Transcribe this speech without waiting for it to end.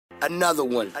Another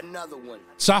one.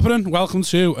 It's happening. Welcome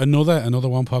to another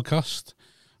one podcast.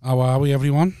 How are we,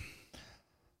 everyone?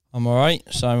 I'm all right.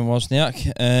 Simon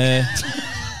Wozniak.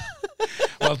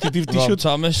 Well, Rob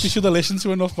Thomas. They should have listened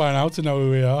to enough by now to know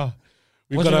who we are.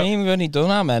 What do you mean? We've only done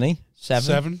how many?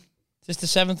 Seven. Is this the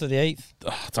 7th or the 8th?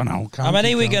 I don't know. How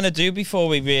many are we going to do before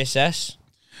we reassess?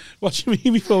 What do you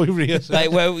mean before we reassess?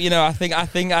 Like, well, you know, I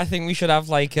think we should have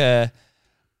like a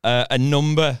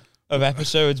number of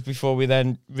episodes before we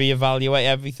then reevaluate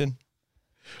everything.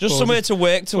 Just somewhere to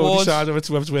work towards. Decide if it's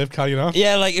worth carrying on.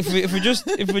 Yeah, like if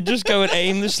we're just going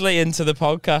aimlessly into the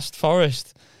podcast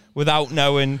forest without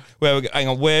knowing where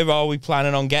where are we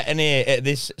planning on getting here at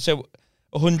this? So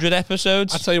 100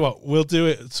 episodes. I tell you what, we'll do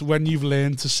it when you've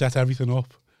learned to set everything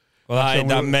up. Well,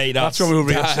 that's when we'll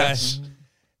reassess.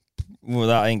 Well,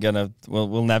 that ain't gonna. Well,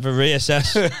 we'll never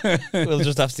reassess. We'll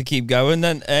just have to keep going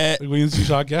then. We introduce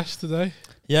our guest today.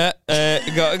 Yeah,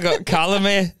 got Callum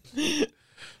here.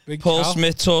 Big Paul Cal.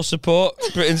 Smith tour support.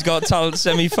 Britain's Got Talent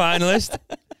semi-finalist.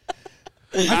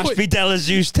 Ashby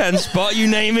Delazeus 10 spot. You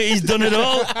name it, he's done it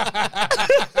all.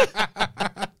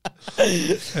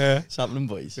 It's happening,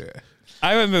 boys. Yeah.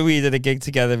 I remember we did a gig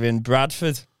together in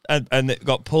Bradford, and it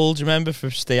got pulled. Do you remember,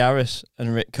 for Steve Harris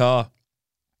and Rick Carr?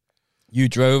 You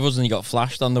drove us and you got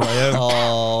flashed on the way home.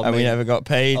 Oh, and we never got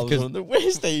paid. I was on the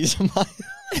worst days of my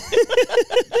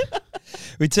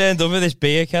We turned up with this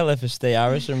beer keller for Steve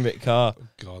Harris and Rick Carr. Oh,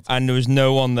 God. And there was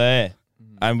no one there.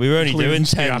 And we were only doing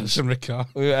 10s. And Rick Carr.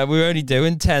 We were only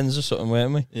doing 10s or something,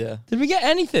 weren't we? Yeah. Did we get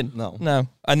anything? No.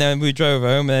 And then we drove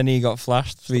home and then he got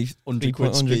flashed 100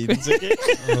 quid speeding ticket.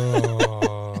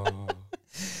 Oh.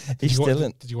 He's still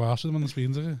in. Did you ask them on the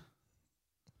speeding ticket?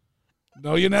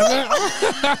 No, you never.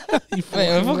 You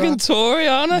fucking Tory,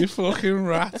 aren't I? You fucking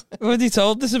rat. What he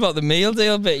told us about the meal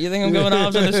deal bit? You think I'm going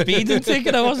halves on a speeding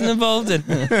ticket I wasn't involved in?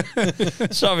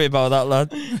 Sorry about that,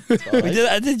 lad.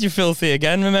 I did you filthy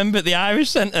again, remember, at the Irish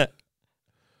Centre?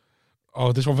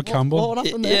 Oh, this one for Campbell? What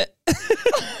happened there?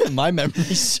 Yeah. My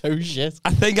memory's so shit. I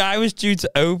think I was due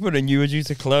to open and you were due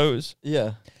to close.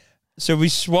 Yeah. So we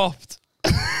swapped.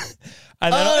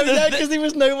 And then because there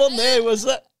was no one there, was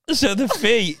that? So the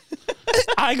fee,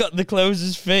 I got the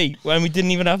closer's fee when we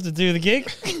didn't even have to do the gig.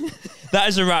 That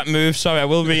is a rat move. Sorry, I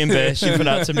will reimburse you for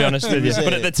that, to be honest with you.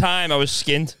 But at the time, I was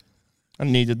skinned. I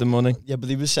needed the money. Yeah, but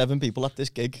there was 7 people at this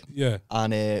gig. Yeah.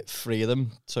 And 3 of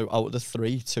them, so out of the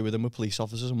 3, 2 of them were police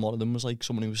officers and one of them was like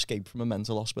someone who escaped from a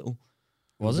mental hospital.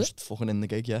 Was it? Just fucking in the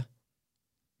gig, yeah.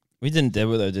 We didn't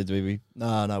do it though, did we?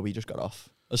 No, we just got off.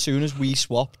 As soon as we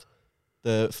swapped,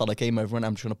 the fella came over and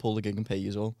I'm just going to pull the gig and pay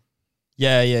you all.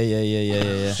 Yeah.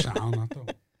 Sound that though.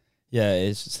 Yeah, it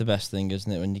is. It's the best thing,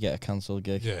 isn't it, when you get a cancelled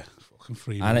gig? Yeah, fucking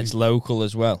free. And it's local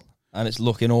as well. And it's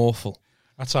looking awful.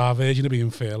 That's our version of being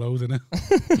furloughed, isn't it?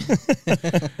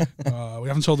 We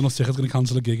haven't sold enough tickets, going to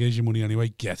cancel a gig, here's your money anyway,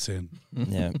 get in.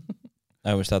 Yeah.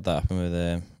 I almost had that happen with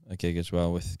a gig as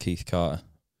well with Keith Carter.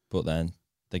 But then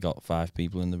they got 5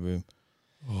 people in the room.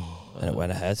 And it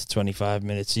went ahead, 25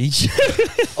 minutes each.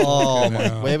 Oh,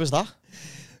 man. Where was that?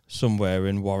 Somewhere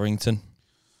in Warrington.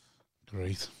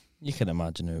 Great. You can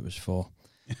imagine who it was for.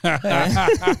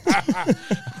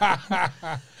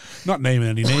 Not naming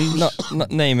any names.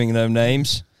 Not naming no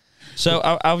names. So,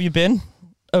 how have you been,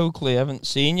 Oakley? I haven't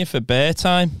seen you for bear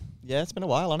time. Yeah, it's been a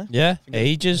while, hasn't it? Yeah,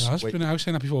 ages. I was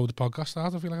saying that before the podcast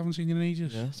started. I feel like I haven't seen you in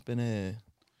ages. Yeah, it's been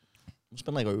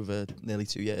like over nearly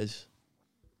 2 years.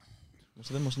 Must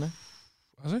have been, mustn't it?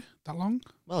 Has it? That long?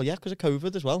 Well, yeah, because of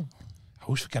COVID as well. I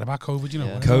always forget about COVID, you know.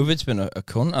 Yeah. COVID's been a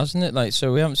cunt, hasn't it? Like,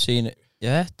 so we haven't seen it.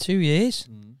 Yeah, 2 years.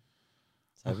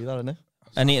 It's heavy, that, isn't it?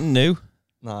 Anything new?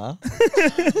 Nah.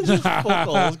 Just fuck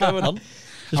all's going on.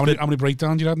 How many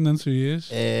breakdowns you had in 2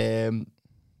 years?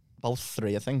 About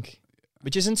 3, I think.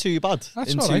 Which isn't too bad.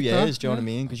 That's in all 2 right, years, though. do you know what I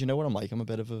mean? Because you know what I'm like. I'm a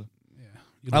bit of a...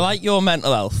 You I like your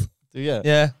mental health. Do you?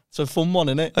 Yeah. It's a fun one,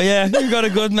 innit? Oh, yeah, you've got a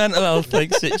good mental health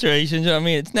like situation, do you know what I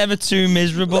mean? It's never too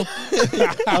miserable.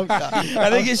 I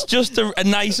think it's just a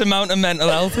nice amount of mental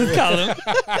health with Callum.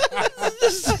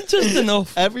 just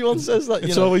enough. Everyone says that,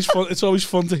 It's always fun. It's always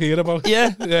fun to hear about.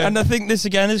 Yeah, and I think this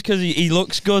again is because he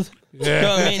looks good. Yeah. You know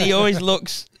what I mean? He always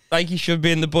looks like he should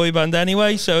be in the boy band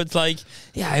anyway, so it's like,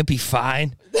 yeah, he'll be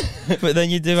fine. But then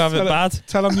you do have it bad.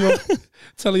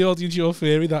 Tell the audience your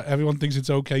theory that everyone thinks it's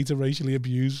okay to racially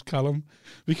abuse Callum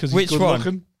because he's good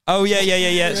looking. Oh,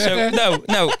 yeah. So,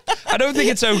 no, I don't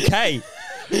think it's okay.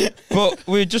 But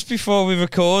just before we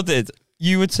recorded,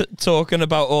 you were talking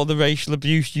about all the racial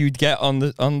abuse you'd get on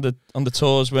the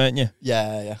tours, weren't you?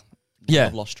 Yeah. Yeah.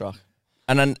 I've lost track.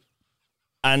 And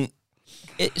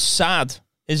it's sad,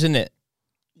 isn't it?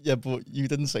 Yeah, but you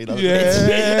didn't say that.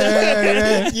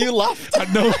 Yeah. You laughed.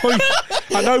 At no point.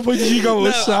 At no point did you go,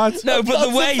 it's sad. No, but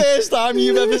That's the way the first time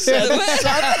you've ever said the it's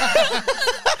sad.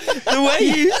 way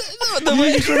You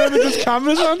just remember there's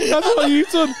cameras on. That's what you've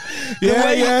done. Yeah,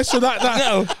 way- yeah. So that.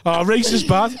 No. Oh, race is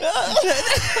bad.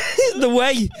 the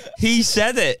way he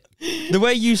said it, the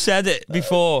way you said it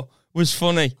before was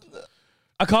funny.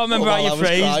 I can't remember Well, how I you was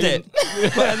phrased crying. it.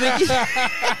 But I think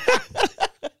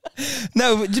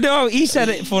no, but do you know how he said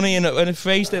it funny and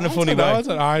phrased it in a funny way?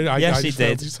 Yes, he just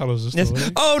did. Just tell us the Yes. story.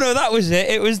 Oh no, that was it.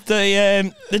 It was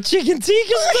the chicken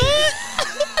tikka store.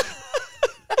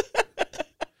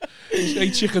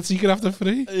 Ate chicken tikka after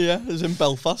free. Yeah, it was in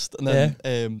Belfast, and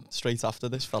then straight after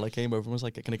this fella came over and was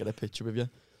like, "Can I get a picture with you?"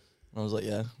 And I was like,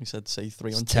 "Yeah." He said, "Say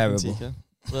 3 on chicken terrible. tikka."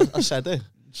 So I said it.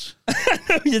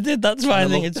 You did. That's why I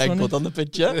think it's funny. good on the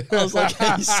picture. I was like,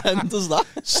 "Hey, send us that."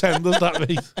 Send us that,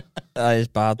 mate. That is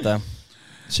bad though.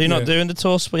 So you're not doing the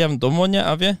tour, but you haven't done one yet,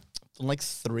 have you? Done like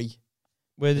 3.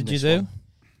 Where did you this do?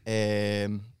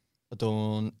 one. I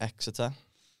done Exeter.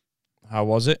 How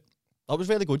was it? That was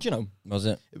really good, you know. Was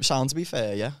it? It was sound, to be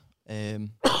fair, yeah.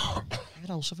 What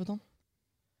else have I done?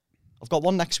 I've got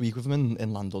one next week with him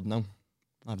in Landud now.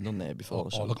 I haven't done there before.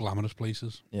 All the glamorous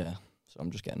places. Yeah, so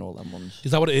I'm just getting all them ones.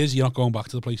 Is that what it is? You're not going back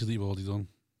to the places that you've already done?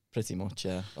 Pretty much,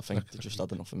 yeah. I think they just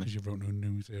had enough of me. Because you wrote no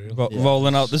new material.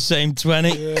 Rolling out the same 20.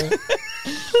 Yeah.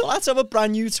 Well, let's have a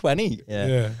brand new 20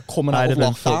 Yeah. coming I'd out of have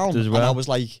been fucked lockdown. as And I well. was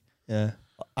like, Yeah.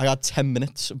 I had 10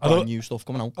 minutes of I don't- brand new stuff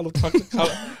coming out. I love the fact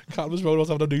that Callum's road was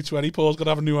having a new 20. Paul's going to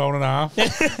have a new hour and a half.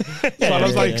 So I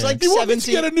was like, It's like you want me to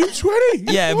 17 get a new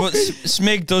 20? Yeah, but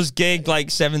Smig does gig like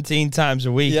 17 times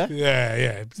a week. Yeah. Yeah,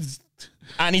 yeah.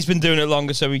 And he's been doing it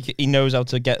longer, so he knows how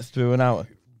to get through an hour.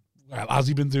 Well, has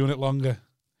he been doing it longer?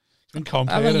 He's been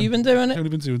comparing. Haven't you been doing He's it only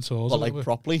been doing tours. But a like little bit.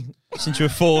 properly. since you were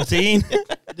 14?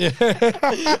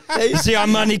 Hey, See how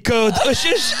many code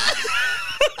ushers?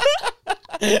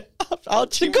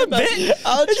 how'd you good remember- bit.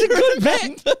 how'd It's you a good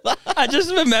remember bit. that? I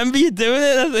just remember you doing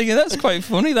it. I'm thinking that's quite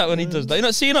funny that when he does that. You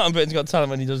know, see, you're not on Britain's Got Talent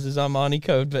when he does his Armani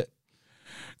code bit.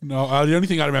 No, the only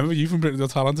thing I remember you from Britain's Got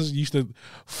Talent is you used to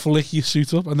flick your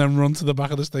suit up and then run to the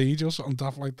back of the stage or something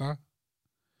daft like that.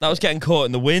 That was getting caught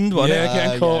in the wind, wasn't Yeah, it?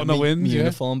 getting caught in the me- wind, me yeah.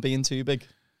 uniform being too big.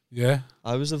 Yeah.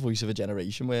 I was the voice of a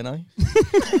generation, weren't I?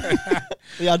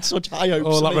 They had such high hopes.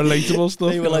 All of that me. relatable stuff.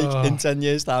 They were like, Oh. in 10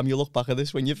 years' time, you look back at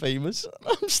this when you're famous.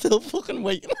 I'm still fucking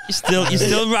waiting. You're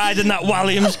still riding that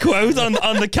Walliams quote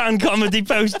on the Can Comedy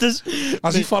posters.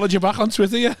 Has he followed you back on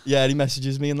Twitter yet? Yeah, he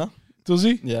messages me and that. Does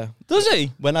he? Yeah. Does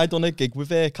he? When I done a gig with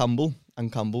Campbell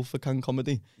and Campbell for Can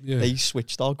Comedy, Yeah. they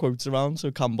switched our quotes around.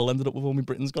 So Campbell ended up with all my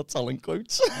Britain's Got Talent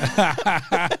quotes.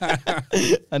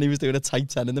 And he was doing a tight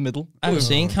 10 in the middle. I haven't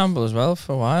seen Campbell as well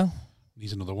for a while.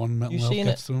 He's another one. Mental You health seen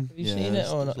gets to him. Have you Yeah, seen it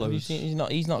there's or not? Have you loads. seen?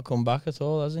 He's not come back at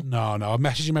all, has he? No, I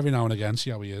message him every now and again, see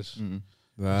how he is. Mm.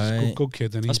 He's a good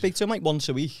kid, isn't he? I speak to him like once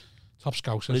a week. Top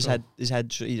scouser. But his so-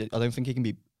 head, I don't think he can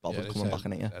be bothered his coming head- back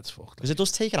in it, yeah. That's fucked. Because it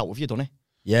does take it out of you, doesn't it? I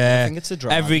Yeah. think it's the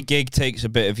drama. Every gig takes a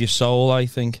bit of your soul, I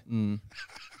think. Mm.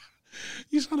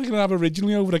 You sound like an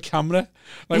Aboriginal over the camera.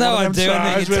 Like No, one I of them do. I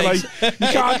sides think it where, takes, like, you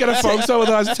can't get a photo,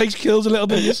 otherwise it kills a little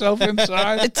bit of yourself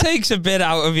inside. it takes a bit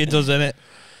out of you, doesn't it?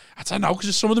 I don't know,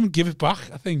 because some of them give it back,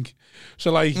 I think.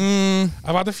 So, like,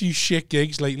 I've had a few shit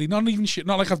gigs lately. Not even shit,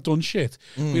 not like I've done shit.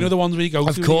 But you know the ones where you go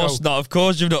Of to course and you not. Of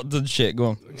course you've not done shit. Go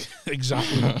on. go,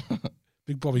 exactly.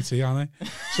 Big Bobby T, aren't they?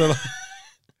 So, like,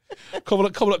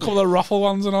 couple of ruffle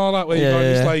ones and all that, where you Yeah, go,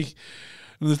 yeah.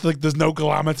 it's like, there's no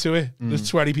glamour to it. There's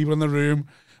 20 people in the room.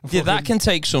 And Yeah, that fucking- can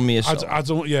take some of your soul. I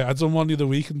done one the other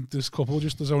week, and this couple,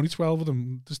 there's only 12 of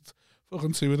them, just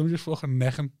fucking 2 of them just fucking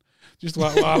necking. Just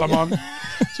while I'm on,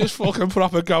 just fucking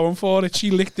proper going for it. She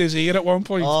licked his ear at one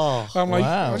point. Oh, I'm like,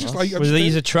 wow. I was just like, Was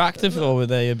these attractive or were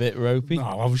they a bit ropey? no,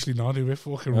 obviously not. They were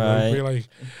fucking Right. ropey, like.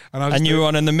 And I was And you were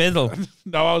on in the middle.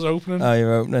 no, I was opening. Oh,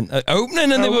 you're opening.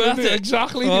 Opening and they were at it.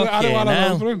 Exactly. They were at it Fucking while I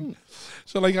hell. was opening.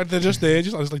 So like they're just there,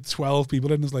 there's like 12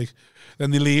 people in. There's like,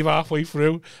 then they leave halfway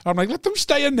through. I'm like, let them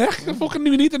stay in there. I fucking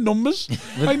we need the numbers.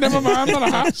 Like, never mind what I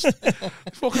asked.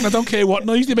 Fucking, I don't care what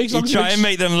noise they make. As You long as try they and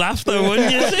make them laugh though,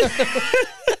 wouldn't you? as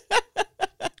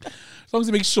long as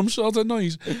they make some sort of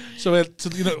noise. So, you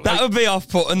know, That like, would be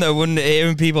off-putting though, wouldn't it?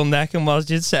 Hearing people necking whilst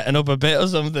you're setting up a bit or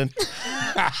something.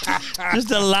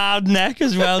 Just a loud neck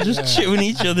as well, just chewing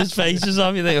each other's faces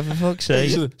off. You think, oh, for fuck's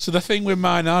sake. so the thing with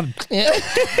mine on, Yeah.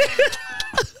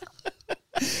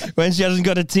 When she hasn't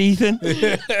got her teeth in.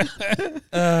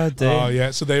 Oh, dear. oh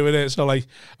yeah, so they were there. So like,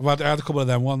 I had a couple of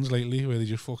them ones lately where they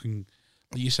just fucking,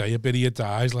 like you say, a bit of you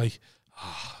dies. Like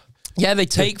Yeah, they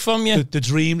take from you. the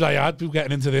dreams I had of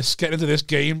getting into this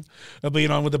game, of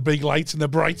being on with the big lights in the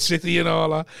bright city and all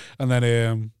that, and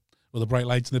then well, the bright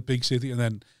lights in the big city, and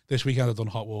then This weekend I've done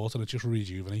hot water and it just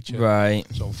rejuvenates you. Right.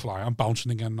 So I'm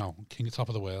bouncing again now. King of top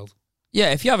of the world.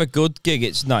 Yeah, if you have a good gig,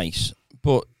 it's nice.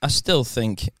 But I still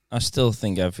think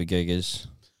every gig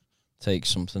takes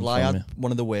something Well, I from had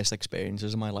one of the worst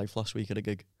experiences of my life last week at a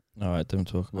gig. you. All right, don't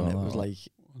talk about And that. it was like,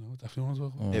 No, definitely want to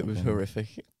talk about it was horrific.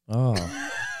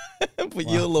 Oh. But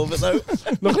you'll love it though.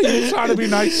 Look at you trying to be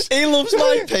nice. He loves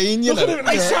my pain, you Look know. at him,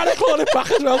 he's trying to claw it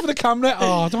back as well for the camera.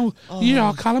 Oh, don't.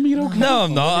 Yeah, Callum, you don't. No,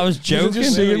 I'm not. I was joking.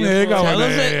 Just see him here going, Tell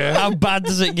us it. yeah. How bad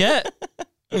does it get?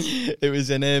 It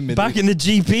was in a Back in the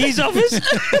GP's office?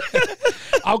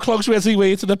 How close was he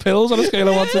to the pills on a scale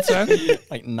of 1 to 10?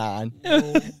 like 9.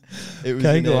 It was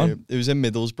Okay, go on. It was in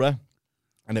Middlesbrough,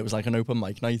 and it was like an open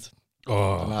mic night.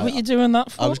 Oh. And What are you doing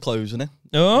that for? I was closing it.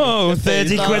 Oh,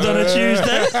 30 quid on a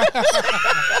Tuesday.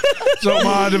 Don't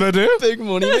mind if I do. Big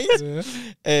money,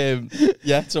 mate.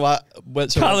 Yeah, so I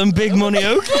went. So Callum Big Money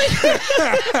Oakley.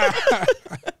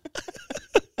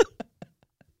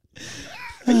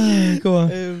 Go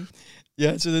on.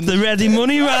 Yeah, so then The ready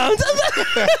money round.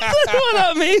 That's what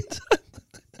that means.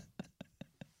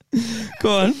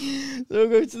 Go on. So I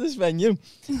go to this venue,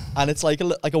 and it's like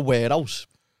a warehouse,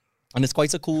 and it's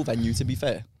quite a cool venue to be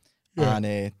fair. Yeah. And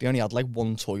they only had like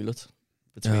one toilet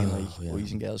between Oh, like yeah.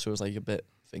 boys and girls, so it was like a bit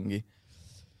thingy.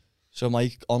 So I'm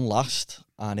like on last,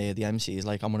 and the MC is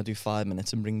like, "I'm gonna do 5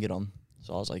 minutes and bring it on."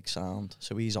 So I was like, "Sound."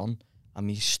 So he's on, and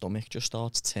my stomach just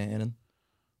starts turning.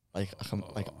 Like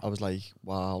I was like,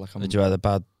 "Wow!" Like I'm. Did you have a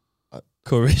bad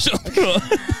curry?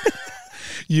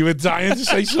 You were dying to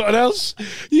say something else.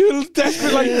 You were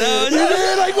desperate, like, No, you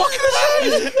were like, what can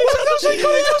I say?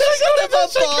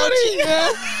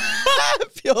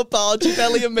 Pure bargee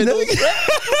belly in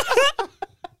Middlesbrough.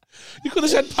 You could have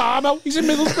said Parmo. He's in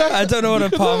Middlesbrough. I don't know what a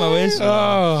Parmo is.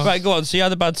 Oh. Right, go on. So you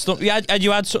had a bad stomach. Had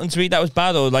you had something to eat that was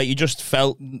bad, or like you just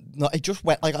felt? No, it just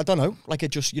went like I don't know. Like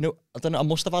it just I don't know. I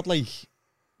must have had like.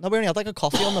 No, we only had like a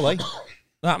coffee on the way.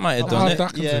 That might have Oh, done it.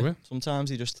 that can do it. Sometimes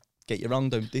they just get you wrong,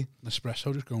 don't they?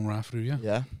 Espresso just going right through you.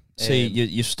 Yeah. See,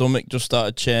 your stomach just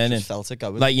started churning. Just felt it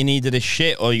going. Like you needed a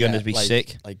shit, or you're going to be like,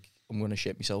 sick. Like I'm gonna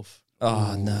shit myself.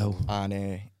 Oh no.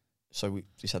 And so we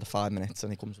said 5 minutes,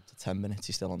 and he comes up to 10 minutes.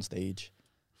 He's still on stage,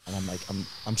 and I'm like,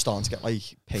 I'm starting to get like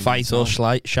pain. Fight or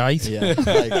shite. Yeah.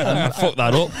 Like, Fuck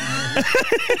that up.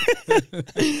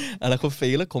 and I could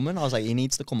feel it coming. I was like, he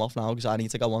needs to come off now because I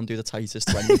need to go on and do the tightest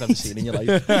 20 you've ever seen in your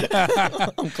life.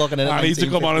 I'm clocking in at I need to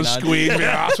come on and 19:59. squeeze my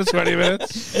ass for 20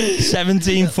 minutes.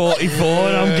 17:44,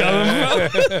 and I'm going,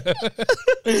 bro.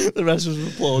 The rest was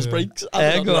applause breaks.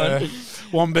 Yeah, go on.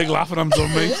 One big laugh and I'm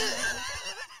done, mate.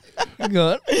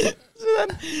 Go on.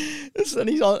 So then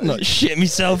he's on. Not shit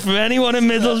myself for anyone in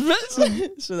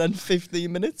Middlesbrough. So then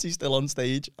 15 minutes, he's still on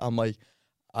stage. I'm like,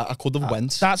 I could have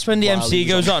went. That's when the while MC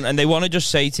he was goes on, and they want to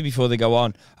just say to you before they go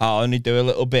on, I'll only do a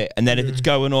little bit. And then if it's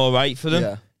going all right for them,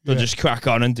 Yeah. they'll just crack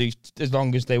on and do as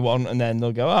long as they want. And then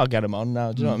they'll go, I'll get them on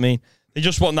now. Do you know what I mean? They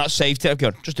just want that safety. I've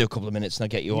gone, just do a couple of minutes and I'll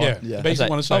get you on. Yeah, Yeah. It's basically like,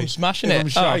 want to say, I'm smashing if it. I'm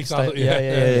shite, stay- I'll-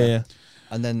 yeah.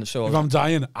 And then so If I'm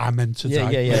dying, I'm meant to Yeah,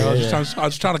 die. yeah, yeah, I was yeah.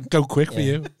 just trying to go quick for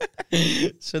you.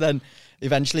 so then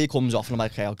eventually he comes off, and I'm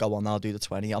like, okay, I'll go on. I'll do the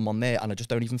 20. I'm on there, and I just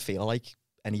don't even feel like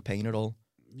any pain at all.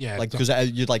 Yeah, Like because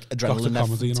you'd like adrenaline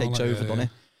comedy and all takes that, over, yeah, doesn't yeah. it?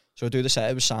 So I do the set,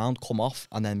 it was sound, come off,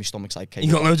 and then my stomach's like, You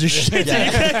got loads of shit.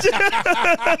 Yeah.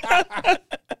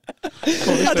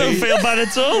 I don't feel bad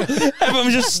at all.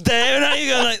 Everyone's just staring at you,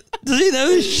 going like, does he know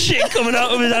there's shit coming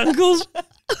out of his ankles?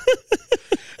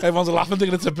 Everyone's laughing,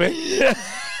 thinking it's a bit.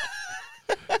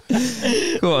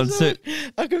 Go on, so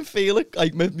I can feel it,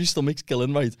 like my stomach's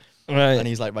killing, right? right. And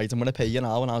he's like, right, I'm gonna pay you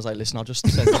now. And I was like, listen,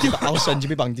 I'll send you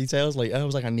my bank details later. I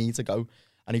was like, I need to go.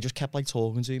 And he just kept like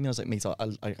talking to me. I was like, mate,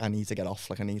 I need to get off.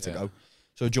 Like I need to go.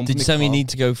 So I jumped Did in you my tell me you car. need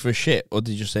to go for a shit, or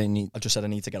did you say you need? I just said I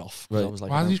need to get off. 'Cause Right. I was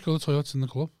like, Why did you go to the toilets in the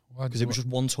club? because it was just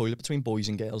one toilet between boys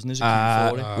and girls, and there's a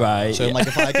queue for it. Right. So I'm like,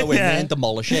 if I go in Yeah. there and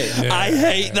demolish it, I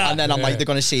hate that. and then I'm like, they're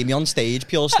gonna see me on stage,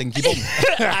 pure stinky bum.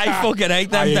 I fucking hate I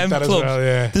them, hate them that as clubs. well,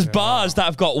 yeah. There's bars that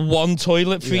have got one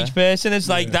toilet for Yeah. each person. It's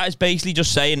like that is basically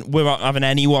just saying we're not having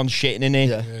anyone shitting in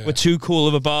here. Yeah. We're too cool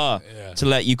of a bar Yeah. to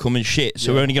let you come and shit.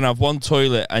 So Yeah. we're only gonna have one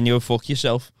toilet, and you'll fuck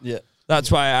yourself. Yeah. That's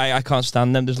why I can't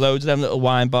stand them. There's loads of them little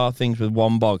wine bar things with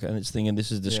one bog, and it's thinking this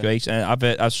is a disgrace. And I've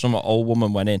heard as some old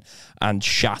woman went in and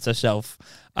shat herself,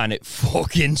 and it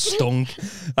fucking stunk.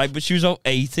 Like, but she was all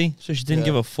 80, so she didn't Yeah.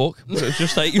 give a fuck. But it was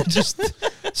just like you were just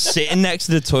sitting next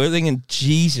to the toilet, thinking,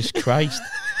 Jesus Christ.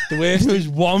 The worst, There was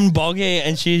one bog here,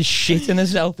 and she's shitting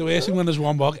herself. the worst thing when there's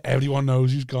one bog, everyone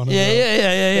knows who's gone. as Yeah,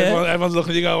 well. yeah. Everyone's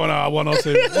looking at you going, one or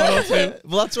two.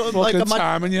 Well, that's what like Fucking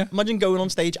timing you. imagine going on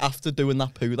stage after doing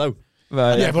that poo though.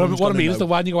 Right. Yeah, but everyone's what I gonna mean is know. that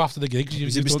why do you go after the gig?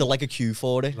 'Cause There was still like a queue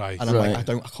for it, Right. and I'm Right. like,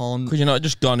 I can't. Could you not have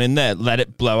just gone in there, let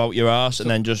it blow out your ass, and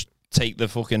then just take the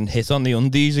fucking hit on the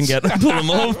undies and pull them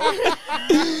off?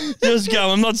 Just go,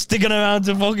 I'm not sticking around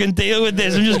to fucking deal with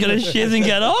this. I'm just going to shit and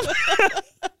get off.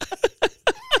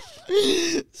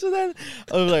 So then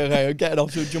I was like, okay, I'm getting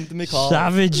off. So I jumped in my car.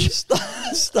 Savage.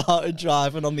 Started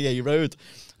driving on the A road.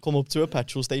 Come up to a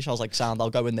petrol station. I was like, sound, I'll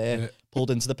go in there. Yeah.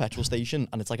 Pulled into the petrol station,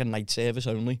 and it's like a night service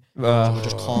only. So Oh. I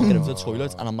just can't get into the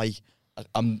toilet, and I'm like,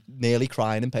 I'm nearly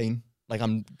crying in pain. Like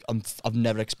I've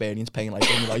never experienced pain like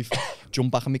that in my life.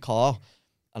 Jump back in my car,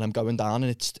 and I'm going down,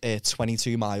 and it's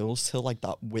 22 miles till like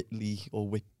that Whitley or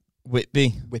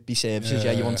Whitby services.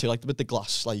 Yeah, you want to like with the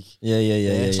glass, like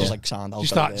Yeah. So I was like, sound, I'll You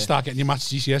go there. start getting your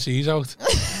maths GCSEs out.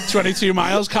 22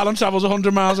 miles. Callum travels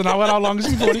 100 miles an hour. How long is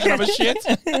it before he can have a shit?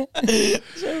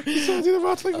 So do the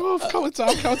maths like, oh, count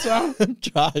down. I'm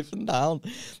driving down,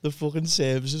 the fucking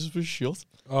services were shut,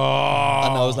 Oh.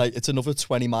 and I was like, it's another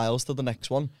 20 miles to the next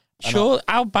one. And Sure,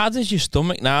 how bad is your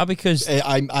stomach now? Because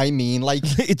I mean, like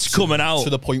it's coming out. to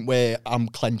the point where I'm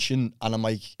clenching, and I'm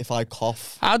like, if I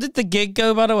cough, How did the gig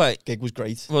go, by the way? gig was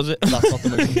great. Was it? That's not the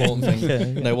most important thing.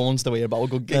 Okay. No one wants to hear about a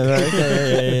good gig.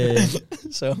 Yeah.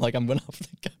 So I'm like, I'm gonna have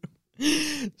to go.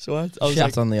 So I was Shat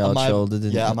like, on the hard shoulder,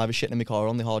 didn't yeah, you? I'm either shitting in my car or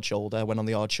on the hard shoulder. I went on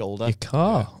the hard shoulder. Your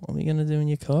car? What were you going to do in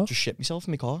your car? Just shit myself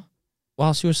in my car.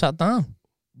 Whilst you were sat down?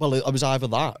 Well, I was either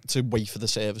that to wait for the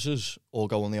services or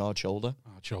go on the hard shoulder.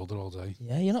 Hard shoulder all day.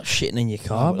 Yeah, you're not shitting in your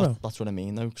car, No, bro. that's what I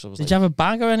mean, though. Because I was Did like, you have a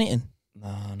bag or anything?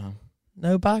 no,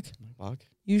 No bag? no bag,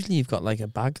 Usually you've got like a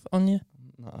bag on you.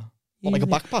 no. What, like a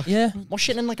Usually- backpack? Yeah. I'm not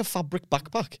shitting in like a fabric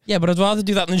backpack. Yeah, but I'd rather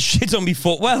do that than shit on my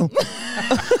footwell.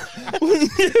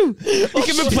 you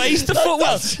can replace the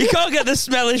footwell. You can't get the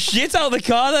smell of shit out of the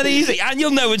car that easy, and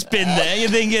you'll know it's been there. You're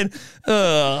thinking,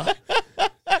 oh,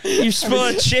 you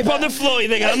spilled a chip on the floor. You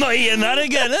think, I'm not eating that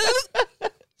again.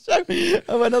 So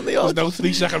I went on the There's hard, no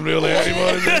 3-second rule here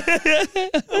anymore, is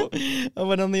there? I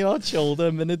went on the hard shoulder.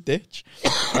 I'm in a ditch,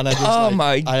 and I just Oh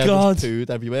my I had God. just pooed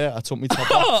everywhere. I took my top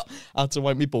off. I had to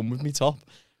wipe my bum with my top.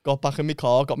 Got back in my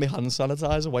car, got my hand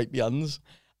sanitizer, wiped my hands,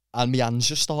 and my hands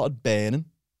just started burning.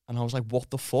 And I was like, what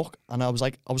the fuck? And I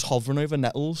was hovering over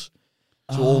nettles.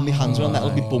 So all my hands were on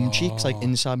nettles, my bum cheeks, like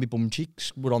inside my bum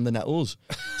cheeks were on the nettles.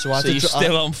 So I had So to you're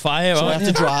still on fire, so I aren't had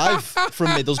you? to drive from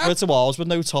Middlesbrough to Wales with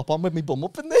no top on with my bum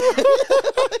up in there.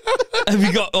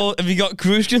 Have you got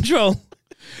cruise control?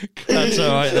 That's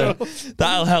all right then.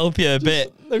 That'll help you a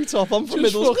bit. No top on from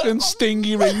Just Middlesbrough. fucking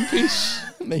stingy ring piece.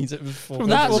 Mate, it was fucking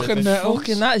That's fucking nettles.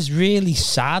 that is really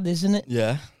sad, isn't it?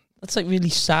 yeah. That's like really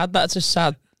sad. That's a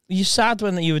sad. You're sad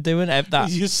when you were doing that.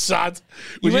 You're sad.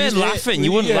 You Would weren't just- laughing.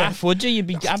 You wouldn't yeah. laugh, would you? I'd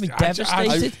be I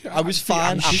devastated. I was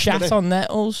fine. And after shat it. on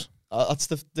nettles.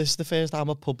 This is the first time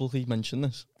I publicly mentioned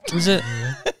this. Was it?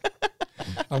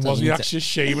 And wasn't he actually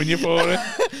shaming you for it?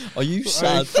 Are you Like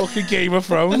sad? fucking Game of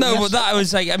Thrones. No, but that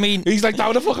was like. I mean, He's like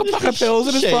down a fucking pack of pills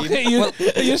in his Shame.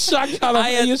 pocket. Are you sad, Callum?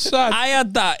 Are you sad? I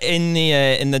had that in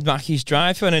the Mackey's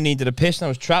drive when I needed a piss and I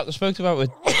was trapped. I spoke about it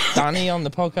with Danny on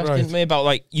the podcast, Right. didn't we? About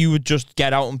like you would just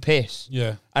get out and piss,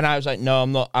 Yeah. and I was like, no,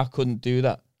 I'm not. I couldn't do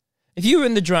that. If you were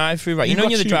in the drive-through, right? You know,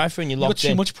 got you're in the too- drive-through and you're You got locked too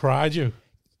in. much pride, you.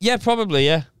 Yeah, probably.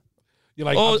 Yeah, You're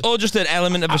like, or just an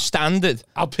element of a standard.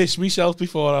 I'll piss myself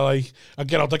before I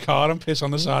get out the car and piss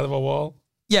on the side of a wall.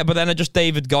 Yeah, but then I just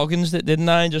David Goggins it, didn't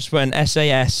I? And just went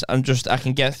SAS. I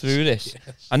can get through this.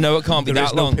 I know it can't be There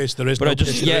that is no long. piss, there is but no I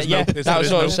just piss, there is no yeah. piss, That there was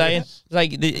is what I no was saying. piss.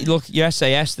 Like, look, your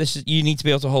SAS. You need to be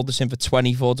able to hold this in for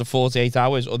 24 to 48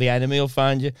 hours, or the enemy will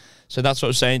find you. So that's what I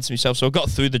was saying to myself. So I got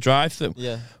through the drive-through.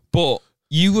 Yeah. But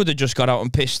you would have just got out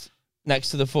and pissed next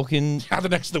to the fucking. Had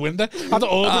it next to the window. Had it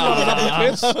ordered on a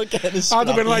piss. I'd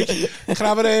have been like, can I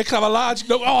have a large?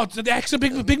 No, the extra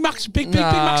big Macs, big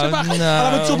Macs in back. No.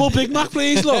 I'll have a double Big Mac,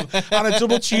 please, love, and a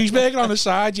double cheeseburger on the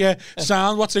side. Yeah,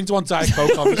 sound. What's into one Diet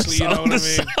Coke, obviously. You know what I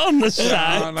mean? On the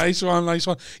side. Ah, nice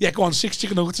one. Yeah, go on, 6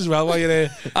 chicken nuggets as well while you're there.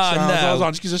 Oh, Sound. no. Hold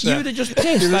on, just give us a You sec. would have just Give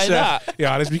pissed us a like sec. that.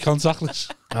 Yeah, let's be contactless.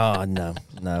 Oh,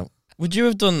 no. Would you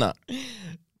have done that?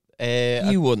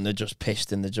 You wouldn't have just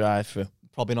pissed in the drive-through.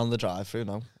 Probably not on the drive-through,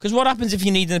 no. Because what happens if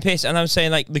you're needing a piss? And I'm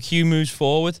saying, like, the queue moves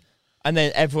forward and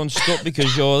then everyone's stuck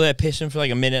because you're there pissing for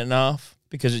like a minute and a half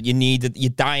because you're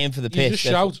dying for the You piss. just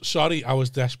shout, sorry, I was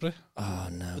desperate. Oh,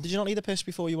 no. But did you not need a piss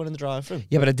before you went in the drive-through?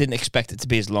 Yeah, but I didn't expect it to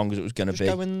be as long as it was going to Just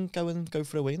be. go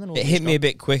for a wee and then all It this hit me gone. a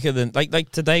bit quicker than like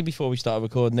today before we started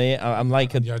recording here. I'm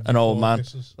like And you had an old 4 man.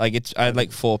 pisses. Like I had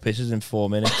like 4 pisses in 4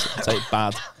 minutes. It's like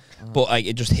bad. But like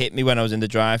it just hit me when I was in the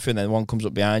drive-through, and then one comes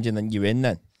up behind you, and then you're in.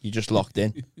 Then you're just locked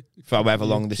in for however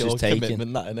long this Pure is taking.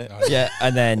 commitment, that, innit? Yeah,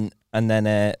 and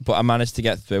then, but I managed to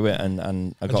get through it,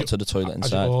 and I got to the toilet Had you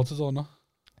inside. ordered or not?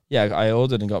 Yeah, I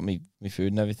ordered and got me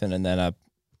food and everything, and then I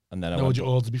No, would you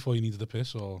order before you needed the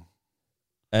piss, or?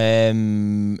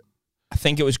 I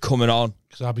think it was coming on.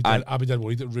 Because I'd be dead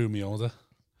worried that ruined my order.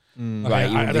 Right,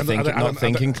 you would be not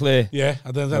thinking clear. Yeah,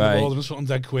 and then Right. I'm ordering something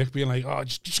dead quick, being like, oh,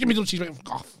 just give me some cheese.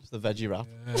 Fuck off. It's the veggie wrap.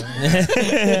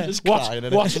 Just What's crying,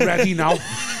 innit? what's ready now?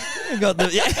 I got the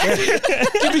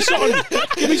Give me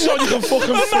something you can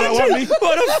fucking throw at me.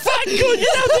 What a fat cunt!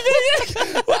 You know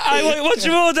the what's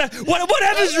your order?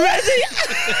 Whatever's ready.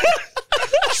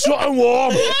 Something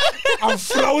warm. I'm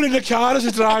throwing in the car as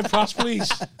I drive past, please.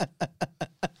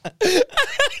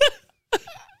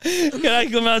 Can I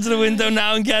come out to the window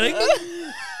now and get it?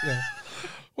 Yeah.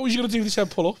 What was you going to do if they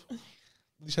said pull up?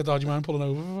 They said, oh, do you mind pulling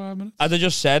over for 5 minutes? I'd have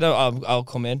just said I'll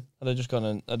come in. I'd have just gone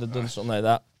and I'd have done something like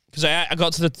that. Because I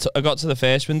got to the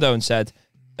first window and said,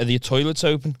 are the toilets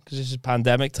open? Because this is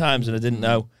pandemic times and I didn't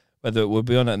know whether it would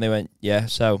be on it. And they went, yeah.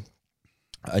 So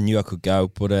I knew I could go.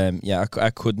 But yeah, I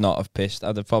could not have pissed.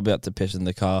 I'd have probably had to piss in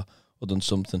the car or done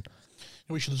something. You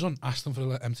know what you should have done? Ask them for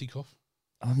an empty cup.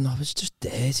 Oh no, it's just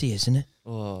dirty, isn't it?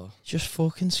 Oh, It's just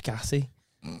fucking scatty.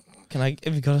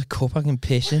 Have you got a cup I can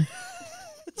piss in?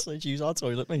 it's like use our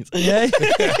toilet, mate. Yeah.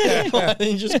 Why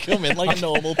don't you just come in like a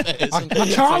normal person?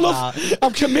 I can't look.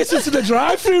 I'm committed to the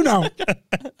drive-through now.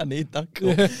 I need that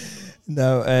cup.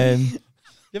 No, You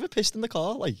ever pissed in the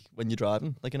car, like when you're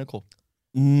driving, like in a cup?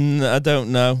 I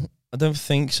don't know. I don't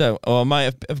think so. Or I might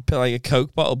have put like a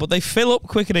Coke bottle, but they fill up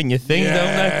quicker than you think, don't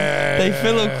they? They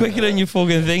fill up quicker than you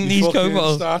fucking think, these Coke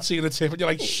bottles. Start seeing a tip and you're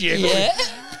like, shit, Yeah.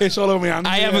 piss all over my hands.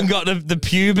 I haven't got the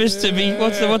pubis to be,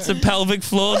 what's the pelvic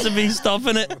floor to be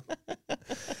stopping it?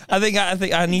 I think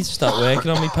I need to start working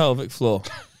on my pelvic floor.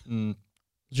 Is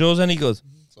yours any good?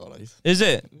 It's alright. Is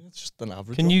it? It's just an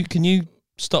average. Can you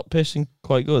stop pissing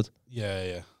quite good?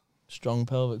 Yeah. Strong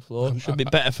pelvic floor. Should be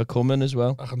better for coming as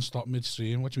well. I can stop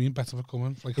midstream. What do you mean better for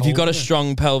coming? Like If you've got a holding it?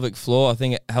 strong pelvic floor, I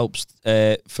think it helps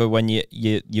for when your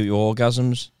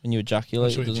orgasms, when you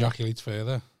ejaculate. So it doesn't it? ejaculates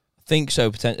further. I think so,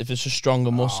 if it's a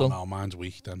stronger muscle. Oh, no, mine's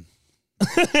weak then.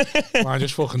 Mine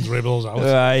just fucking dribbles out.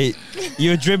 Right.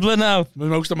 You're dribbling now.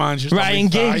 Most of mine's just Ryan on my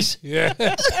thigh. Giggs.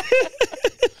 Yeah.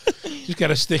 Just get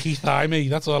a sticky thigh, me.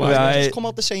 That's all I Right. do. Does it come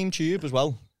out the same tube as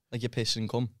well? Like you piss and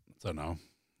cum? Don't know.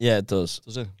 Yeah, it does.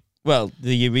 Does it? Well,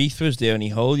 the urethra is the only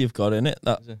hole you've got in it.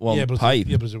 That Is it? one but pipe.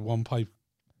 But is it one pipe?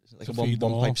 Is it like To a feed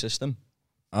them one pipe all. system?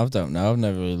 I don't know. I've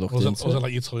never really looked Or is into it it.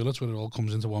 like your toilets where it all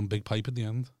comes into one big pipe at the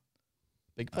end?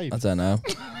 Big pipe? I don't know.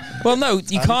 Well, no,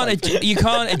 you can't. You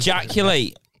can't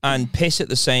ejaculate and piss at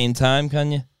the same time,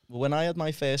 can you? Well, when I had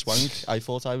my first wank, I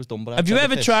thought I was done, but I Have you tried to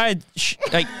ever piss. tried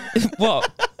like what?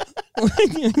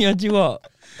 You had you what?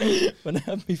 When I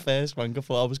had my first wank, I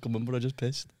thought I was coming, but I just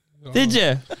pissed. Did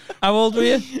you? How old were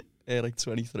you? Like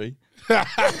 23.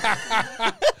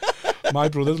 My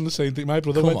brother done the same thing. My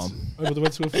brother Come went. on. My brother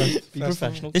went to a fest. Be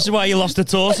professional. This is why you lost the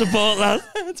tour support, lad.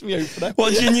 That's me opener.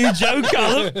 What's your new joke,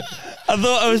 Callum? I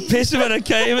thought I was pissing when I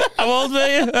came. How old were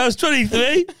you? I was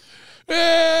 23.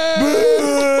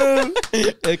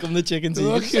 Here come the chickens.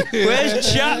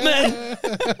 Where's Chapman?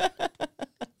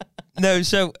 No,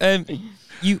 so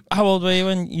how old were you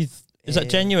when you? Is that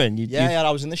genuine? Yeah,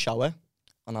 I was in the shower,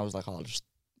 and I was like, oh, You're have a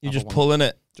just wank. pulling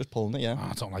it. Just pulling it, yeah.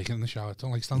 I don't like it in the shower. I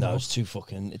don't like standing No, up. it's too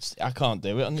fucking. I can't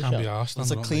do it on the Can't be shower. arsed. It's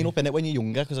like clean up in it when you're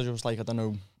younger, because I was like, I don't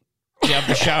know. Did you have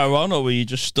the shower on, or were you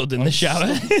just stood in the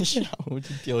shower? shower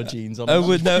with your jeans on. Oh,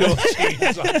 with no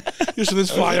Just with his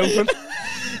fly open.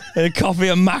 a coffee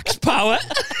and Max Power.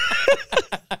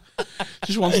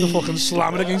 Just wanted to fucking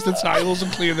slam it against the tiles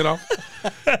and clean it off.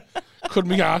 Couldn't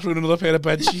be arsed with another pair of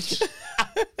bed sheets.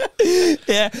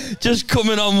 Yeah, just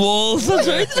coming on walls. That's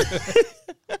right.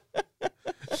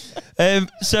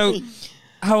 So,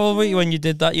 how old were you when you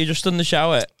did that? You were just in the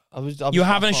shower. You were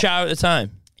having a shower at the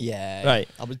time, Yeah. right?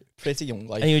 I was pretty young,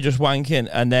 like. And you were just wanking,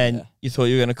 and then Yeah. you thought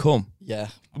you were going to come. Yeah.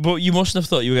 But you mustn't have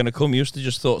thought you were going to come. You must have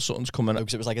just thought something's coming up.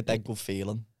 Because it was like a dead good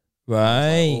feeling.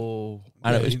 Right. Oh,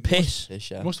 And it Yeah, was you piss. fish,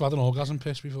 You yeah. must have had an orgasm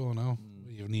piss before now.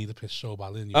 You need a piss so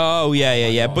badly. And you, Oh,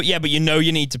 yeah. God. But you know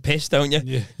you need to piss, don't you?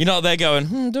 Yeah. You're not there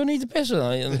going, don't need to piss.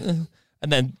 And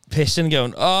then pissing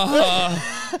going,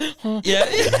 oh. Yeah.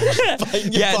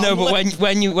 Yeah, no, but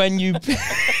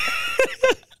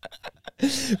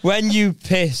when you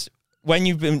piss, when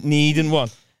you've been needing one,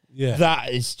 Yeah.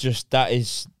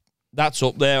 that's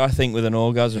up there, I think, with an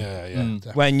orgasm. Yeah.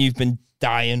 Mm. When you've been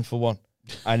dying for one,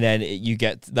 and then you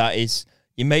get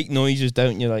you make noises,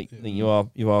 don't you? Like that you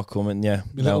are coming. Yeah.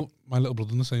 My little brother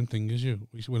done the same thing as you.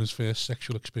 When his first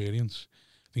sexual experience,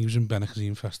 I think he was in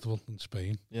Benicazine Festival in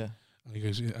Spain. Yeah. And he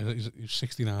goes, he was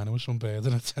 69, I was some bird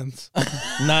in a tent.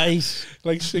 Nice.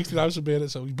 Like 69 some bird.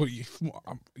 So, but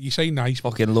you say nice, but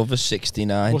Fucking love a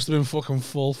 69. must have been fucking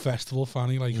full festival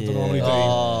fanny. Like, I don't know how many days.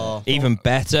 Oh, Even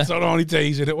better. I don't know how many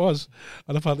days in it was.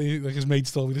 And apparently, like, his mate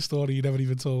told me the story, he never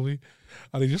even told me.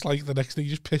 And he just, like, the next day, he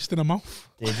just pissed in her mouth.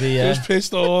 Did he? He Yeah. just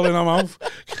pissed all in her mouth.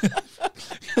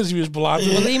 Because he was blood.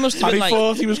 Well, he must have And been he like.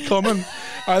 thought he was coming.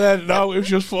 And then, no, it was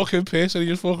just fucking piss. And he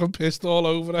just fucking pissed all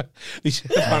over her. He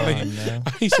said, apparently, no.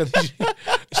 he said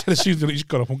as soon as he just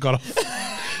got up and got off.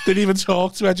 Didn't even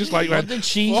talk to her, just like What went, did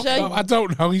she "Fuck say? off." I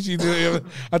don't know.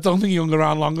 I don't think he hung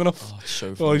around long enough. oh, it's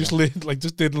so Or funny. he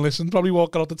just didn't listen. Probably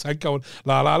walking out the tent going,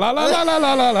 la la la la la la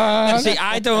la la la. See,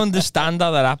 I don't understand how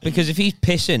that happened because if he's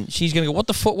pissing, she's gonna go, "What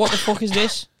the fuck? What the fuck is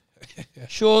this?"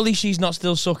 Surely she's not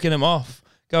still sucking him off,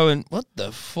 going, "What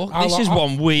the fuck? This is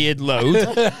one weird load."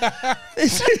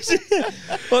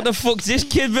 What the fuck's this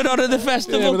kid been on at the Yeah,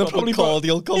 festival? but they're probably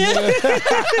cordial come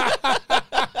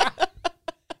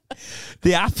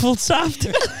The apple saft.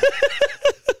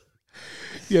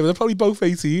 Yeah, but they're probably both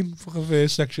 18. Fucking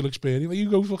first sexual experience. Like, you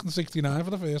go fucking 69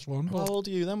 for the first one. How old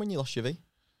are you then when you lost your V?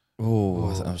 Oh,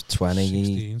 I thought I was 20,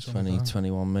 16, something 20, like that.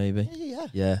 21 maybe. Yeah.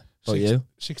 Yeah. But Six- you?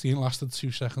 16 lasted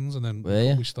 2 seconds and then Were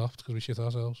you? we stopped because we shit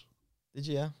ourselves. Did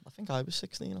you? Yeah. I think I was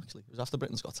 16 actually. It was after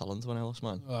Britain's Got Talent when I lost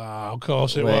mine. Oh, of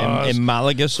course it Were was. in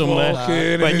Malaga somewhere.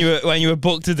 Fucking When you were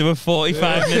booked to do a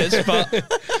 45-minute spot,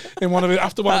 in one of it,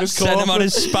 after one of that his sent him on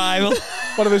his corbett's, spiral.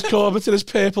 one of his corbett's in his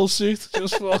purple suit.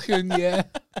 Just fucking, yeah.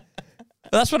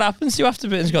 That's what happens to you after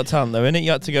Britain's Got Talent, though, innit?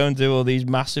 You had to go and do all these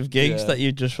massive gigs Yeah. that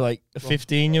you just like a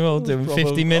 15-year-old doing Proper-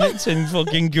 50 minutes in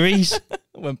fucking Greece.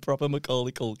 I went proper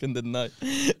Macaulay Culkin, didn't I?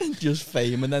 Just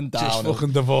fame and then Just down.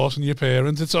 fucking divorcing your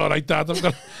parents. It's all right, Dad.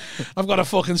 I've got a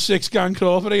fucking 6-gang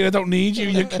property. I don't need you,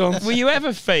 you cunt. Were you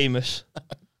ever famous?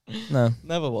 No.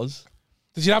 Never was.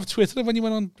 Did you have Twitter when you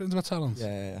went on Britain's Got Talent?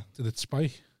 Yeah. Did it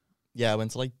spike? Yeah, I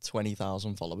went to like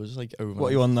 20,000 followers, like over What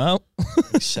are you on now?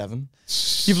 like 7.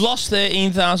 You've lost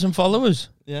 13,000 followers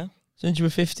Yeah. since you were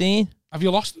 15. Have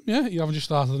you lost them? Yeah, you haven't just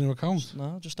started a new account.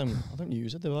 No, I don't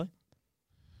use it, do I?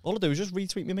 All I do is just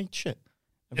retweet me mate shit.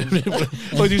 All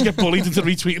you do is get bullied into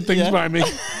retweeting things Yeah. by me.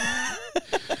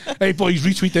 Hey boys,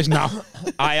 retweet this now.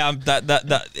 I am that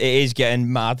it is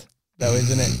getting mad though,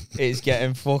 isn't it? It's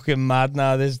getting fucking mad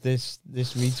now. There's this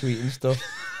retweeting stuff.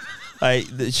 Like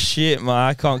the shit, man.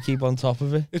 I can't keep on top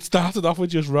of it. It started off with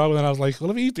just Row, and then I was like,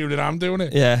 well, if he's doing it, I'm doing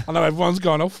it. Yeah, And now everyone's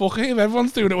gone, oh, fuck it, if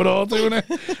everyone's doing it, we're all doing it.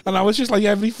 And I was just like,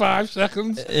 every 5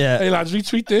 seconds, yeah. hey lads,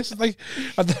 retweet this. It's like,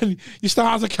 and then you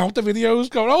start to count the videos,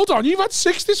 going, hold on, you've had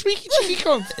 6 this week, you cheeky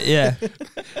cunt. Yeah,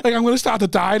 Like, I'm going to start a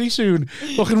diary soon.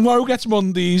 Fucking Woe gets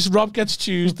Mondays, Rob gets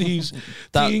Tuesdays,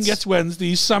 Dean gets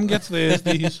Wednesdays, Sam gets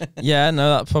Thursdays. yeah.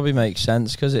 No, that probably makes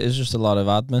sense because it is just a lot of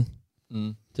admin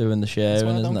doing the That's why sharing,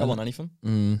 I don't isn't go it? on anything.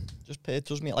 Just it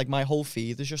does me like my whole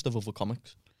feed is just of other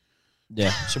comics.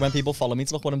 Yeah. So when people follow me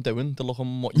to look what I'm doing, they look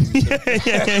on what you do.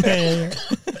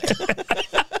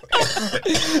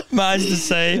 Mine's the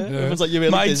same. Everyone's like, you're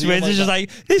really My busy. I'm Twitter's just like,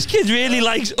 this kid really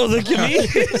likes other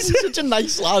comedians. He's such a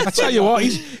nice lad. I tell you what,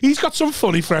 he's got some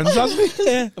funny friends, hasn't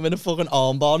he? I'm in a fucking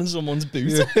armbar in someone's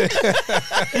boot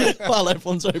while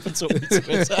everyone's open to me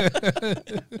Twitter.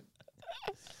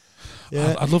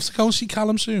 Yeah. I'd love to go and see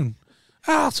Callum soon.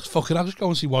 I'll just go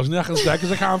and see Wozniak instead because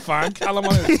I can't find Callum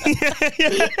on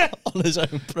it. on his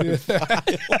own profile.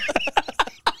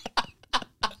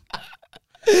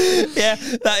 Yeah,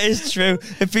 that is true.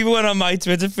 If people went on my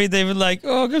Twitter feed, they were like,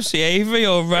 "Oh, go see Avery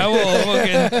or Row or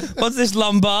fucking what's this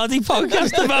Lombardi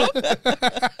podcast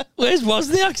about? Where's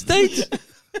Wozniak state?"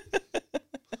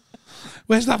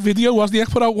 Where's that video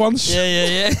Wozniak put out once?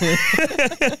 Yeah.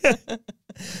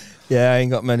 Yeah, I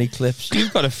ain't got many clips.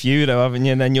 You've got a few though, haven't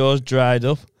you? And then yours dried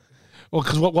up. Well,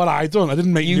 because what I done, I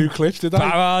didn't make You new clips, did I?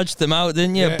 Barraged them out,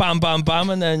 didn't you? Yeah. Bam, bam, bam,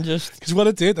 and then just Because what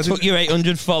I did, I took didn't, your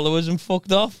 800 followers and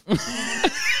fucked off.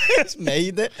 It's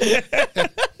made it.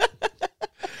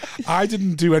 I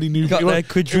didn't do any new. Got it their wasn't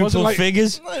quadruple like,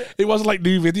 figures. It wasn't like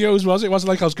new videos, was it? It wasn't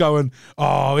like I was going,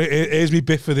 oh, here's me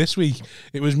bit for this week.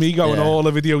 It was me going Yeah. all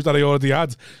the videos that I already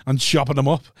had and chopping them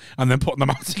up and then putting them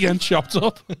out again, chopped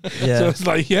up. Yeah. So it's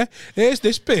like, yeah, here's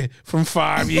this bit from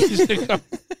 5 years ago.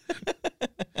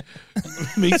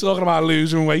 Me talking about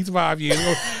losing weight 5 years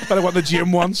ago. But I went to the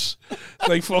gym once.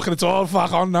 Like, fucking, it's all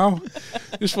back on now.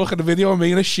 Just fucking a video of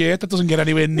me in a shirt that doesn't get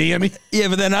anywhere near me. Yeah,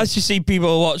 but then as you see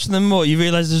people watching them more, you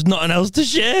realise there's nothing else to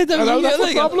share. Don't I know, you? that's the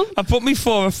Like, problem. I put me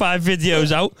 4 or 5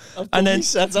 videos out, and then me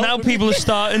set up now with people are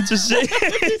starting to see.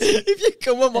 If you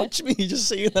come and watch me, you just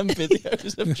see them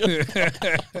videos of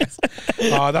just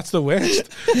Oh, that's the worst.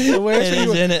 The worst It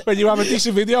is, innit? when you have a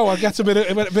decent video and gets a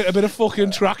bit of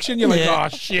fucking traction. You're like, Yeah. oh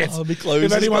shit. Oh, my clothes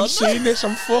If is anyone's gone. seen this,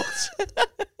 I'm fucked.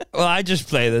 Well, I just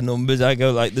play the numbers. I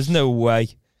go like, there's no way.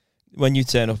 When you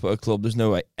turn up at a club, there's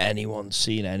no way anyone's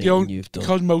seen anything you've done.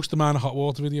 Because most of mine are hot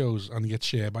water videos and get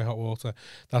shared by hot water.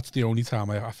 That's the only time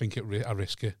I think I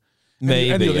risk it.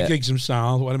 Maybe, any other yeah. gigs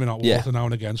themselves, when I'm in hot water Yeah. now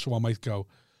and again, someone might go,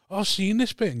 "Oh, I've seen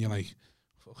this bit," and you're like,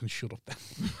 "Fucking shut up,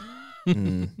 then."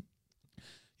 Mm.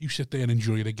 You sit there and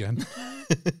enjoy it again.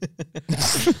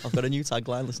 I've got a new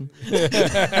tagline. Listen,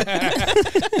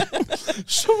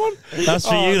 Someone, That's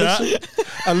for you, that.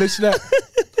 I listen to.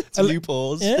 it's a new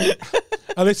pause. Yeah.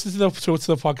 I listen to the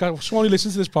podcast. Someone who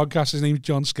listens to this podcast, his name's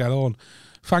John Skellhorn.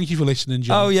 Thank you for listening,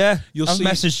 John. Oh, yeah. You'll I've see-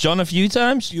 messaged John a few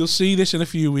times. You'll see this in a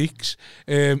few weeks.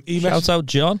 Shout out,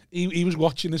 John. He was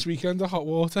watching this weekend at Hot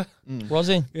Water. Was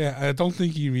he? Yeah, I don't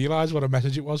think he realised what a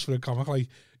message it was for a comic. Like,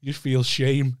 you just feel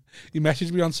shame. He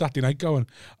messaged me on Saturday night going,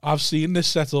 "I've seen this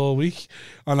set all week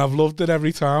and I've loved it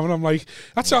every time." And I'm like,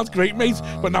 "That sounds great, mate."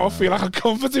 But now I feel like I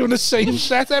come for doing the same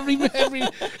set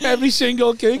every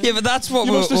single gig. Yeah, but that's what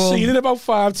You we're... must have well, seen it about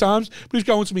 5 times. But he's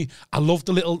going to me, "I love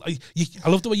the little, I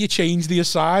love the way you change the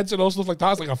asides and all stuff like that." I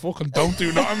was like, "I fucking don't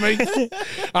do nothing, mate.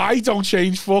 I don't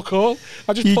change fuck all.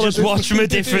 I just You pull just watch from a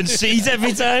different seat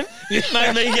every time.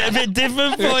 Might make it a bit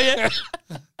different for you.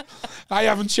 I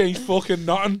haven't changed fucking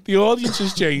nothing. The audience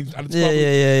has changed, and it's Yeah,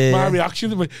 probably yeah. my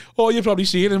reaction. All you're probably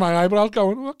seeing is my eyebrows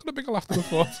going, "I'm not going to make a laugh to the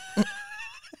foot."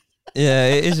 Yeah,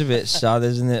 it is a bit sad,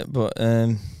 isn't it? But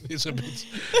It's a bit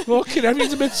fucking.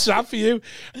 Everything's a bit sad for you.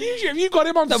 Have you got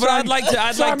him on? No, but I'd like make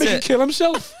to- him kill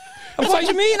himself. what do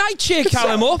you mean? I cheer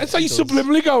Callum up. It's like you're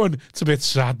subliminally going, "It's a bit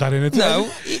sad, that, innit?" No,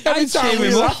 Every I time cheer we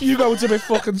him laugh, up. you go, "It's a bit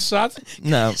fucking sad."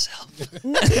 No.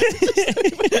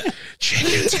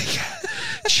 Chicken tikka.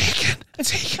 Chicken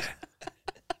tikka.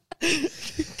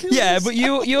 Yeah, but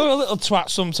you're a little twat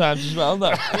sometimes as well,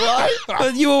 though. Right?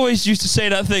 But you always used to say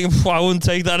that thing, "I wouldn't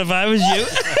take that if I was you."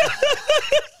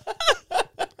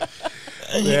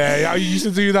 Yeah, I used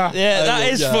to do that. Yeah,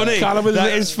 that is funny. Callum with his That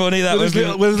little- is funny. That with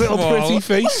his little Whoa. pretty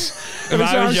face. If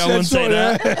I was you, I wouldn't say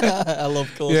that. I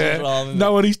love causing Yeah. drama.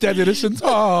 No, when he's dead innocent.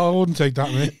 Oh, I wouldn't take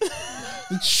that, mate.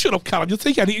 Shut up, Callum. You'll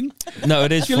take anything. No,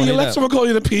 it is You funny. let though. someone call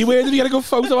you the P word and you get a good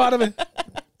photo out of it.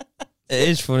 It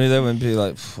is funny though when people are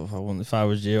like, if I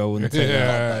was you, I wouldn't take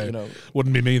that. Yeah. You know,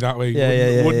 Wouldn't be me that way.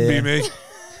 Yeah, Wouldn't yeah. be me.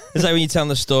 It's like when you're telling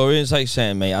the story, it's like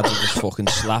saying, "Mate, I'd have just fucking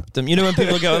slapped them." You know when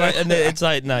people go like, and it's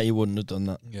like, "Nah, you wouldn't have done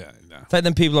that." Yeah, no. It's like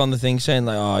them people on the thing saying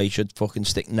like, "Oh, you should fucking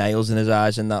stick nails in his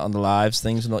eyes and that on the lives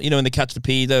things and all." You know when they catch the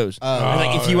pedos. It's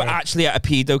like if you were yeah. actually at a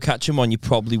pedo catching one, you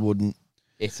probably wouldn't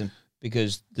hit him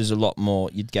because there's a lot more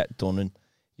you'd get done and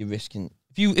you're risking.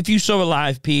 If you saw a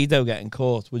live pedo getting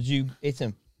caught, would you hit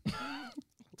him?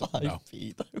 live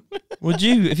pedo. Would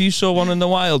you? If you saw one in the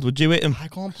wild, would you hit him? I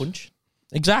can't punch.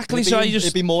 Exactly. It'd So be, I just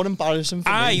it'd be more embarrassing for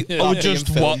me. I would just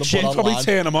watch it. Probably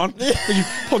turn him on. And you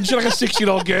punch you like a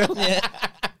 6-year-old girl.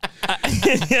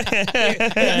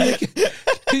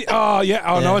 Oh, yeah.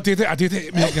 Oh, no, I did it.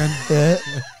 Hit me again.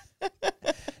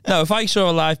 No, if I saw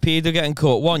a live pedo getting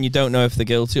caught, one, you don't know if they're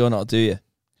guilty or not, do you?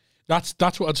 That's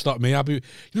what would stop me. I'd be.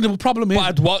 You know, the problem is. But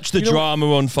I'd watch the you know- drama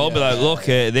unfold, be like, look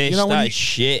at this, You know, when that you- is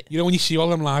shit. You know, when you see all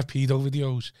them live pedo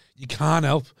videos, you can't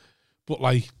help but,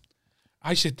 like,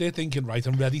 I sit there thinking, right,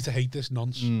 I'm ready to hate this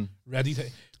nonsense. Ready to.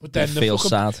 But then Feel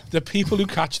sad. the people who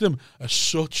catch them are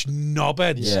such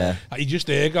knobheads. Yeah. That you just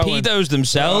there going. Pedos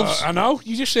themselves. I know.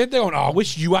 You just sit there going, "Oh, I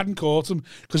wish you hadn't caught him,"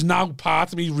 because now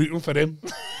part of me rooting for him.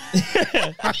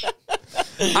 I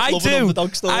Love an do.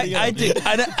 underdog story, I yeah. do.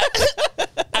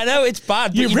 I know it's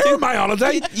bad. You but ruined my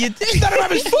holiday. You do. Let him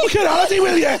have his fucking holiday,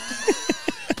 will you?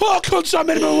 Poor cunt's on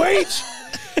minimum wage.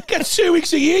 Get 2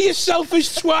 weeks a year, you selfish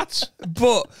twat.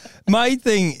 But my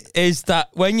thing is that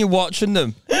when you're watching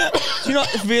them, do you not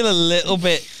feel a little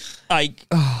bit like,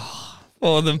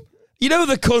 for them? You know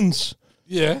the cunts.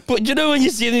 Yeah. But you know when you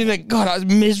see them, you think, God, that's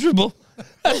miserable.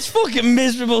 That's fucking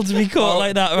miserable to be caught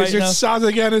like that right Is it now. sad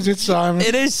again? Is it Simon?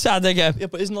 It is sad again. Yeah,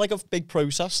 but isn't like a big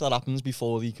process that happens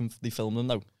before they film them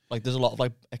though? Like there's a lot of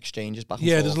like exchanges back and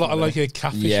forth. Yeah, there's a lot of like a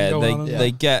catfishing Yeah, going on.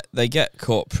 they get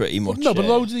caught pretty much. No, but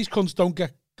loads of these cunts don't go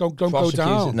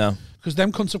down. No. Because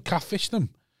them cunts have catfished them.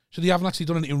 So they haven't actually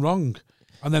done anything wrong.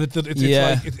 And then it's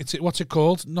Yeah. like, it's what's it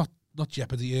called? Not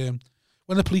jeopardy.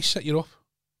 When the police set you up.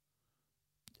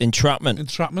 Entrapment.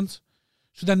 Entrapment.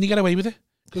 So then you get away with it.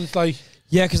 Because it's like...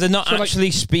 Yeah, because they're not So, like,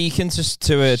 actually speaking to a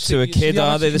so kid, you're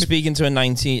are they? actually They're speaking to a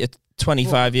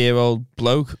 25-year-old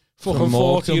bloke. Fucking from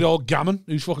Morecambe. 40-year-old gammon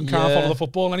who's fucking can't Yeah. follow the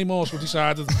football anymore, so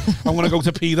decided I'm going to go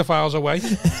to paedophiles away.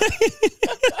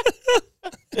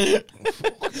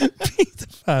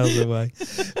 Pedophiles away.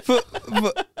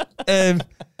 But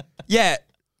yeah.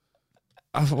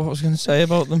 What was I going to say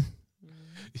about them?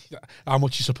 how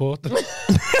much you support them.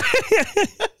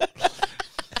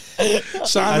 I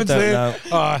Simon's don't there.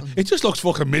 know. It just looks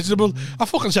fucking miserable. I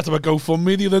fucking set up a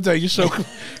GoFundMe the other day just so.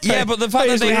 Yeah, but the fact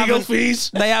that they legal haven't,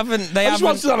 fees. they haven't, I just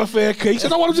wanted to have a fair case. I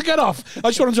don't want him to get off. I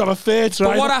just want him to have a fair try.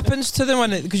 But what happens to them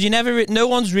when? Because you never, no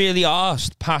one's really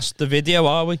asked past the video,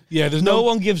 are we? Yeah, there's no no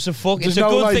one gives a fuck. It's there's a no,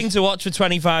 good like- thing to watch for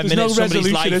 25 there's minutes. no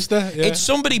Somebody's resolution, life. is there? Yeah. It's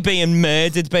somebody being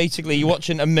murdered. Basically, you're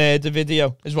watching a murder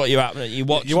video. Is what you're happening. You're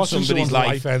watching somebody's someone's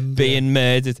life end, being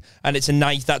murdered, and it's a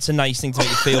nice. That's a nice thing to make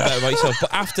you feel better about yourself.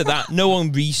 But after that, no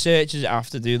one researches it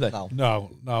after, do they? No.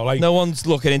 No, like No one's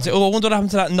looking into. Oh, I wonder what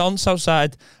happened to that nonce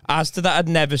outside. As to that, I'd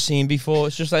never seen before.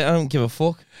 It's just like I don't give a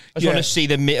fuck. I just Yeah. want to see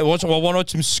the. I want to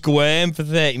watch him squirm for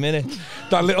 30 minutes.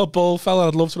 that little bull fella.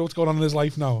 I'd love to know what's going on in his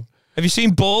life now. Have you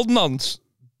seen Bald Nonce?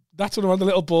 That's what I want. The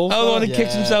little bull. Oh, the fella. one who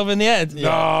kicks Yeah. himself in the head. No,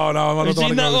 I'm not Have you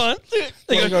seen that one?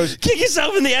 They One go, goes- kick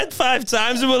yourself in the head 5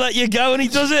 times and we'll let you go. And he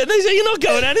does it. And they say, you're not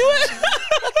going anywhere.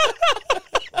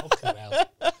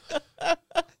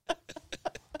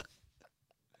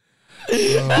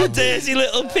 You dirty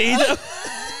little pedo.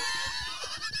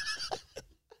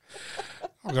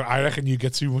 I reckon you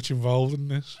get too much involved in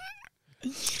this.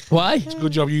 Why? It's a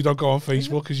good job you don't go on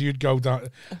Facebook because you'd go down.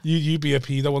 You'd be a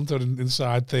pedo hunter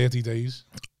inside 30 days.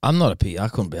 I'm not a pedo. I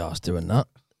couldn't be asked doing that.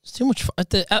 It's too much fun.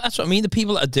 That's what I mean. The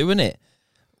people that are doing it,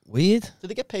 weird. Did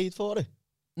they get paid for it?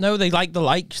 No, they like the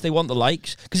likes. They want the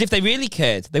likes. Because if they really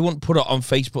cared, they wouldn't put it on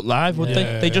Facebook Live, would they?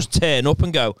 Yeah. They just turn up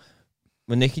and go,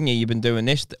 we're nicking you, you've been doing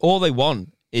this. All they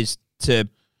want is to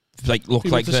like look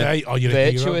People like to they're say, "Oh, you're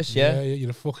virtuous, a hero." yeah. Yeah, you're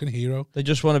a fucking hero. They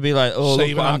just want to be like, oh,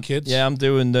 Saving look, our I'm, kids. Yeah, I'm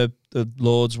doing the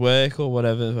Lord's work or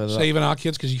whatever. whether that- Saving our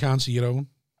kids because you can't see your own.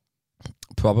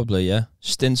 Probably, yeah.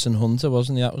 Stinson Hunter,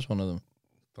 wasn't he? That was one of them.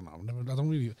 I don't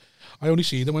really. I only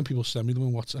see them when people send me them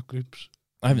in WhatsApp groups.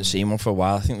 I haven't seen one for a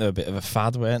while. I think they're a bit of a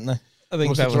fad, weren't they? I think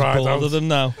Must have everyone's dried bored out. of them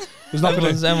now. There's not been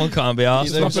Everyone can't be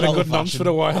asked. there's not been a good old-fashioned. nonce for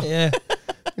a while. Yeah.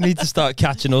 We need to start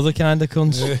catching other kind of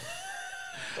cunts. Yeah.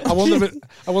 I wonder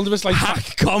if it's like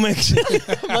Hack comics.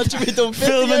 Imagine we done 50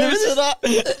 Filming years of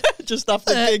that. Just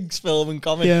after gigs, filming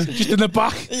comics. just in the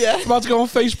back. Yeah. About to go on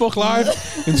Facebook Live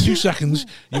in 2 seconds.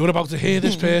 You're about to hear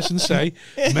this person say,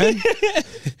 "Men,"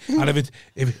 and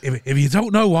if you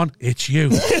don't know one, it's you.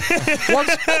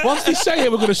 once they say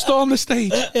it, we're going to storm the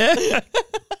stage.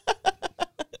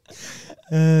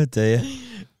 Oh dear.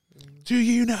 Do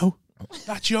you know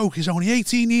that joke is only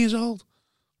 18 years old?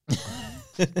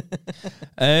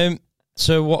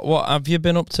 So what have you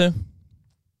been up to?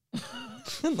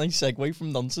 Nice segue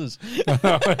from nonsense. No,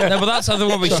 but that's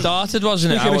how we started,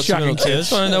 wasn't it? Speaking of What's he been shagging up to? I kids.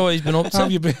 just want to know what he's been up How have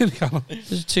to. you been, Callum?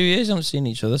 There's 2 years I haven't seen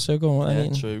each other, so go on. Yeah,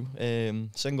 Anything? true.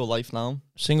 Single life now.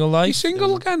 Single Are you life?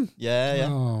 single again? Yeah, yeah.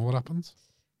 Oh, what happened?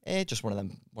 Just one of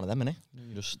them, innit?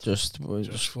 You just Just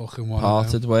fucking one.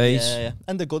 parted ways. yeah.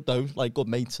 And they're good though, like good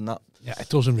mates and that. Yeah, it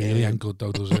doesn't really end good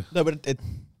though, does it? No, but it did.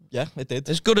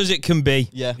 As good as it can be.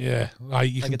 Yeah, Yeah, like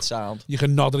you like can it's sound. you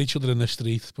can nod at each other in the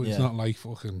street, but it's Yeah. not like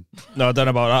fucking. No, I don't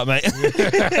know about that,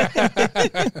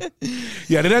 mate.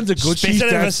 Yeah, it ended good. Spit She's it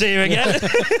if I dead. see her again.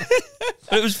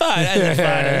 But it was fine. It ended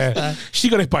fine. It was fine. She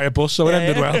got hit by a bus, so it Yeah,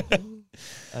 ended yeah. well.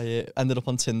 I ended up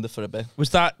on Tinder for a bit.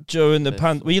 Was that during the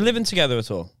Bit. Were you living together at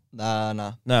all? Nah.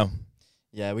 No.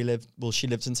 Yeah, we live. Well, she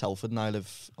lives in Telford and I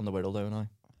live on the Wirral, don't I?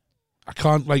 I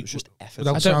can't It like. was just effort.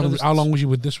 Without I don't know sounding, this- how long was you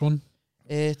with this one?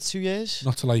 2 years.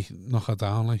 Not to like knock her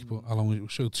down, like, but how long was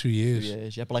it? So 2 2 years.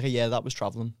 years. Yeah, but like a year that was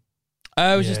travelling.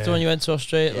 Oh, was this the Yeah. one you went to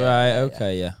Australia? Yeah, Right, yeah,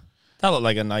 okay, yeah. That looked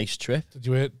like a nice trip. Did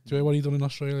you hear what he done in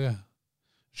Australia?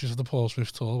 It's just at the Paul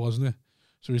Smith tour, wasn't it?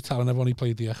 So he was telling everyone he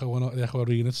played the Echo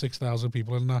Arena, 6,000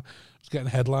 people in that. He was getting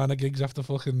headliner gigs after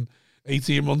fucking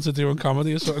 18 months of doing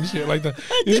comedy or something shit like that.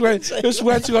 He just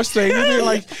went to Australia and they were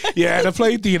like, yeah, they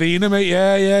played the arena, mate.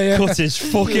 Yeah. Cut his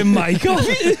fucking mic off.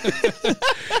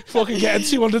 Fucking getting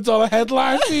 $200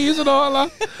 headline fees and all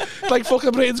that. Like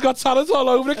fucking Britain's Got Talent all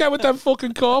over again with them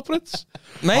fucking corporates.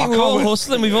 Mate, I we're can't all wait.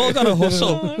 hustling. We've all got to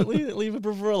hustle. leave a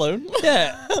brother alone.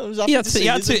 Yeah. I was He happy had see you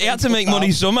he had to doing make stuff money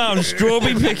now. somehow, and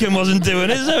strawberry picking wasn't doing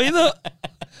it, so he thought,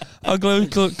 I'll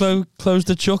close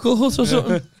the chuckle hut or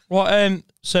something. What?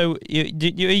 So you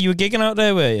were gigging out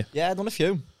there, were you? Yeah, I've done a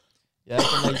few. Yeah, I've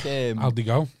done like How'd they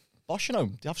go? Bosh, you know,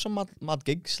 they have some mad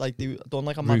gigs. Like they done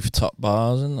like a mad, Rooftop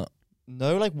bars and that.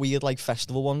 no, like weird like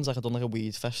festival ones. Like I done like a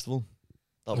weed festival.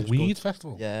 That A was weed good.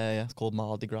 festival? Yeah, it's called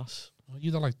Mardi Gras. Oh,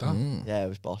 you don't like that? Mm. Yeah, it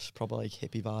was boss. Probably like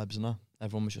hippie vibes and that.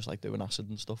 Everyone was just like doing acid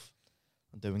and stuff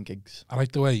and doing gigs. I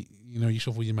like the way, you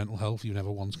suffer with your mental health. You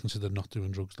never once considered not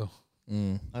doing drugs, though.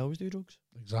 Mm. I always do drugs.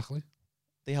 Exactly.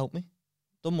 They help me.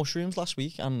 Done mushrooms last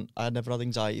week and I had never had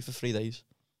anxiety for 3 days.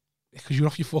 Because you're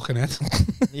off your fucking head.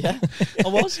 Yeah, I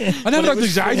was. I never had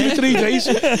anxiety for 3 days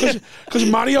because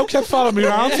Mario kept following me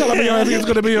around telling me everything's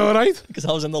going to be all right. Because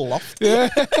I was in the loft. Yeah.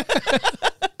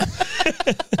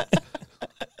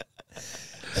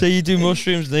 So you do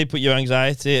mushrooms, and they put your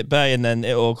anxiety at bay, and then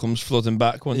it all comes flooding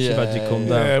back once you've had your come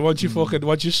down. Yeah, once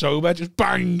you're sober, just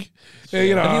bang. Yeah,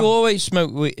 you know. Have you always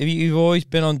smoked weed? You've always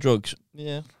been on drugs?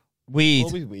 Yeah. Weed?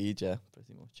 Always weed, yeah.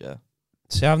 Pretty much, yeah.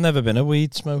 See, I've never been a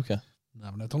weed smoker. No,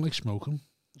 I don't like smoking.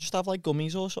 Just have like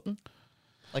gummies or something.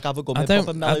 Like have a gummy. I don't-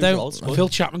 pop a mellow I don't- jolt, it's good. Phil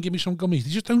Chapman give me some gummies.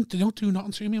 They don't do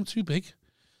nothing to me. I'm too big.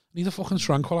 I need a fucking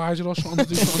tranquilizer or something to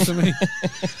do something to me.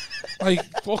 Like,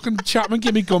 fucking Chapman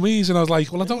give me gummies, and I was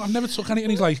like, well, I've never took any. And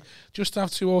he's like, just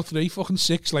have 2 or 3, fucking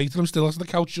 6 later, I'm still on the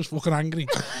couch, just fucking angry.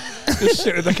 Just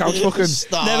sitting on the couch,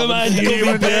 fucking. Never mind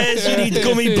gummy bears, you need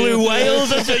gummy blue whales,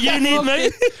 that's what you need,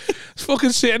 mate.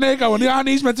 Fucking sitting there going, yeah,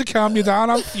 he's meant to calm you down,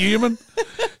 I'm fuming.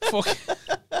 Fucking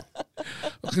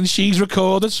she's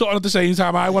recorded something at the same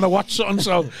time I want to watch something,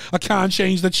 so I can't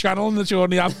change the channel and it's on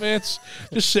the adverts.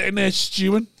 Just sitting there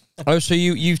stewing. Oh, so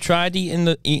you've tried eating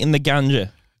the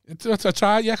ganja? I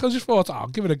tried, yeah, because I just thought, I'll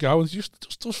give it a go. It's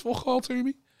just does fuck all to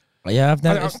me. Yeah, I've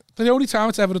never. The only time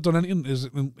it's ever done anything is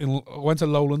I went to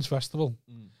Lowlands Festival.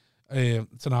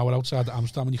 It's an hour outside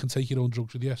Amsterdam, and you can take your own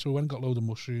drugs with you. So I went and got a load of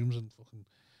mushrooms and fucking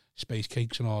space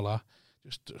cakes and all that.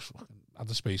 Just fucking had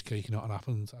the space cake, nothing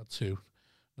happened. Had 2,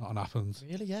 nothing happened.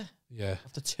 Really, yeah. Yeah.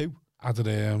 After 2.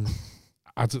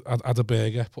 Had a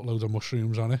burger, put loads of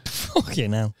mushrooms on it.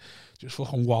 Fucking hell. Just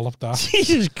fucking walloped that.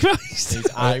 Jesus Christ.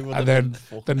 And then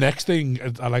the next thing,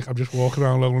 I'm just walking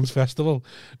around Lowlands Festival.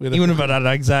 With You wouldn't have had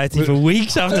anxiety for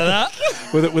weeks after that.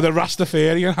 with a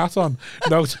Rastafarian hat on,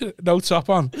 no top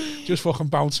on, just fucking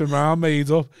bouncing around,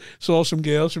 made up. Saw some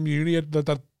girls from uni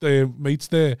that mates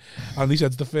there, and he said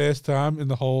it's the first time in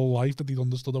the whole life that he'd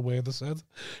understood a word I said,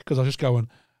 because I was just going,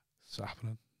 "What's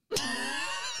happening?"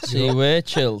 So you were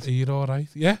chilled. Are you all right?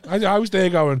 Yeah, I was there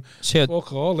going, So you had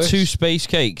fuck all this. 2 space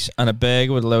cakes and a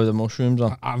burger with a load of mushrooms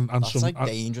on. and That's some like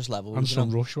dangerous level. and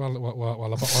some rush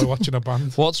while watching a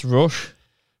band. What's Rush?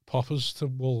 Poppers to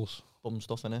walls. Bum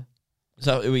stuff in it. Is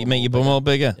that what you make your bum all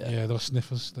bigger? Yeah, they're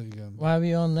sniffers. There you go. Why are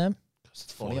you on them?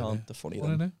 It's funny, aren't they? Funny, What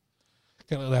then. are they?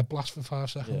 Get a little blast for 5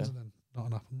 seconds Yeah. and then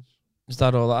nothing happens. Is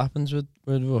that all that happens with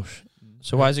Rush?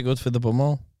 So why is it good for the bum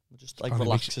hole? Just like And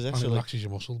relaxes it. and So like, relaxes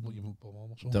your muscle, but your bum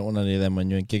muscle. Don't want any of them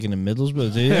when you're gigging in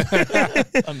Middlesbrough, do you?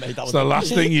 I made that It's with the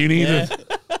last thing you needed.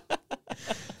 Yeah.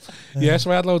 Yeah,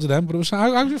 so I had loads of them, but it was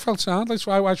I just felt sound. Like,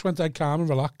 so I just went dead calm and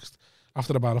relaxed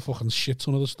after about a fucking shit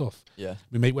ton of the stuff. Yeah.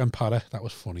 My mate went para. That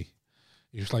was funny.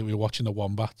 It was like we were watching the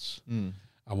Wombats, Mm.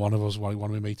 and one of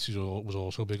my mates who was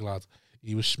also a big lad.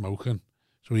 He was smoking,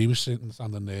 so he was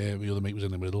standing there. My other mate was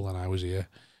in the middle, and I was here.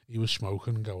 He was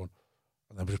smoking and going,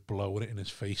 and then just blowing it in his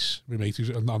face. My mate was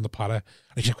on the para, and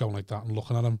he kept going like that and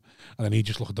looking at him, and then he'd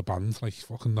just look at the band, like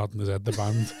fucking nodding his head, the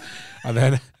band. And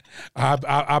then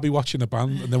I'd be watching the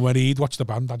band, and then when he'd watch the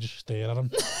band, I'd just stare at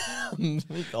him.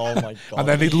 Oh my god. And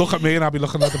then he'd look at me, and I'd be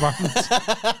looking at the band.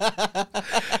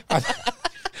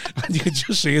 And you could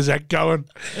just see his head going,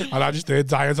 and I just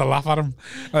dying to laugh at him.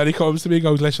 And then he comes to me and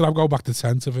goes, "Listen, I'm going back to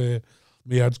tent if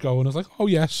my head's going." I was like, "Oh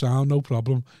yes, sound, no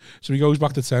problem." So he goes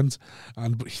back to tent,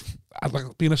 and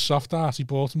like being a soft ass, he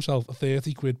bought himself a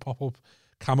 30 quid pop-up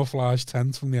camouflage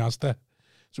tent from the Asda.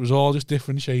 So it was all just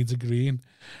different shades of green.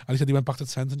 And he said he went back to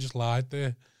tent and just lied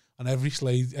there, and every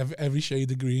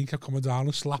shade of green kept coming down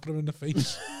and slapping him in the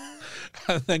face.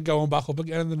 And then going back up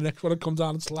again, and the next one would come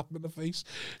down and slap him in the face.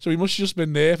 So he must have just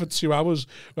been there for 2 hours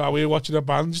while we were watching a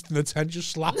band, just in the tent,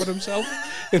 just slapping himself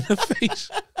in the face.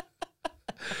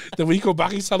 Then we go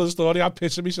back, he's telling the story, I'm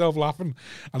pissing myself laughing.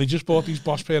 And he just bought these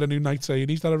Bosch pair of new Night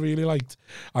 80s that I really liked.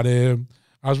 And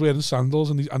I was wearing sandals,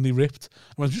 and they ripped.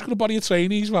 I went, "I'm just going to buy your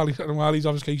trainees," while he's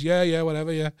obviously, yeah,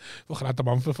 whatever, yeah. Fucking had them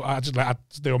on for, I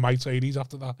just they were my trainees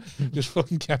after that. Just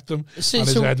fucking kept them. So- and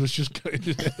his so- head was just...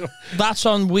 That's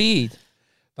on weed.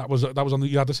 That was on.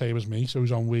 You had the same as me. So it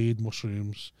was on weed,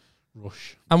 mushrooms,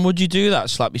 rush. And would you do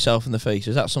that? Slap yourself in the face?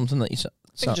 Is that something that you?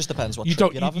 I think it just depends what You trip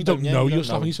don't. you're having, You don't you? know You you're don't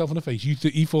slapping yourself in the face.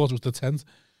 He thought it was the tent,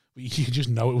 but you just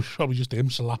know it was probably just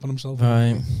him slapping himself.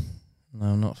 Right.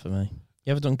 No, not for me.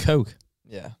 You ever done coke?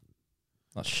 Yeah.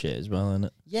 That's shit as well, isn't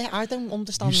it? Yeah, I don't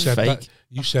understand. You said Fake. that.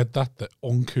 You said that the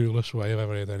uncoolest way I've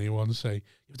ever heard anyone say.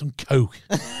 You've done coke.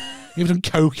 You've done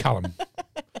coke, Callum.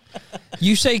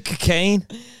 You say cocaine.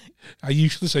 I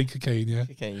used to say cocaine. Yeah.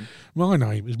 Cocaine. My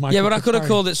name is Michael. Yeah, but I could have Cocaine.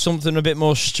 called it something a bit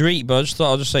more street, but I just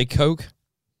thought I'll just say coke.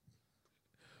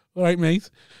 All right, mate.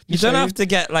 You don't have to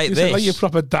get like You this. said like you're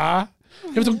proper dar. You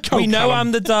ever done coke? We know Callum?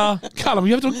 I'm the dar. Callum,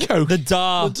 you ever done coke? The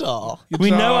dar. The dar. You We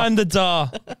dar. know I'm the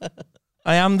dar.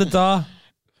 I am the dar.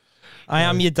 I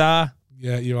am your dad.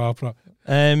 Yeah, you are.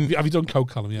 Um, Have you done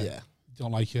coke, Callum? Yeah.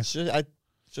 Don't like you.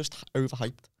 Just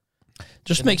overhyped.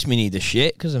 just makes me need a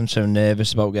shit because I'm so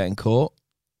nervous about getting caught.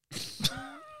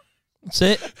 That's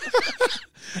it.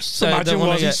 So Imagine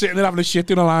wasn't sitting there having a shit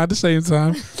doing a lie at the same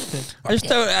time.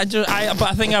 But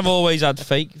I think I've always had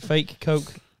fake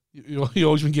coke. You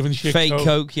always been giving shit. Fake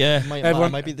coke, yeah. I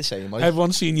might be the same. Like,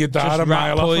 Everyone's seen your dad Just a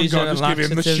mile off and poison gone, just and give him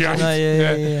the laxatives shit. and that,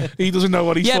 yeah. He doesn't know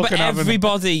what he's Yeah, fucking but having.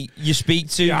 everybody you speak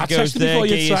to I goes tested there.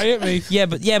 before you try it, mate.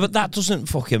 Yeah, but that doesn't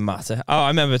fucking matter. Oh, I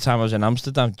remember the time I was in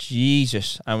Amsterdam.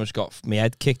 Jesus, I almost got my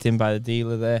head kicked in by the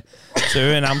dealer there. So we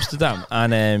were in Amsterdam,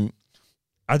 and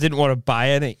I didn't want to buy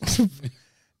any.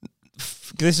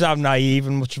 This is how naive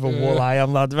and much of a wool I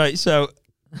am, lad. Right, so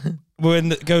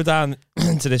go down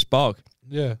to this bog.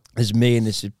 Yeah. There's me and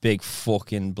this big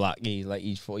fucking black guy, like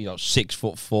he's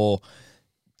 6'4",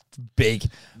 big,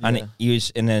 and he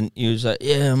was like,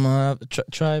 yeah, man,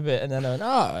 try a bit, and then I went,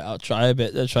 I'll try a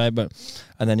bit,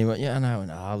 and then he went, yeah, no,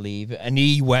 I'll leave it, and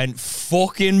he went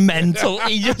fucking mental.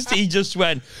 he just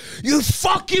went, you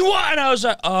fucking what? And I was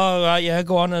like, oh right, yeah,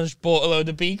 go on, and I just bought a load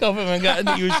of beak off him, and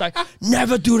he was like,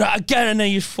 never do that again, and then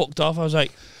he just fucked off. I was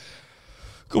like,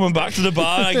 coming back to the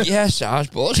bar, like, yes,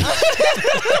 Sarge, but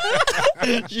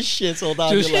just shit all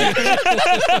down your leg.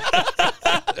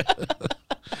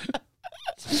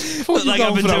 Look like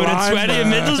I've been doing a 20 in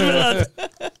Middlesbrough.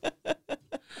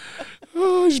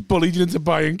 Oh, he's bullied you into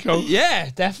buying coke. Yeah,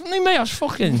 definitely, mate. I was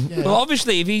fucking. Yeah. Well,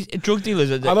 obviously, if he's drug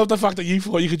dealers, I love the fact that you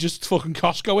thought you could just fucking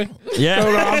Costco it. Yeah,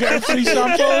 go around getting free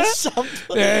samples.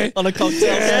 On a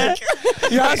cocktail.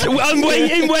 Yeah, I'm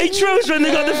waiting Waitrose when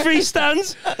they got the free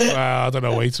stands. Well, I don't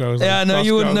know Waitrose. Yeah, no,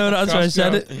 you wouldn't know that. That's why I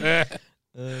said it. Yeah.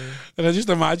 And I just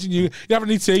imagine you having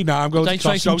any tea now. I'm going to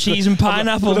try some cheese and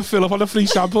pineapple. I'm going to fill up on the free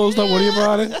samples. Don't worry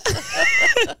about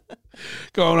it.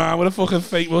 Going around with a fucking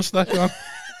fake mustache on.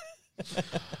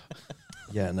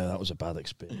 Yeah, no, that was a bad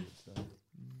experience.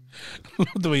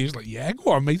 The way he's like, yeah,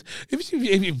 go on, mate. If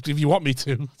you want me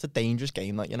to. It's a dangerous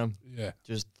game, like, you know. Yeah.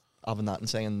 Just having that and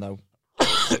saying no.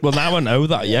 Well, now I know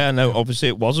that. Yeah, no, obviously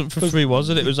it wasn't for free, was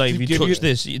it? It was like, if you touch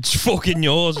this, it's fucking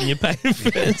yours and you're paying for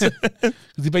it.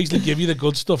 They basically give you the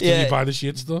good stuff till you buy the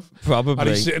shit stuff. Probably. And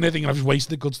he's sitting there thinking, I've just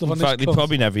wasted the good stuff on this. In fact, they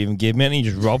probably never even give me any, he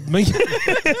just robbed me.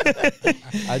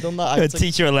 I done that. I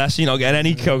teach you a lesson, you're not getting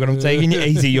any coke, and I'm taking you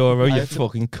 €80, you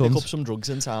fucking cunt. Pick up some drugs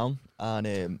in town,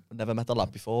 and never met the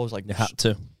lad before. I was like, you had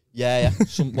to. Yeah.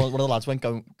 One of the lads went,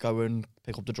 go and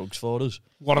pick up the drugs for us.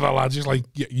 One of the lads is like,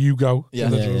 you go. Yeah.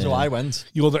 So I went.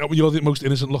 You're the most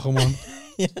innocent looking one.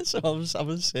 Yeah, so I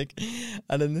was sick.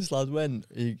 And then this lad went,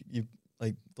 you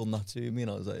like done that to me,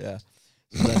 and I was like, yeah.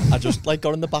 So then I just like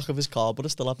got in the back of his car, but I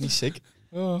still had me cig.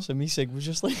 Oh. So me cig was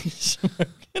just like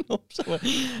smoking up. So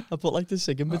I put like the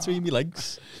cig in between my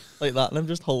legs, like that, and I'm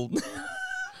just holding,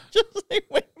 just like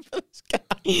waiting for this guy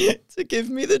to give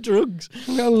me the drugs.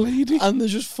 Little lady. And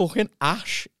there's just fucking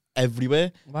ash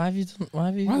everywhere. Why have you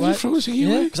Why did you throw the ciggy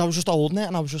away? Because I was just holding it,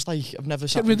 and I was just like, I've never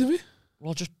Get rid of it.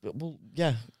 Well,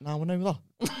 yeah, now I know that.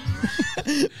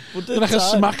 But You're like a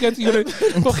smacker. You're going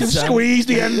to fucking squeeze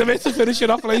the end of it to finish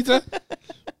it off later.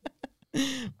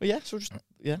 But yeah, so just,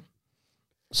 yeah.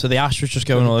 So the ash was just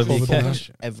going all over your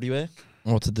cash? Everywhere.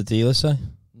 What did the dealer say?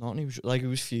 Nothing. He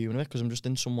was fuming it because I'm just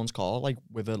in someone's car, like,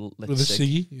 with a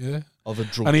ciggy, yeah. Of a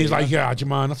drug. And he's like, yeah, do you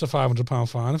mind? That's a £500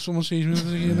 fine if someone sees me with a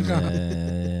ciggy in the car.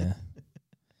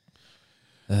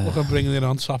 Yeah. Look, I'm bringing it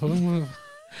on top of him.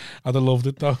 I'd have loved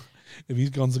it, though. If he's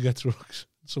gone to get drugs,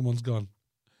 someone's gone.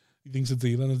 He thinks the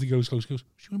dealer, and as he goes close, he goes,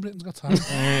 "She in Britain's Got Talent."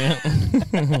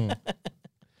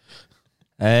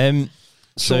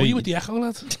 So you with the echo,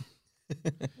 lad?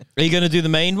 Are you going to do the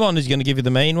main one? Is he going to give you the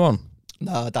main one?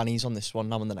 No, Danny's on this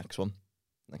one. I'm on the next one.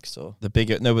 Next door. The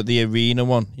bigger, no, but the arena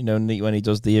one. You know, when he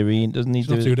does the arena, doesn't he? He's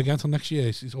not doing it again until next year.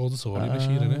 It's auditorium this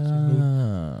year, isn't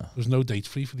it? There's no date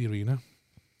free for the arena.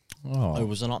 Oh,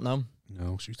 was there not now?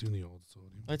 No, she's doing the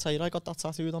auditorium. I tell you, I got that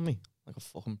tattooed on me like a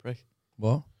fucking prick.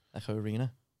 What? Echo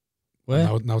Arena.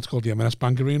 Where? Now it's called the M&S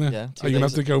Bank Arena. Yeah. Are you going to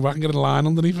have to go back and get a line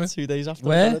underneath it? 2 days after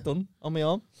Where? I got it done on my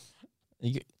arm.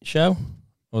 Show?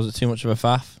 Or was it too much of a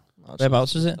faff? No,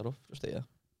 Whereabouts is it? Just here.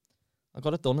 I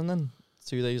got it done, and then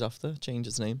 2 days after, changed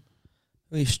its name.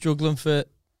 Are you struggling for...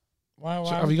 Why?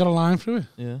 So have you got a line through it?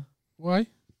 Yeah. Why?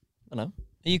 I know.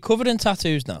 Are you covered in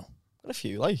tattoos now? Got a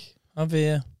few, like. Have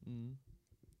you? Mm.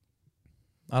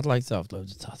 I'd like to have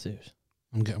loads of tattoos.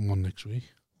 I'm getting one next week.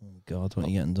 Oh, God, what are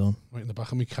you getting done? Right in the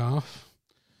back of my calf.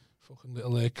 Fucking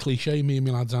little cliche, me and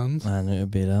my lad's hand. I knew it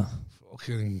would be that.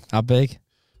 Fucking... How big?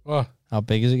 What? How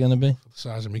big is it going to be? The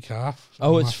size of my calf.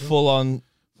 Oh, it's full on...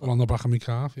 Full on the back of my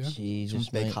calf, yeah. Jesus,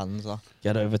 Some big mate. hands, that.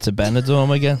 Get over to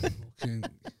Benidorm again. Fucking...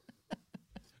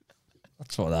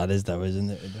 That's what that is, though, isn't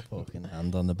it? With the fucking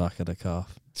hand on the back of the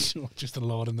calf. Just the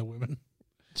Lord and the women.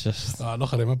 Just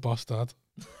Look at him, a boss dad.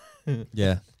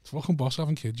 yeah. It's fucking boss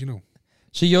having kids, you know.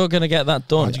 So you're gonna get that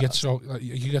done? You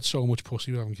get so much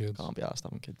pussy with having kids. Can't be asked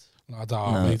having kids.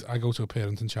 Mate, I go to a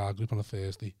parent and child group on a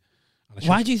Thursday.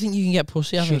 Why do you think you can get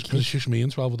pussy having Because it's just me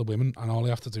and 12 other women, and all they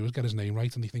have to do is get his name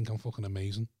right, and they think I'm fucking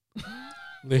amazing.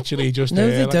 Literally, just no,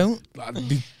 they don't.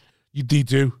 They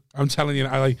do. I'm telling you.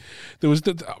 There was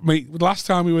mate. The last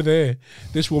time we were there,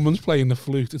 this woman's playing the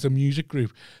flute. It's a music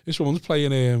group. This woman's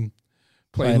playing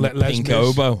Playing Les Pink Mis.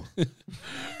 Oboe.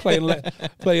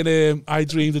 playing I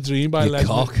Dreamed a Dream by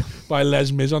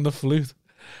Les Mis on the flute.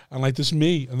 And like this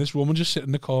me and this woman just sitting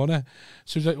in the corner.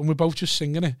 So it's like, and we're both just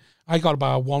singing it. I got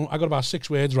about 6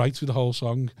 words right through the whole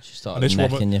song. She started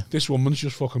This woman's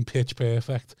just fucking pitch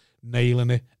perfect, nailing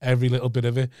it, every little bit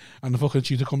of it. And the fucking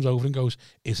tutor comes over and goes,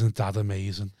 "Isn't that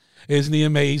amazing? Isn't he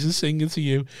amazing singing to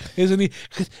you? Isn't he?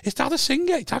 Is that a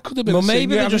singer? That could have been. Well, a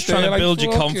maybe singer. they're just trying to build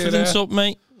your confidence up,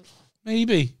 mate.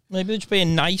 Maybe they're just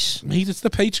being nice. Mate, it's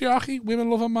the patriarchy. Women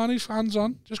love a man who's hands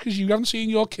on. Just because you haven't seen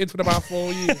your kid for about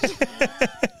 4 years.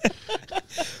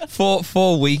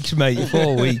 4 weeks, mate.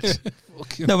 4 weeks.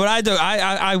 No, but I don't.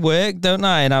 I work, don't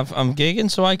I? And I'm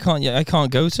gigging, so I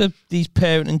can't go to these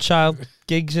parent and child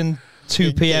gigs and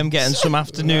 2 p.m. getting some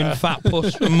afternoon fat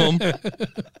puss from mum.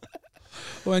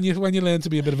 When you learn to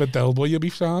be a bit of a del boy, you'll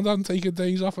be found on taking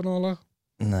days off and all that.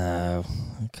 No,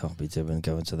 I can't be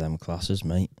going to them classes,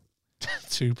 mate.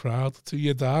 Too proud. To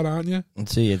your dad, aren't you?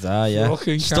 To your dad, yeah.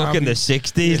 Fucking stuck in the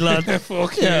 60s, lad.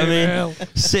 Fucking I mean,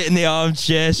 sit in the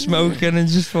armchair smoking and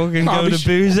just fucking go to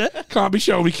boozer. Can't be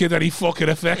showing me kid any fucking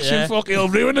affection. Yeah. Fuck, it'll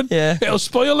ruin it. Yeah. It'll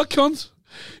spoil the cunt.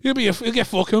 You'll get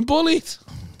fucking bullied.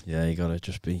 Yeah, you gotta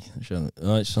just be showing.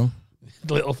 All right, son.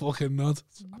 Little fucking nod.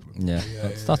 Yeah,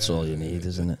 that's all you need,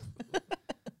 isn't it?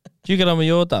 Do you get on with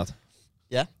your dad?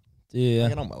 Yeah. Do you? I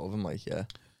get on well with him, like, yeah.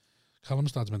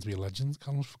 Callum's dad's meant to be a legend.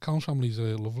 Callum's family's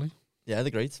lovely. Yeah, they're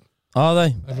great. Are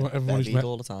they? Everyone who's met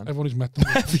all the time. Everyone who's met them.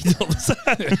 All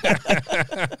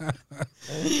the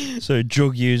time. So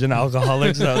drug using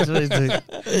alcoholics. That's what they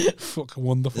do. Fucking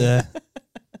wonderful. Yeah.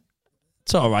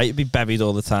 It's all right to be buried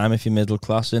all the time if you're middle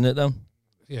class, isn't it, though?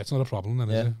 Yeah, it's not a problem then,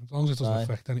 is it? As long as it doesn't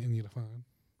affect anything, you're fine.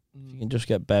 You can just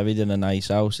get buried in a nice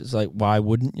house. It's like, why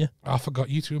wouldn't you? I forgot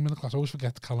you two in middle class. I always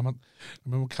forget Callum. I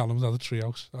remember Callum's had a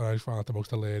treehouse, and I found it the most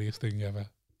hilarious thing ever.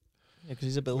 Yeah, because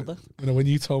he's a builder. You know, when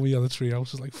you told me you had a treehouse, I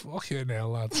was like, fucking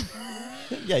hell, lad.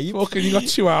 Yeah, you got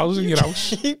 2 houses in your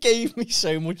house. You gave me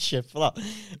so much shit for that.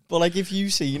 But like, if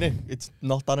you've seen it, it's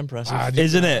not that impressive.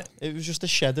 Isn't it? It was just a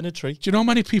shed in a tree. Do you know how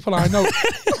many people I know?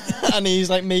 And he's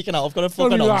like making out, I've got a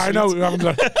fucking I know, who haven't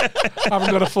got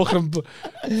a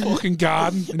fucking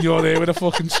garden, and you're there with a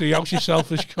fucking treehouse, you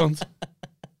selfish cunt.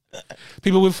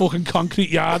 People with fucking concrete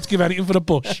yards give anything for a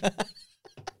bush.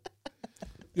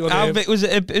 How big was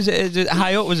it? Is it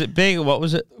high up? Was it big or what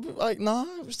was it? Like, nah,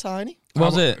 it was tiny.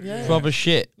 Was it? Yeah. Rubber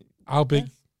shit. How big?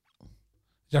 Did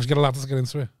you have to get a ladder to get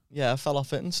into it? Yeah, I fell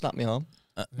off it and snapped my arm.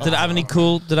 Did it have any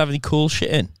cool shit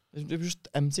in? It was just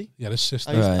empty. Yeah, this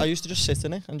system. I used to just sit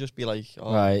in it and just be like,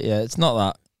 oh. Right, yeah, it's not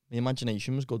that. The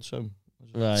imagination was good, so.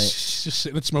 Right. Just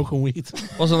sitting and smoking weed.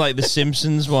 Wasn't like the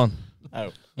Simpsons one.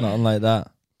 No. Nothing like that.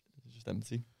 It was just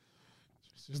empty.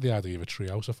 It's just the idea of a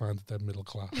treehouse. I find it dead middle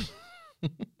class.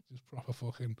 Just proper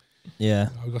fucking. Yeah.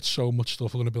 I've got so much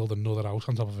stuff. We're going to build another house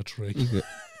on top of a tree.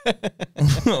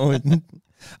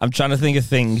 I'm trying to think of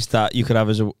things that you could have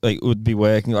as a would be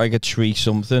working, like a tree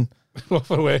something. What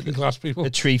for working class people? A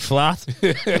tree flat.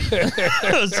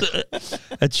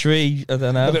 A tree, I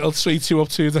don't know. A little tree 2 up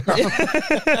 2 down.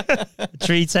 A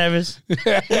tree terrace.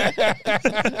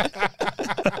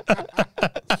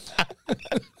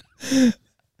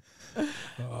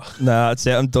 No, that's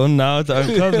it. I'm done now. I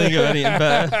can't think of anything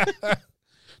better.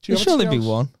 There'll surely be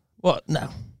one. What? No. I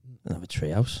don't have a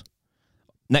treehouse.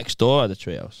 Next door had a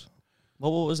treehouse.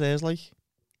 What was theirs like?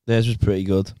 Theirs was pretty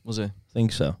good. Was it? I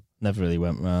think so. Never really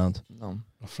went round. No.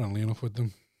 Not friendly enough with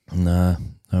them. No,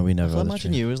 we never. I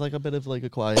imagine you was like a bit of like a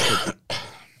quiet kid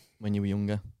when you were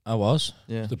younger. I was.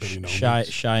 Yeah.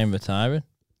 Shy and retiring.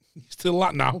 Still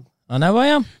that now. I know I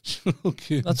am.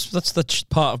 Okay. That's the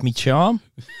part of me charm.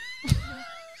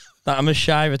 That I'm a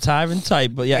shy retiring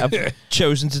type, but yeah, I've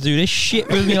chosen to do this shit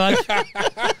with my life.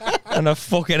 And I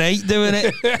fucking hate doing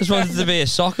it. Just wanted to be a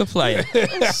soccer player. And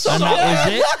that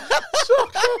was it.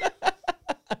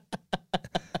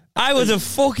 I would have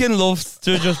fucking loved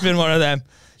to have just been one of them.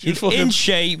 In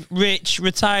shape, rich,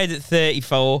 retired at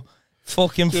 34,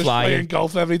 fucking just flying. Playing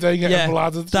golf every day, getting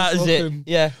bladdered. That is it.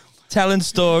 Yeah. Telling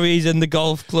stories in the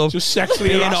golf club. Just sexually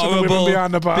being harassing the women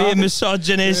behind the bar. Being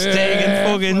misogynistic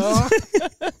and fucking...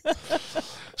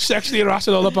 sexually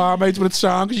harassing all the barmaids with a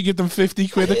song because you give them 50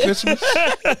 quid at Christmas.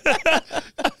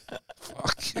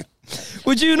 Fuck.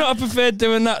 Would you not have preferred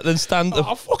doing that than stand up?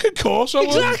 Oh, fucking course I would.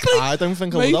 Exactly. I don't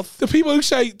think I Mate, would have. the people who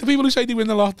say they win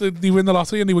the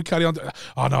lottery, and they would carry on.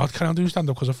 Oh no, I'd carry on doing stand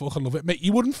up because I fucking love it, mate.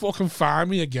 You wouldn't fucking fire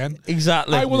me again.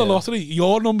 Exactly. I won the lottery.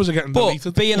 Your numbers are getting But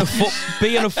deleted.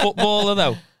 being a footballer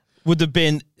though would have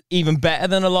been even better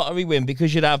than a lottery win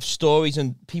because you'd have stories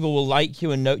and people will like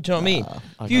you and know. Do you know what I mean?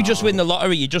 If you just win the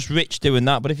lottery, you're just rich doing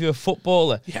that. But if you're a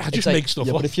footballer, Yeah, I it's just like make stuff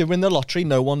Yeah, up. but if you win the lottery,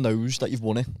 no one knows that you've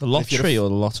won it. the If you're lottery or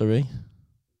the lottery.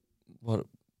 What?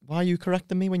 Why are you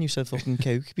correcting me when you said fucking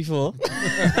coke before?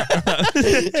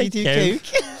 GT Coke.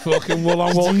 coke. Fucking wool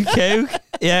on wool. Coke.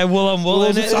 Yeah, wool on wool.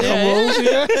 Wolves innit? attack on Yeah. wolves,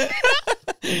 yeah.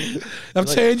 I've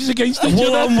turned you against each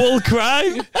Wool other. on wool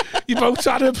crime. You both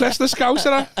trying to impress the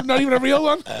Scouser. Not even a real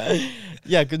one.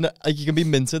 Yeah, like you can be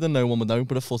minted and no one would know,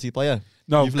 but a footy player,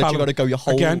 No, you've literally got to go your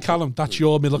whole... Again, Callum, that's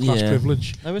your middle class Yeah.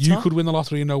 privilege. No, it's You not. could win the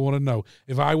lottery and no one would know.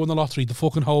 If I won the lottery, the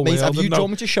fucking whole Mate, world have you would know. told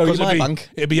me to show you 'Cause my it'd be- bank?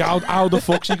 It'd be how the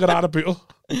fuck's he got out of Bootle?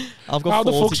 I've got How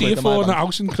the 40 fuck's he quid in my affording a bank.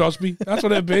 house in Crosby? That's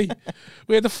what it'd be.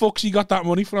 Where the fuck's he got that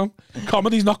money from?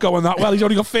 Comedy's not going that well. He's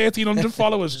only got 1,300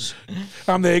 followers.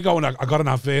 I'm there going, I got an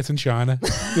advert in China.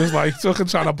 He was like, fucking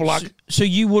trying to blag. So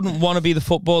you wouldn't want to be the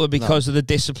footballer because of the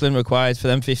discipline required for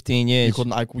them 15 years. You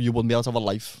wouldn't be able to have a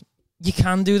life, You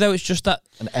can do though. It's just that.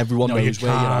 and everyone No, you knows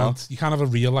where you are. can't. You can't have a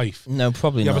real life. No,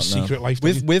 probably You not. have a no. secret life.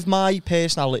 don't you? With my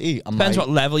personality, and Depends my, what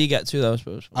level you get to, though. I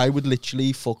suppose. I would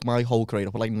literally fuck my whole career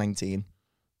up at like 19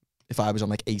 if I was on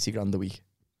like 80 grand a week.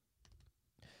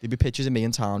 There'd be pictures of me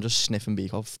in town just sniffing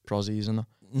beak off prozzies and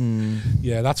that.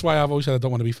 Yeah, that's why I've always said I don't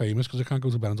want to be famous because I can't go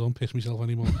to Benidorm and piss myself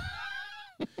anymore.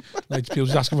 Like people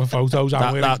just asking for photos.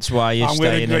 That's why you're I'm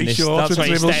wearing staying grey in this. shorts That's why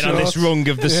with you're dribble staying on this shorts. rung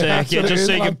of the Yeah, that's circuit, what it just is,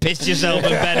 so you can man. piss yourself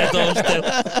in Benidorm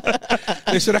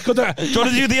still. Listen, I could have. Do you want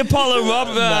to do the Apollo, Rob?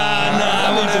 Nah,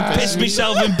 I want to piss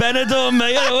myself in Benidorm,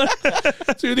 mate. I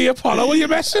want Do the Apollo, are you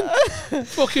messing?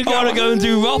 Fucking to go and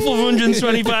do raffle for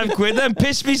 125 quid, then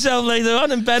piss myself later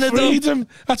on in Benidorm. freedom.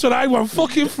 That's what I want.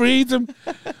 Fucking freedom.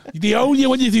 They own you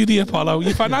when you do the Apollo.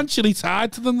 You're financially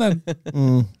tied to them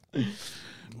then.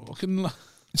 Fucking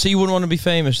So you wouldn't want to be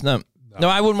famous, no? No,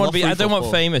 I wouldn't want Not to be. free I don't want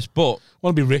football. famous, but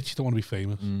want to be rich, don't want to be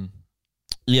famous.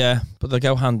 yeah, but they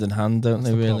go hand in hand, don't That's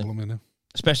they? the Really, problem, innit?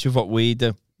 especially with what we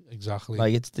do. Exactly.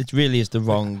 Like it really is the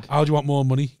wrong. How do you want more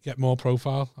money? Get more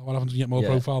profile. What happens when you get more Yeah.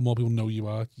 profile? More people know you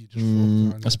are. You just fucked,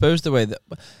 I aren't you? suppose the way that.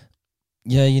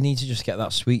 Yeah, you need to just get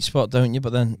that sweet spot, don't you?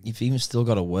 But then you've even still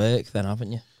got to work, then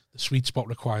haven't you? The sweet spot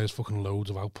requires fucking loads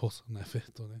of output and effort,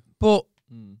 doesn't it? But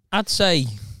I'd say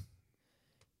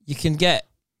you can get.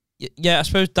 Yeah, I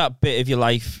suppose that bit of your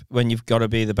life when you've got to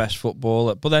be the best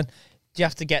footballer. But then, do you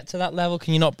have to get to that level?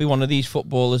 Can you not be one of these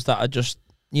footballers that are just,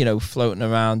 floating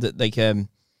around at like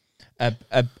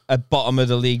a bottom of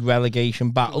the league relegation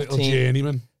battle Little team?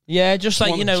 journeyman. Yeah, just like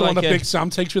Someone like that a, Big Sam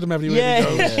takes with him everywhere yeah,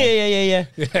 he goes. yeah.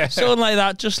 Yeah. Something like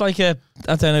that. Just like I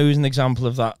don't know who's an example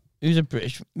of that. Who's a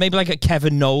British? Maybe like a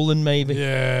Kevin Nolan, maybe.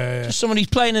 Yeah. Just someone who's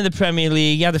playing in the Premier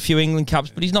League. He had a few England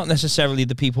caps, but he's not necessarily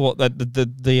the people that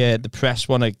the press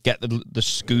want to get the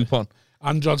scoop on.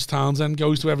 Andros Townsend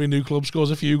goes to every new club, scores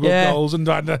a few good Yeah. goals, and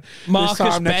this Marcus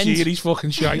time next Bent. year he's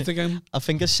fucking shite again. I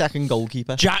think a second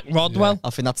goalkeeper. Jack Rodwell. I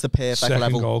think that's the perfect Second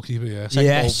level. goalkeeper, yeah. Second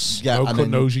Yes. goal, yeah, No and cunt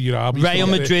then knows who you are. but he's Real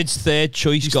still- Madrid's third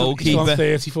choice He's still on goalkeeper.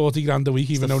 30, 40 grand a week,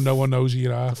 even though no one knows who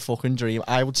you are. the fucking dream.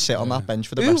 I would sit on that bench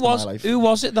for the Who rest was of my life. who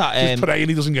was it that Just praying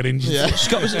he doesn't get injured. Yeah.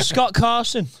 Was it Scott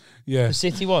Carson, Yeah. the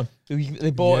City one? They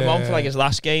bought him on for like his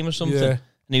last game or something. Yeah. And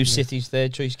he was City's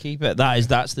third choice keeper.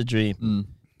 That's the dream.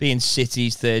 Being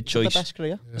City's third The choice. best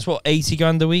career. That's what 80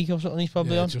 grand a week or something he's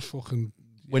probably Yeah, on. just fucking.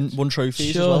 Won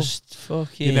trophies as well. Just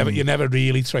fucking. You're never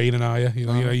really training, are you?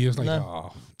 You're just like,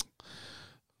 No. oh.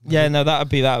 Yeah, no, that'd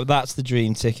be that. That's the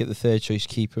dream ticket. The third choice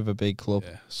keeper of a big club.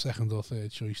 Yeah, second or third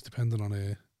choice, depending on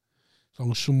as long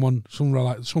as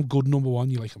some good number one,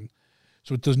 you like them.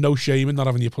 So there's no shame in not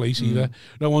having your place either.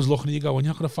 No one's looking at you going,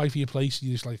 you're not going to fight for your place.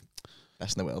 You're just like,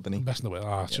 Best in the world, Benny. best in the world.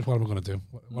 It's just what am I going to do?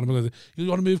 What am I going to do? You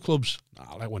want to move clubs?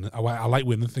 I like winning. I like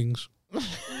winning things.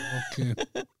 Okay.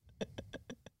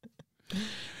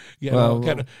 Yeah, Well,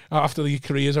 after your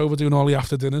career's over, doing all the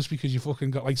after dinners because you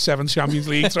fucking got like 7 Champions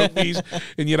League trophies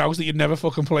in your house that you'd never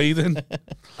fucking played in.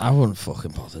 I wouldn't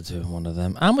fucking bother doing one of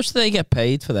them. How much do they get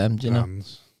paid for them? Do you know?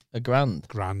 Grands,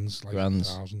 $1,000. like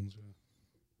Grands. thousands.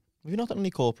 Have you not done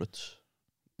any corporates?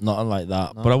 Nothing like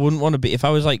that. No. But I wouldn't want to be. If I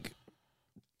was like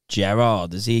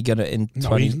Gerrard, is he gonna in No,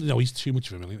 20? he's too much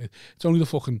of a million. It's only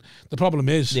the problem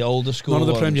is The older school. none of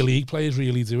the ones. Premier League players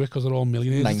really do it because they're all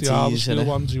millionaires. They are the 90s, still innit?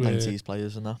 ones who 90s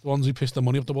players and that. the ones who piss the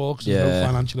money up the wall because there's Yeah. no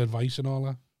financial advice and all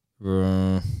that.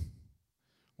 Uh,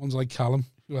 One's like Callum,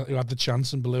 who had the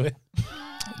chance and blew it.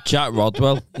 Jack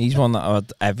Rodwell, he's one that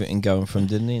had everything going from,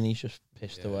 didn't he? And he's just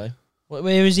pissed away.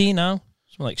 Where is he now?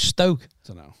 Something like Stoke.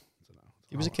 Don't know.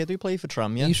 He was a kid who played for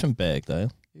Tranmere. He's from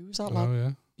Birkdale. Who was that lad? Oh,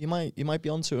 yeah. You might be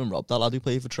onto him, Rob. That lad who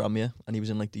played for Tranmere, and he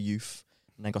was in like the youth,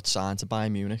 and then got signed to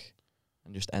Bayern Munich,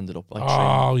 and just ended up like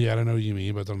Oh, yeah, I know what you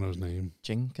mean, but I don't know his name.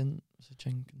 Jenkins. Was it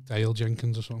Jenkins? Dale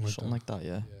Jenkins or something like Something that. like that,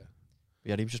 yeah. Yeah.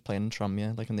 Yeah, he was just playing in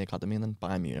Tranmere, like in the academy, and then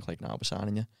Bayern Munich, like now we're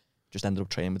signing you. Just ended up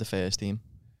training with the first team.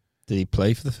 Did he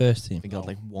play for the first I team? think he had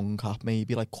like one cap,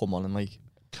 maybe, like come on and like.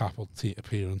 Capital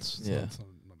appearance. Yeah. It's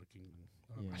not a kingdom.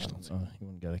 Yeah. National team. You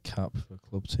wouldn't get a cap for a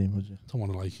club team, would you? Don't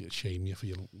want to like shame you for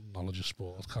your knowledge of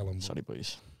sport, Callum. but Sorry,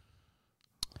 boys.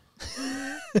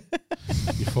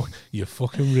 You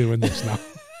fucking ruined this now.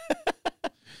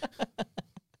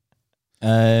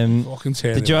 Fucking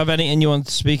tear Did it. you have anything you wanted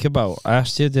to speak about? I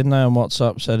asked you, didn't I, on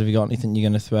WhatsApp? Said, have you got anything you're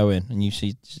going to throw in? And you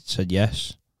said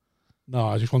yes. No,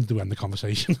 I just wanted to end the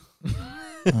conversation.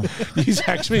 You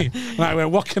text me, and I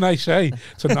went, "What can I say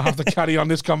to not have to carry on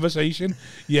this conversation?"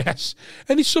 Yes.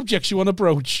 Any subjects you want to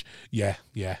broach? Yeah.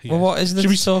 Well, what is there Should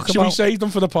we to talk Should about? we save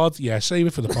them for the pod? Yeah, save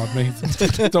it for the pod, mate.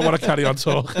 Don't want to carry on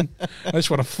talking. I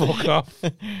just want to fuck off.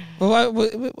 Well,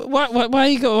 why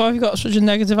have you got such a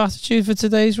negative attitude for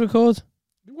today's record?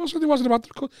 It wasn't about the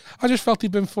record. I just felt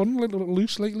he'd been fun, a little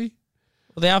loose lately.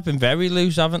 Well, they have been very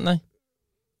loose, haven't they?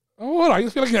 Oh, all right. I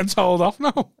feel like I'm getting told off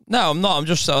now. No, I'm not. I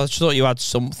just thought you had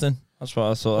something. That's what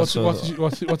I thought. What did you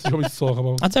want me to talk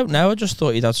about? I don't know. I just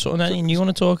thought you'd had something. Anything you want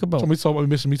to talk about? Somebody talked about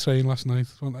missing me train last night.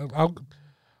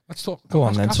 Let's talk. Go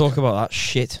on then. ask- Talk about that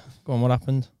shit. Go on. What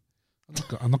happened?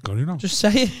 I'm not going to now. Just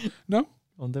say it. No.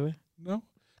 On do it. No.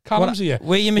 Callum's here.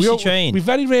 Where you miss your train? We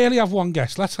very rarely have one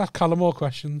guest. Let's have Callum more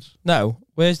questions. No.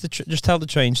 Where's the? Just tell the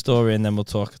train story and then we'll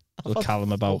talk with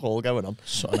Callum about All going on.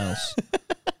 something else.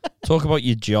 Talk about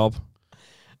your job.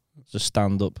 Just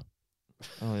stand up.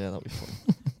 Oh yeah, that'd be fun.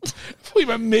 I thought you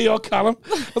meant me or Callum.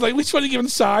 I was like, which one are you giving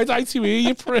side eye to here,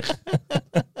 you prick?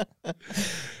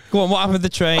 Go on. What happened with the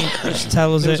train? Just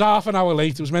tell us It was it. half an hour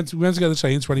late. We went to get the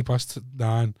train 9:20,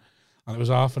 and it was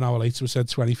half an hour later. We said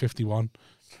 20:51.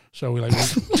 So we like Go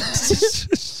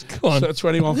on. so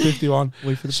 21:51.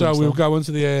 Wait for the So punchline. we'll go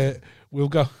into the we'll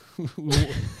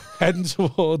heading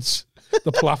towards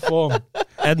the platform.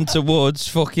 Heading towards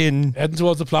fucking Heading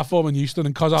towards the platform in Euston,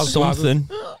 and because I was something.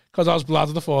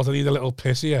 bladdered, I thought I need a little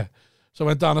piss here. So I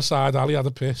went down a side alley, had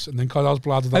a piss, and then because I was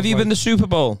bladdered, Have you been to the Super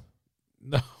Bowl?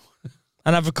 No.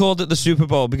 And I've recorded the Super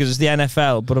Bowl because it's the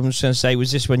NFL, but I'm just going to say,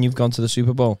 was this when you've gone to the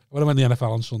Super Bowl? When I went to the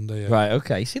NFL on Sunday, yeah. Right,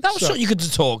 okay. See, that was something you could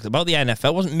have talked about, the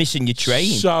NFL. Wasn't missing your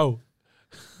train. So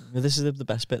Yeah, this is the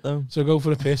best bit though. I go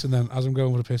for a piss, and then as I'm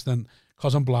going for a piss, then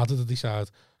because I'm bladdered, I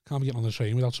decide can't be getting on the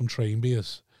train without some train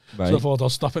beers. Right. So I thought I'll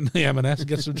stop in the M&S and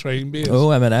get some train beers. Oh,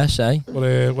 M&S, eh?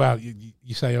 But well,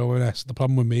 you say M&S. The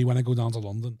problem with me when I go down to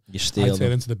London, You I steal turn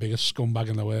them. into the biggest scumbag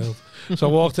in the world. So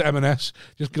I walked to M&S,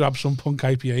 just grabbed some punk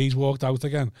IPAs, walked out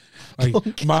again, like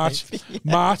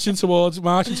marching towards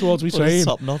my train,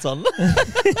 Top knot on.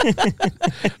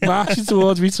 marching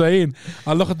towards my train.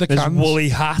 I look at the This cans. woolly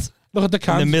hat Look at the in the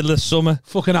cans. middle of summer.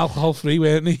 Fucking alcohol free,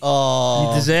 weren't they? Oh,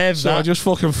 You deserve So I that. just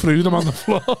fucking threw them on the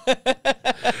floor.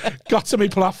 Got to my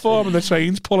platform and the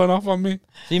train's pulling off on me.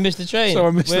 So you missed the train? So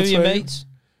I missed Where the were your train. mates?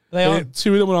 Were they on?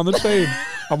 Two of them were on the train,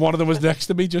 and one of them was next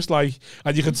to me, just like,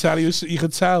 and you could tell you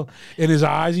could tell in his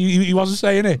eyes. He wasn't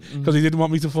saying it because he didn't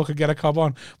want me to fucking get a cob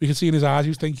on. We could see in his eyes he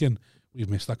was thinking, "We've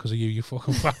missed that because of you, you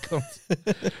fucking fat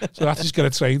cunt." So I had to just get a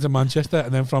train to Manchester,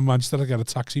 and then from Manchester I get a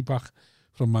taxi back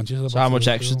from Manchester. So how much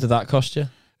extra did that cost you? It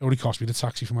only cost me the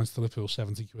taxi from Manchester to Liverpool,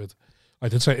 70 quid. I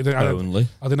didn't Only.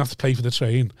 have to pay for the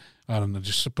train, and I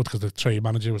just because the train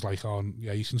manager was like, "Oh,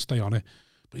 yeah, you can stay on it,"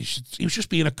 but he was just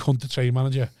being a cunt, the train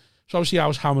manager. So obviously I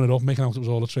was hammering it up, making out it was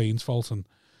all the train's fault, and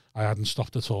I hadn't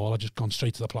stopped at all. I just gone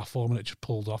straight to the platform, and it just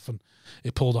pulled off, and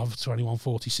it pulled off at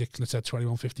 21:46, and it said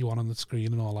 21:51 on the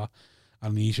screen and all that.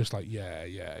 And he's just like, yeah.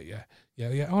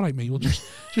 All right, mate, we'll just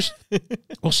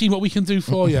we'll see what we can do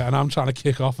for you. And I'm trying to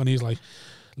kick off, and he's like,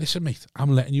 listen, mate,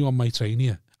 I'm letting you on my train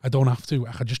here. I don't have to.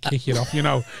 I can just kick it off, you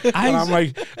know. And I'm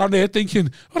like, I'm there thinking,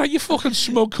 all right, you fucking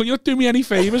smoke. Can you not do me any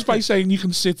favours by saying you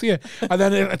can sit here? And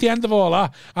then at the end of all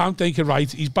that, I'm thinking,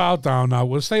 right, he's bowed down now.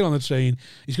 We'll stay on the train.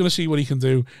 He's going to see what he can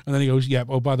do. And then he goes, yeah,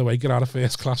 oh, by the way, get out of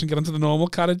first class and get into the normal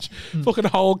carriage. Fucking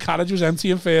whole carriage was empty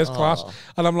in first class.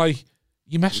 And I'm like,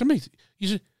 you messing me?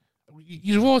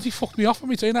 You've already fucked me off on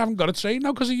me train. I haven't got a train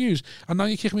now because of you. And now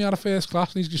you kick me out of first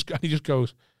class. And he just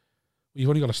goes, well, you've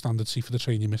only got a standard seat for the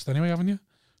train you missed anyway, haven't you?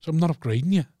 So I'm not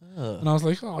upgrading you. And I was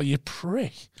like, oh, you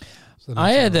prick. So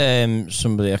I had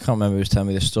somebody, I can't remember who was telling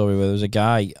me this story, where there was a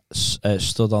guy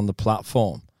stood on the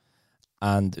platform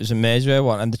and it was a Merseyrail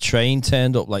one, and the train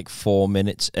turned up like 4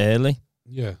 minutes early.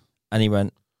 Yeah. And he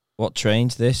went, "What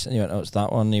train's this?" And he went, "Oh, it's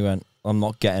that one." And he went, "I'm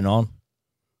not getting on,"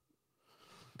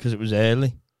 because it was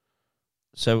early.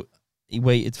 So he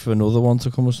waited for another one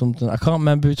to come or something. I can't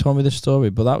remember who told me this story,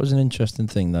 but that was an interesting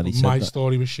thing that he said. My that.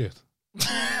 story was shit.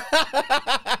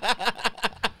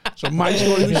 So my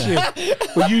story was shit.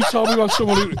 But you told me about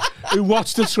someone who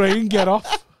watched the train get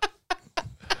off.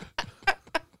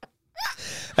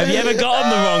 Have you ever got on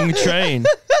the wrong train?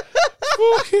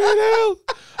 Fucking hell.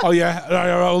 Oh, yeah.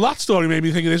 Well, that story made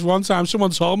me think of this one time.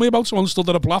 Someone told me about someone stood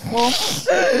at a platform.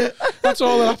 That's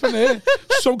all that happened there.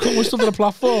 Some cunt was stood at a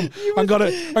platform and got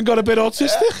a bit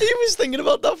autistic. He was thinking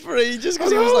about that for ages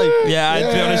because he was like, Yeah,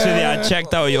 I'd be honest with you, I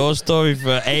checked out your story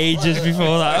for ages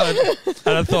before that.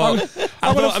 And I thought,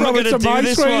 I'm not going to do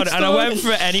this one. And I went for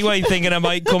it anyway, thinking I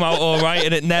might come out all right,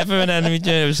 and it never, and then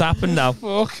it was happened now.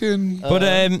 Fucking. But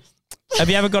have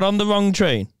you ever got on the wrong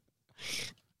train?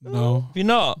 No. Have you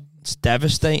not? It's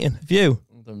devastating. Have you?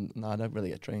 no, I don't really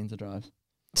get trained to drive.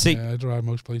 See, Yeah, I drive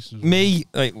most places. me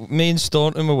and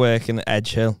Staunton were working at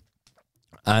Edge Hill.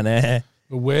 And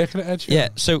We're working at Edge Hill? yeah,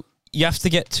 so you have to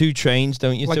get 2 trains,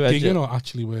 don't you, Like to Edge digging Hill? or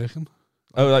actually working?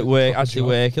 Oh, like Proper actually job.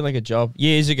 working like a job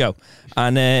years ago.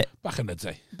 And Back in the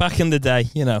day. back in the day,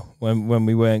 you know, when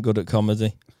we weren't good at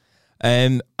comedy.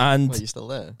 And Well, you still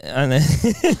there?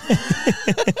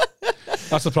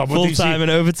 That's the problem full with DC. time and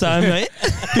overtime, mate.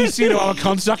 DC don't have a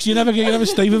contract. You never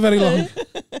stay for very long.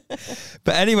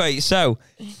 But anyway, so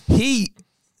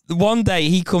one day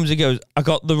he comes and goes, "I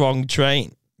got the wrong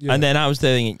train," Yeah. and then I was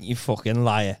there thinking, "You fucking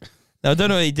liar." Now I don't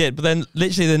know what he did, but then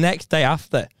literally the next day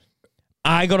after,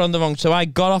 I got on the wrong. So I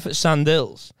got off at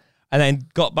Sandhills and then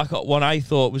got back on one I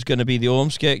thought was going to be the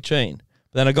Ormskirk train.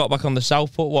 But then I got back on the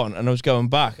Southport one and I was going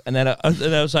back, and then I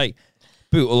was like,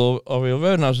 Bootle Oriel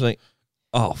Road, and I was like,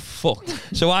 oh fuck.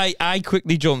 So I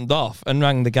quickly jumped off and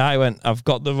rang the guy, went, "I've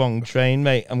got the wrong train,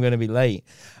 mate, I'm going to be late."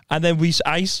 And then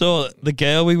I saw the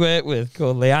girl we worked with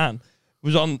called Leanne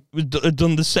had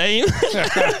done the same.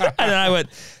 And then I went,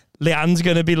 "Leanne's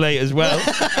going to be late as well."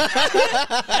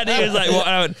 And he was like, "What?"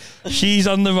 And I went, "She's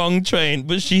on the wrong train,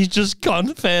 but she's just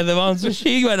gone further on." So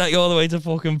she went like all the way to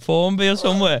fucking Formby or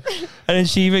somewhere. And then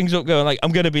she rings up going like,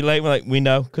 "I'm going to be late." We're like, "We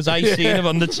know," because I seen him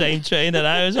on the same train that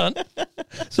I was on.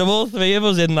 So all 3 of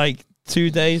us in like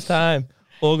 2 days' time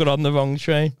all got on the wrong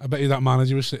train. I bet you that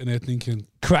manager was sitting there thinking,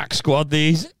 Crack squad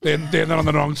these. they're on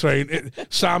the wrong train.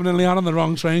 Simon and Leanne on the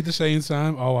wrong train at the same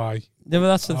time. Oh, aye. Yeah, but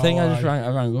that's the thing. I just aye.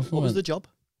 rang up. What was the job?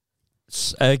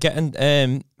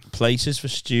 Getting places for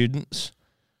students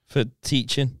for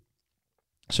teaching.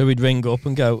 So we'd ring up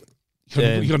and go, You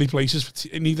got any places?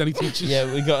 Need any teachers?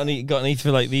 "Yeah, we got any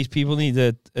for like these people need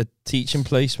a teaching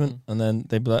placement," and then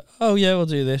they'd be like, "Oh yeah, we'll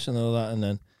do this and all that," and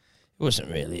then it wasn't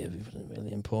really a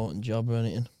really important job or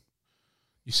anything.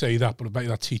 You say that, but I bet you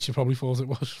that teacher probably thought it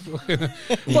was.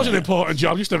 It wasn't an important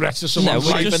job, just the rest of someone's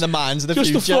No, life. Life in the minds of the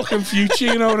Just future. the fucking future,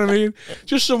 you know what I mean?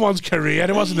 Just someone's career.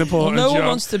 It wasn't an important No job. one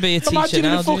wants to be a teacher Imagine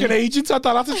now. if a fucking agent had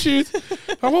that attitude.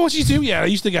 And what would you do? Yeah, I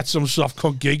used to get some soft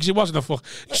cunt gigs. It wasn't a fuck.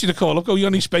 You should have called up, "Go, you got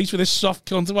any space for this soft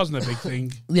cunt?" It wasn't a big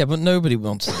thing. Yeah, but nobody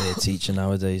wants to be a teacher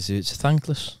nowadays. It's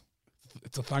thankless.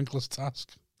 It's a thankless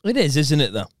task. It is, isn't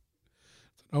it? Though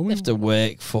Oh, you have to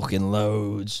work fucking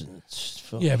loads. And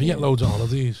yeah, but you get loads of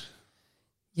holidays.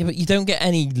 Yeah, but you don't get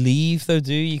any leave though,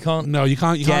 do you? You can't No, you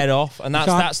can't. You get can't. off, and you can't-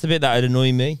 that's the bit that would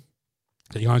annoy me.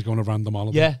 You can't go on a random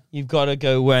holiday. Yeah, you've got to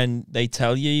go when they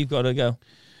tell you. You've got to go.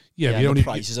 Yeah, but the you only.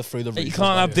 prices are through the roof. You as can't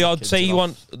well, have the if odd. kids Say are you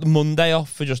off. want the Monday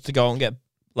off for just to go and get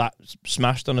like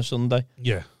smashed on a Sunday.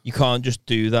 Yeah, You can't just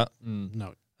do that,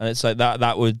 no. and it's like that.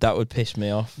 That would piss me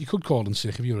off. You could call in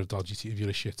sick if you're a dodgy, if you're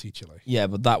a shit teacher. Like, Yeah,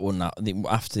 but that wouldn't.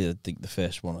 After I think the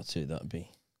first 1 or 2, that'd be.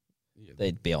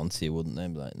 They'd be onto you, wouldn't they?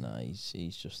 Be like, "Nah,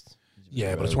 he's just."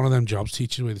 yeah, but it's one of them jobs,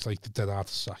 teachers, where it's like the dead hard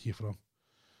to sack you from.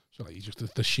 So like, you just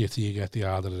the shitter you get, the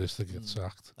harder it is to get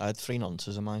sacked. I had 3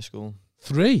 nonces in my school.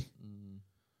 3.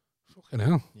 Fucking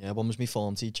hell. Yeah, one was my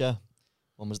form teacher,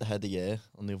 one was the head of year,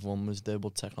 and the other one was the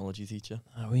wood technology teacher.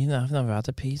 Oh, I've never had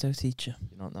a pedo teacher.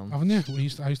 You don't know? Haven't you? I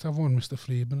used to have one, Mr.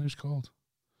 Friedman, who's called.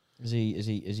 Is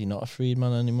he not a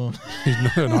freedman anymore?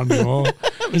 He's not anymore.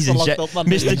 He's in locked jail. up man.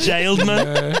 Mr. Jailed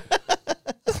man.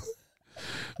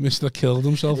 Mr. killed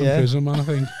himself in Yeah. prison, man, I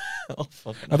think. Oh,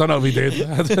 fuck. I don't know if he did.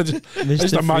 I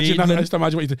just imagine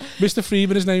Friedman. what he did. Mr.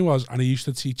 Friedman, his name was, and he used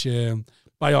to teach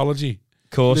biology. Of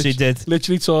course he did.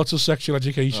 Literally taught us sexual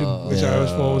education, which I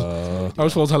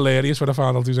always thought hilarious when I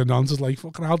found out he was a nonce. Like,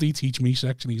 fucking, how do you teach me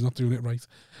sex and he's not doing it right?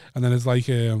 And then it's like,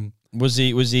 Was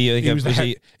he? Was he? Like, He was, was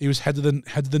he was head of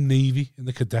the Navy in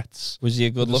the cadets. Was he a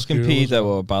good-looking schools. pedo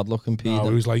or a bad-looking pedo? No,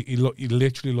 he was like he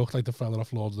literally looked like the fella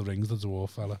off Lord of the Rings, the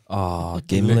dwarf fella. Oh,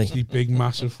 Literally Gimli. big,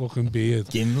 massive fucking beard.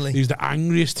 Gimli. He was the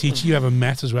angriest teacher you ever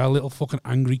met as well. Little fucking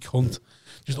angry cunt,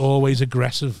 just always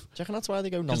aggressive. Do you reckon that's why they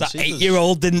go Because Nancy? that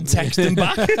 8-year-old didn't text him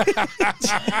back.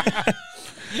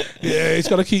 Yeah, he's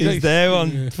got to keep. He's there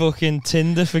on fucking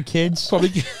Tinder for kids.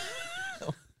 Probably.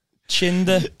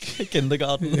 Chinder.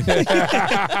 Kindergarten.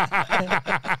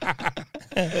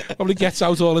 Probably gets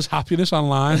out all his happiness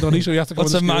online, don't he? So you have to go.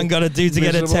 What's a man got to do to get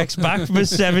a Miserable. text back from a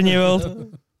 7-year-old? Do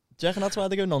you reckon that's why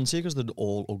they go Nancy? Because they're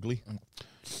all ugly. I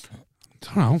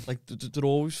don't know. Like they're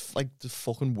always like they're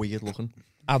fucking weird looking.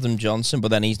 Adam Johnson, but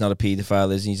then he's not a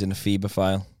paedophile, is he? He's an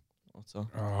ephebophile. What's that?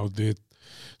 Oh, dude.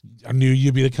 I knew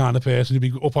you'd be the kind of person who'd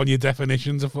be up on your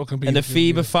definitions of fucking An people.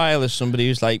 ephebophile is somebody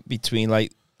who's like between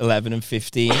like 11 and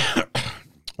 15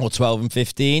 or 12 and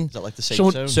 15. Is that like the safe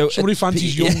Someone- zone? So Somebody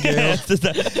fancies young girls.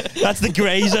 That's the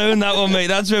grey zone, that one, mate.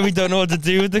 That's where we don't know what to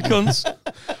do with the cunts.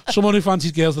 Someone who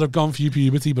fancies girls that have gone through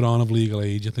puberty but aren't of legal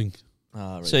age, I think.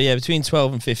 Ah, right. So yeah, between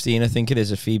 12 and 15, I think it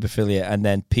is ephebophilia, and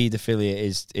then paedophilia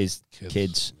is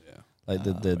kids, Yeah. like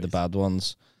the right. bad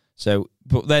ones. So,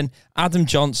 but then Adam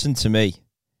Johnson to me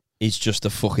is just a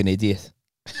fucking idiot,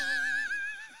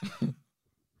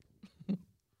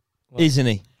 isn't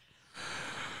he?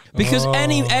 Because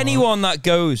anyone that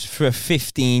goes for a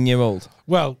 15-year-old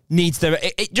Well, needs their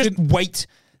just wait.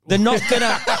 They're not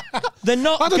gonna. They're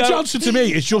not. Adam go- Johnson to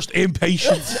me is just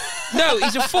impatient. No,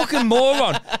 he's a fucking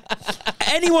moron.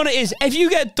 Anyone it is, if you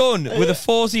get done with a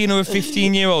 14 or a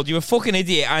 15-year-old, you're a fucking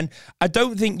idiot. And I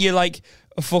don't think you're like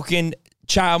a fucking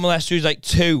child molester who's like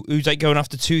 2, who's like going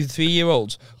after 2 to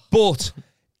 3-year-olds. But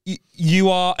you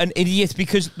are an idiot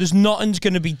because there's nothing's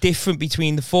going to be different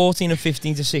between the 14 and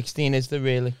 15 to 16, is there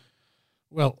really?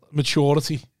 Well,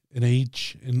 maturity in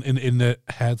age, in the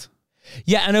head.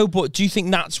 Yeah, I know, but do you think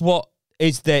that's what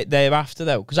is they're after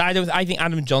though? Because I think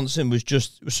Adam Johnson was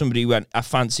just somebody who went, I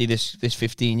fancy this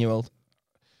 15-year-old.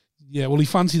 Yeah, well, he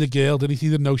fancied a girl, didn't he? He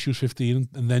didn't know she was 15,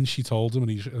 and then she told him,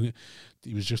 and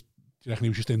he was just, do you reckon he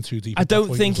was just in too deep? I at that don't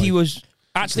point? think he was.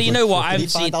 Actually, you know what? I Did he haven't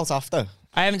find seen. out after?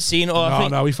 I haven't seen. Or I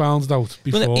think No, he found out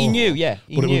before. well, he knew. Yeah,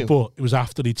 he knew. But it was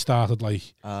after he'd started, like.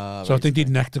 So I think he'd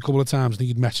necked a couple of times. I think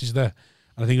he'd messaged her,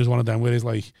 and I think it was one of them where he's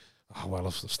like, "Oh well,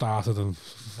 I've started and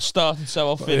Started so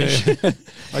I'll finish.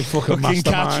 like fucking mastermind."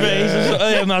 catchphrase,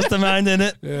 Yeah. mastermind in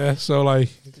it. Yeah, so like,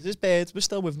 This bird was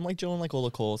still with him, like during like all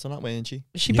the court and that, weren't she?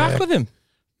 Is she Yeah. back with him?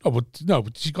 but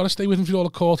she's got to stay with him through all the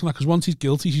court and that, because once he's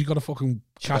guilty, she's got a fucking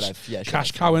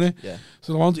cash cow in it. Yeah.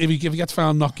 So the one, if he gets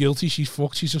found not guilty, she's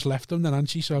fucked. She's just left him then, hasn't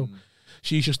she? So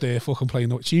she's just there fucking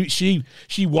playing.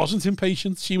 She wasn't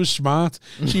impatient. She was smart.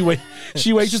 She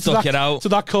waited Stuck it out. to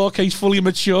that court case fully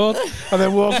matured, and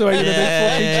then walked away with a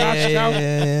big fucking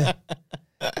cash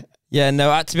cow. Yeah,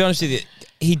 no, to be honest with you,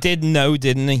 he did know,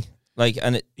 didn't he? Like,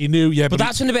 and He knew, yeah, but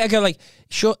that's when the bit I go like,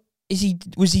 sure,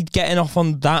 was he getting off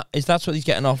on that? Is that what he's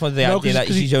getting off on? The idea that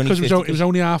he's only 50? it was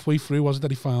only halfway through, wasn't it,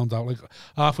 that he found out? Like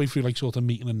halfway through, like sort of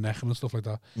meeting and necking and stuff like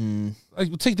that.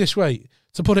 Like, take this way,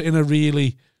 to put it in a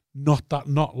really not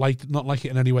like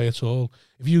it in any way at all.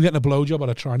 If you were getting a blowjob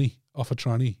at off a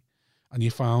tranny, and you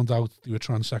found out you were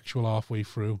transsexual halfway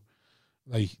through,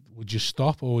 like, would you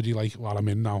stop, or would you like, well, I'm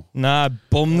in now? Nah,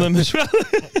 bum them as well.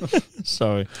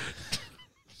 Sorry.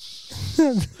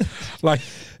 Like,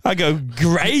 I go,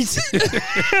 great.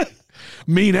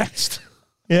 me next.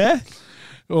 Yeah.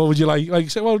 Or would you like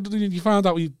say, well, you found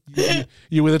out you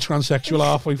were a transsexual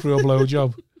halfway through a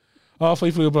blowjob?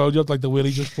 Halfway through a blowjob, like the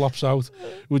willy just flops out.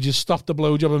 Would you stop the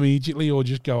blowjob immediately, or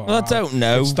just go, Well, I don't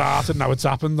know. It started, now it's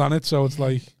happened, hasn't it? So it's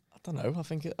like, I don't know.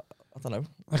 I don't know.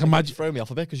 like imagine, Throw me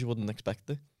off a bit because you wouldn't expect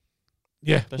it.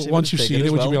 yeah. Especially But once when you've it's seen it,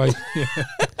 bigger would you be as like,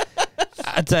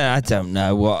 yeah. I don't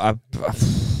know what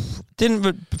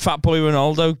didn't Fat Boy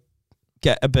Ronaldo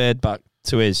get a bird back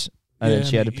to his, and then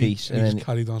she had a piece, and just then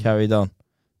carried on.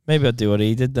 Maybe I'd do what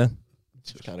he did then.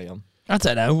 Just carry on. I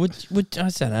don't know. Would I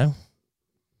don't know.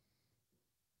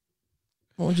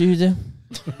 What would you do?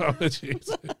 Oh,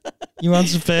 jeez. You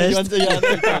answer You first.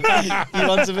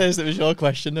 answer first. It was your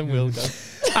question, and we'll go.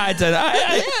 I don't know.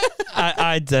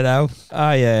 I don't know.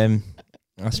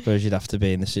 I suppose you'd have to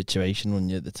be in the situation,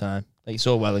 wouldn't you, at the time? Like, it's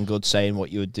all well and good saying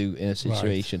what you would do in a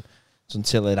situation. It's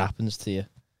until it happens to you,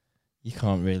 you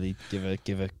can't really give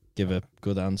a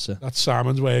good answer. That's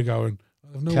Simon's way of going.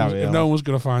 If Carry on. no one's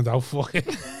going to find out, fuck it.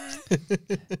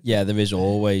 Yeah, there is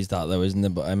always that though, isn't there?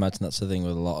 But I imagine that's the thing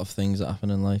with a lot of things that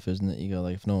happen in life, isn't it? You go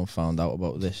like, if no one found out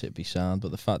about this, it'd be sad.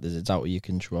 But the fact is, it's out of your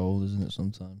control, isn't it?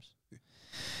 Sometimes.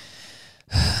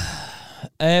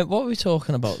 What were we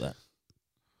talking about there?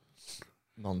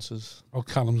 Nonsense. Oh,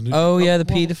 Callum's new. Oh yeah, the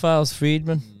what- paedophiles,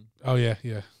 Friedman. Oh yeah,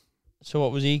 yeah. So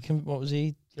what was he? What was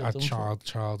he? A done for?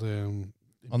 child.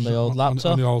 On the old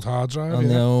laptop? on the old hard drive. On yeah.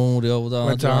 the old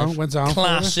hard drive. Went down. for it.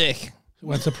 Classic.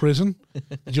 Went to prison.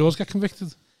 Did yours get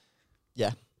convicted?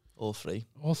 All three.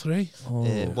 All three. Oh,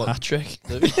 what- hat trick.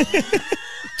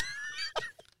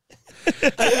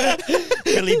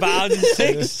 Billy Bound in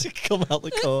 6. Come out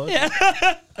the court. Yeah.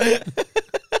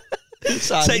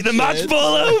 Sign Take the match shirt.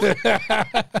 ball over.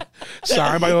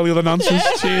 Signed by all the other nonsense.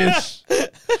 Cheers.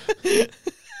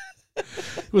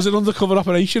 It was an undercover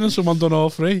operation and someone done all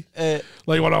three.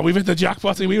 Like, well, we've hit the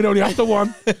jackpot. We were only after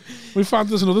one. We found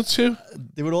there's another two.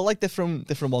 They were all like different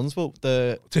ones, but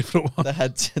the Different ones.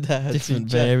 head Different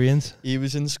teacher, variant. he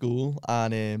was in school,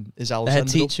 and his house The head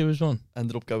ended up, teacher was one.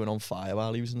 ended up going on fire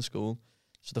while he was in school.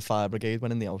 So the fire brigade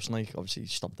went in the house and like obviously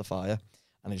stopped the fire,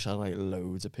 and he just had like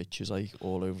loads of pictures like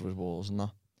all over his walls and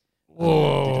that.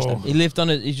 Whoa. He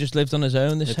just lived on his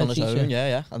own. This Lived head on his teacher. own,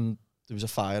 yeah, and there was a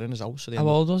fire in his house. So they How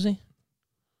ended up old was he?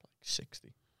 60.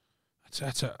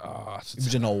 That's a He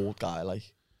was an old guy, like.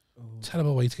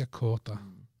 terrible way to get caught, that.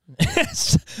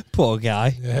 Poor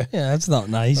guy. Yeah. Yeah, that's not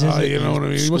nice, is Oh, it? you know what I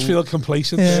mean? He must feel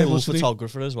complacent. Yeah. there, School mustn't he?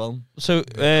 photographer as well. So,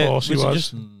 Of course he was it was.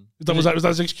 just Was that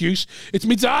his excuse? It's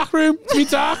me dark room. It's me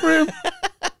dark room.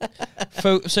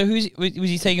 so was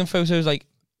he taking photos like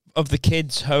of the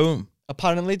kids home?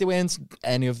 Apparently, they weren't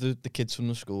any of the kids from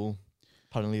the school.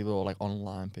 Apparently, they were all like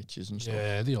online pictures and stuff.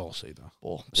 Yeah, they all say that.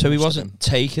 But So he must have wasn't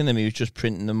taking them; he was just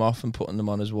printing them off and putting them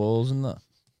on his walls and that.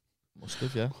 been. Must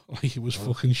have, yeah. Like it was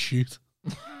fucking shoot.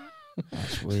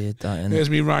 That's weird, that isn't it? There's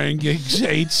me Ryan Giggs,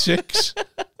 age 6.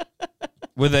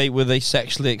 Were they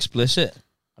sexually explicit?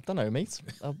 I don't know, mate.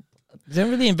 They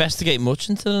don't really investigate much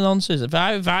into the nonsense. If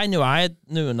I knew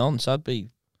knew a nonce, I'd be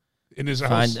In his fine.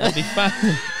 house. I'd be fine.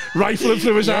 Rifling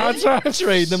through his hard drive.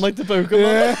 Trade them like the Pokemon.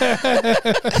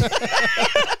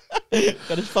 Yeah.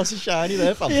 Got his pass of shiny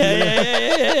there, fam.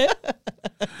 yeah.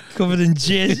 Covered in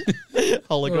jizz.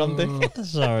 Hologram dick.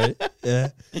 Sorry. Yeah.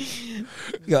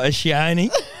 Got a shiny.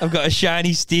 I've got a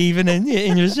shiny Stephen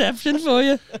in reception for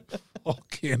you.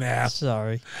 Fucking hell.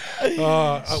 Sorry.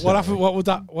 What happened?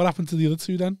 What happened to the other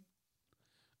two then?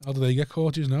 How did they get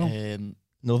caught? Do you know?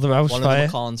 Another house One fire.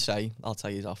 of them I can't say. I'll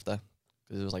tell you after.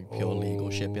 Because there was like pure legal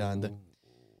shit behind it.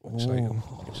 Exciting.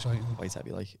 Exciting. Quite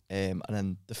heavy, like. And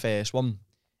then the first one,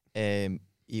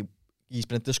 he's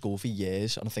been at the school for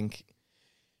years, and I think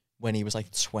when he was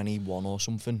like 21 or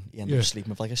something, he ended up sleeping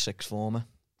with like a sixth former.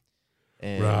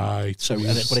 Right. So, he's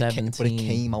and it, but, it, 17.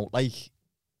 came out like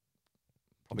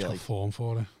probably got like form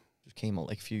for it. just came out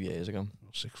like a few years ago,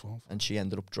 6th form. and she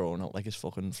ended up drawing out like his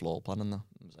fucking floor plan and that.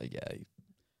 I was like, yeah,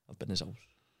 I've been in his house.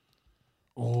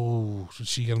 Oh, so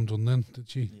she get him done then? Did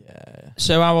she? Yeah.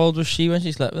 So how old was she when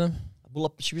she slept with him?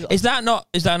 Well, she was. Is that not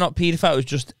paedophile? It was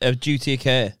just a duty of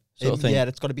care sort of thing. Yeah,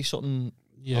 it's got to be something.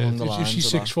 Yeah. Along the If lines she's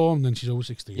of 6th that. form, then she's over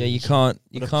 16. Yeah, you can't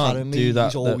But can't apparently do that.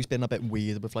 He's always been a bit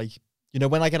weird with like, you know,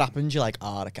 when like it happens, you're like,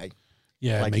 okay.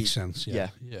 Yeah, like it makes he- sense. yeah.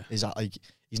 Yeah. Is that like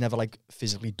he's never like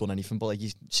physically done anything, but like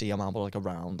you see him out like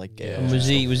around like. Yeah. And was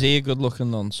he a good looking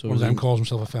nonce? Or One of was them he, calls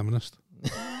himself a feminist.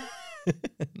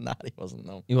 Nah, he wasn't.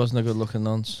 No. he wasn't a good looking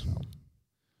nonce.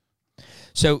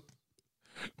 So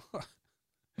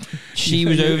she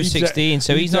was over 16,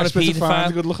 so he's not a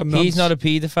paedophile. Good-looking He's not a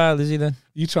paedophile, is he then?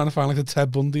 You trying to find like a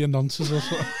Ted Bundy and nonsense or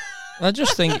something? I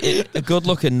just think a good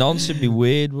looking nonce would be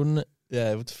weird, wouldn't it?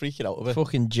 Yeah, it would freak it out a bit.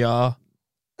 Fucking jar.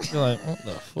 You're like, what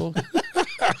the fuck?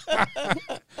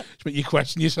 But you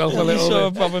question yourself a You little saw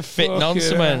a bit. proper fit Fucking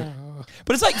nonce, man. hell.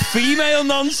 But it's like female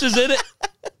nonce, isn't it?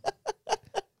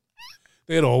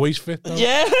 They're always fit though.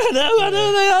 Yeah, I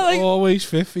know they are like. Always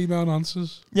fit female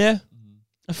nonsense. Yeah,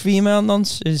 a female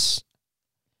nonce is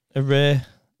a rare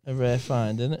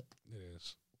find, isn't it?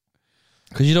 Yes.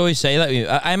 Because you'd always say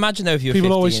that. I imagine though, if you're People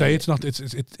 15, always say it's not.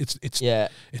 It's yeah,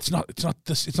 it's not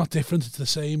different. It's the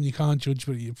same. You can't judge,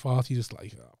 but you're party just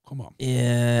like, oh, come on.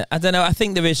 yeah. I don't know. I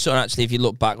think there is something actually. If you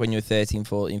look back when you were 13,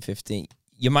 14, 15,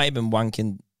 you might have been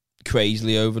wanking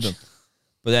crazily over them,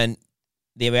 but then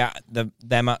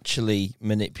them actually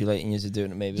manipulating you to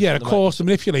doing it. Maybe. Yeah, of Something course, the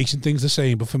manipulation thing's the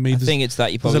same, but for me, I there's, think it's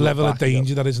that you there's probably a look level of back and go,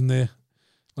 danger that isn't there.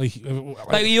 Like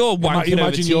you're wanking over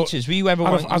imagine you're- teachers. Were you ever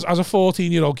wanking? as a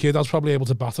 14-year-old kid, I was probably able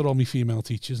to batter all my female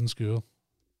teachers in school.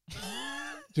 Do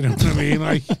you know what I mean?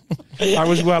 Like, I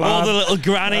was well all hard. the little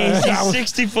grannies, I was-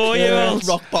 64-year-olds.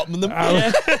 Rock bottom them.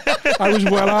 I was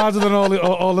well harder than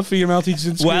all the female teachers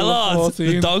in school. Well, at hard, 14.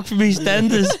 the dog from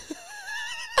EastEnders.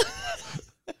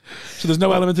 So there's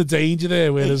no element of danger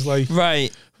there, where there's like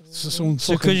Right. some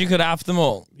So fucking, because you could have them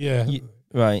all. yeah.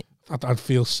 Right. I'd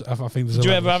feel. I think there's. Did a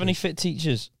you level ever of have any shit. fit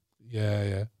teachers?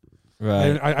 Yeah.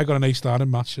 Right. I got an A star in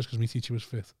maths just because my teacher was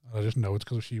fit. And I just know it's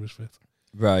because she was fit.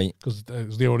 Right. Because it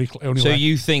was the only So way.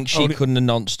 you think she couldn't have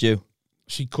nonced you?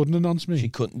 She couldn't announce me. She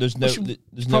couldn't. There's no. She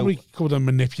There's probably no. could have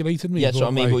manipulated me. Yeah, so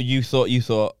I mean, like, but you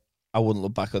thought I wouldn't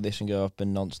look back at this and go, I've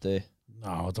been nonced here. no,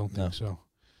 I don't No. think so.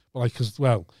 But like, because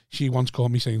she once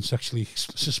caught me saying sexually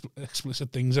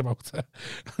explicit things about her,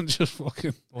 and just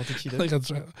fucking What did she do? like, Just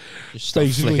stop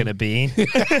Basically. flicking a bean.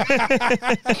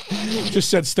 just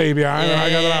said stay behind. And I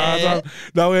got her hands on.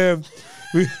 No,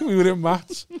 we were in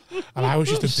maths, and I was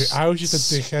just a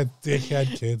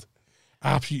dickhead kid,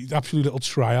 absolute little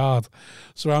tryhard.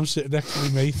 So I'm sitting next to my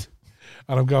mate,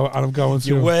 and I'm going to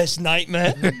Your him. worst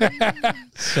nightmare.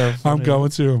 So funny. I'm going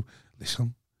to him.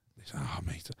 Listen,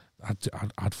 mate.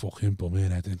 I'd fucking bum her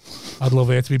head in. I'd love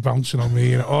her to be bouncing on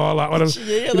me and all that. When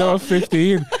I'm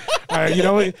 15.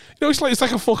 It's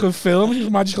like a fucking film. It's a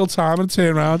magical time, and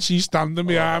turn around, she's standing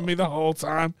behind me the whole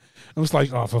time. I was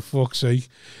like, oh, for fuck's sake.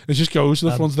 It just goes to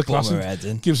the front of the class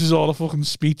and gives us all a fucking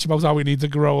speech about how we need to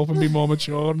grow up and be more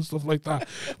mature and stuff like that.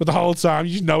 But the whole time,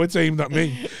 you just know it's aimed at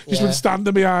me. She's been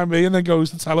standing behind me and then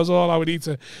goes to tell us all how we need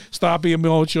to start being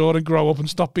more mature and grow up and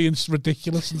stop being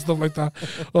ridiculous and stuff like that.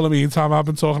 All the meantime, I've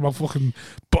been talking about fucking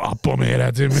bum her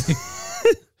head in me.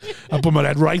 I bum her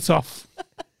head right off.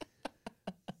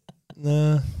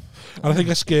 No. And I think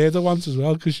I scared her once as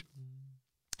well because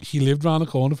she lived round the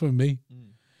corner from me.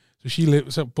 So she lived,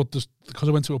 because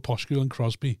I went to a posh school in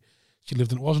Crosby, she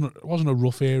lived in, it wasn't a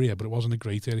rough area, but it wasn't a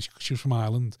great area. She was from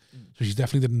Ireland, so she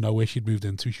definitely didn't know where she'd moved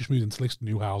into. She just moved into this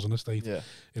new housing estate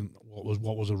in what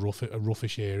was a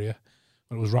roughish area.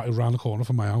 And it was right around the corner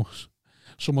from my house.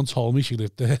 Someone told me she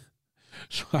lived there.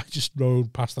 So I just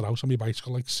rode past her house on my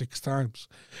bicycle like 6 times,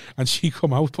 and she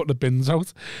come out putting the bins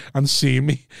out and see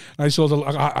me. And I saw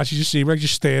she just see me like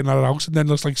just staring at her house, and then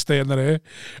looks like staring at her,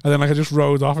 and then like I just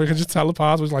rode off. I could just tell the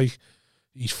part was like,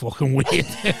 he's fucking weird.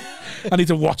 I need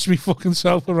to watch me fucking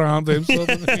self around him. Sort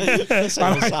of thing.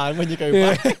 Sign when you go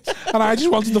back. And I just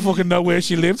wanted to fucking know where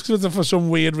she lived because for some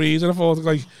weird reason I thought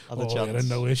like, I chance. don't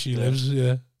know where she lives.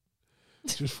 Yeah,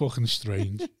 it's just fucking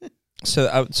strange. So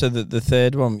the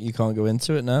third one, you can't go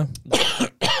into it now?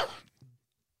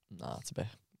 Nah, it's a bit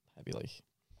heavy, like.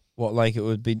 What, like it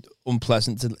would be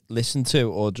unpleasant to listen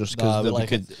to, or just because Nah, there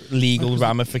could legal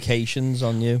ramifications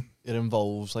on you? It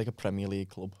involves like a Premier League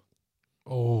club,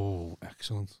 Oh,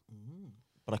 excellent.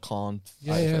 but I can't.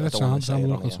 Yeah, that don't wanna sounds. say I'm it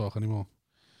not on going to here. talk anymore.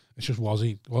 It's just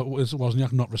wasn't you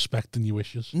not respecting your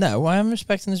wishes? No, I am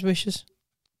respecting his wishes.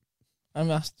 I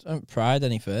haven't pried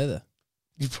any further.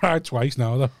 You've tried twice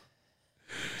now, though.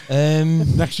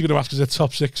 Next, you're going to ask us a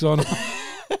top 6 on.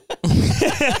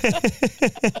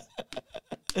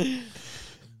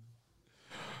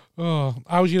 Oh,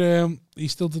 how's your you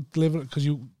still delivering? Because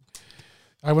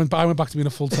I went back to being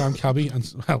a full-time cabbie,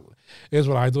 and well, here's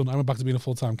what I done. I went back to being a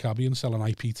full-time cabbie and selling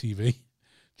IPTV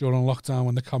during lockdown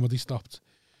when the comedy stopped.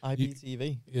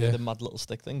 IPTV, Yeah. the mad little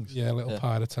stick things. Yeah, little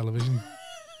pirate television.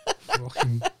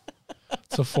 Fucking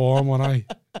to form when I.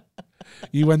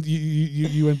 You went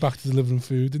back to delivering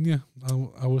food, didn't you?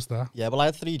 How was that? Yeah, well, I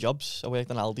had 3 jobs. I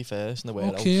worked on Aldi first in the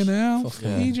warehouse. Okay now,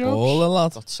 Fucking 3 jobs. baller,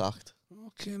 lad. Got sacked.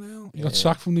 Okay now, you Yeah. got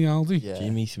sacked from the Aldi. Yeah.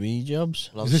 Jimmy 3 jobs.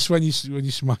 Well, I Is was- this when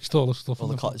you smashed all the stuff? well,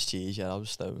 in the cottage cheese, yeah, I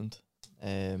was stoned. Was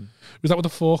that with the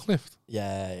forklift?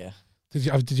 Yeah. Did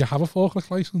you have a forklift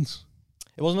license?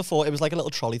 It wasn't a fork, it was like a little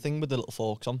trolley thing with the little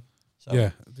forks on. So,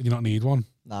 Yeah. Did you not need one?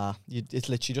 Nah, it's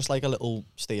literally just like a little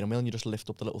steering wheel and you just lift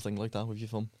up the little thing like that with your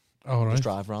thumb. All right. Just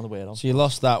drive around the warehouse. So you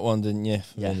lost that one, didn't you?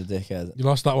 For Yeah. being a dickhead. You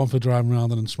lost that one for driving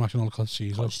around and then smashing all the cottage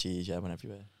cheese. Cottage cheese, yeah, went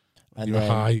everywhere. And You were then,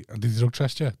 high. And did you drug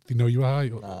test you? Did you know you were high?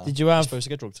 Nah. Did you I have was supposed to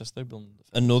get drug tested? But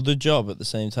another job at the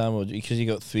same time, or because you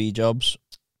got 3 jobs?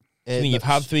 I mean, you've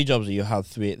had 3 jobs, or you had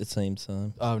 3 at the same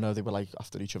time? Oh no, they were like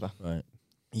after each other. Right.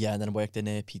 Yeah, and then I worked in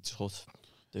a Pizza Hut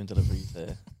doing deliveries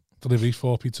there. Deliveries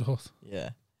for Pizza Hut. Yeah.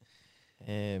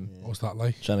 What was that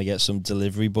like? Trying to get some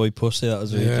delivery boy pussy. That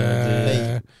was what you were trying to do.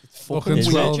 Yeah. Fucking Fucking Is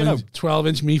it?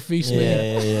 12-inch meat feast.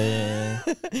 mate.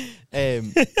 Yeah.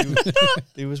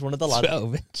 He was one of the lads.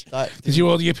 12 inch. Did you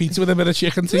order your pizza with a bit of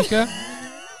chicken tikka?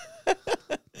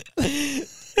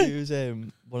 He was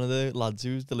one of the lads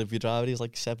who was delivery driver. He was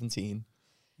like 17,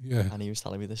 Yeah. and he was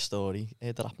telling me this story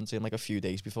that happened to him like a few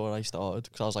days before I started.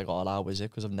 Because I was like, "Oh, how was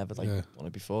it?" Because I've never Yeah. done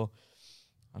it before.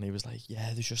 And he was like,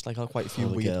 "Yeah, there's just like quite a few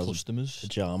All the weird girls. customers."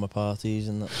 Pajama parties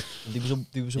and that. And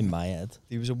there was In a my head.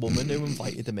 there was a woman who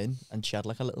invited him in, and she had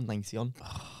like a little 90 on,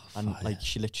 and fire. like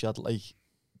she literally had like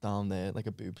down there like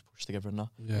a boob pushed together and that.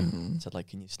 Yeah. Mhm. Said like,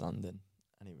 "Can you stand in?"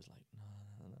 And he was like,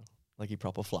 "No." Like he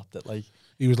proper flapped it, like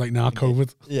He was like, nah,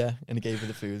 COVID. yeah, and he gave her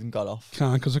the food and got off.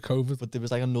 Can't because of COVID. But there was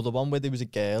like another one where there was a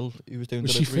girl who was doing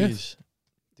Was she deliveries.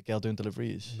 The girl doing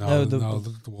deliveries. No, No,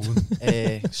 the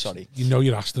woman. Sorry. You know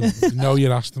you asked him. You know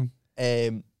you asked him.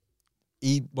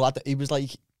 He was like,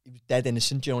 he was dead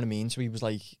innocent. Do you know what I mean? So he was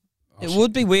like, It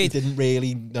would be he weird. didn't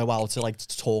really know how to like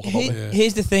talk about it. Yeah.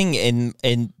 Here's the thing in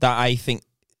that I think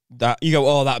that you go,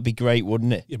 oh, that'd be great,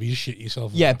 wouldn't it? Yeah, but you shit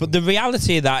yourself. Yeah, but the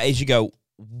reality of that is you go,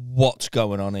 what's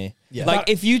going on here? Yeah. Like,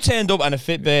 if you turned up and a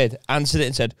fit bird answered it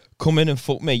and said, come in and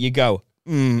fuck me, you go,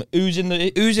 who's in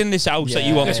this house that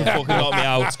you want to fucking knock me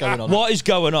out? What's going on? What is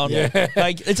going on? Yeah.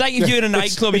 Like, it's like if you're in a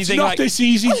nightclub, you it's think not like, this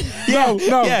easy. No.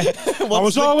 yeah, I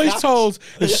was always told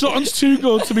if something's too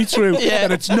good to be true, Yeah.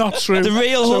 then it's not true. the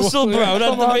real So, hustle, bro. yeah, Not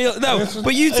come the on. real, no,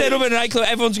 but you turn up in a nightclub,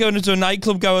 everyone's going into a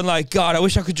nightclub going like, God, I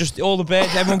wish I could just, all the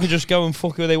birds, everyone could just go and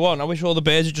fuck who they want. I wish all the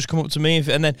birds would just come up to me.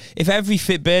 And then if every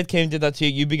fit bird came and did that to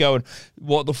you, you'd be going,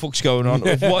 what the fuck's going on?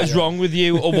 Or what is wrong with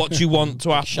you? Or what do you want to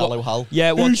happen? Shallow hell.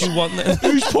 Yeah, what do you want?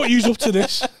 Who's put you up to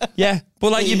this? Yeah,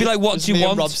 but like, you'd be like, what There's do you me and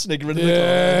want? Rob sniggering in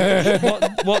the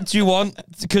corner. What do you want?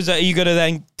 Because are you going to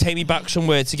then take me back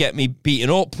somewhere to get me beaten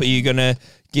up? Are you going to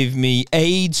give me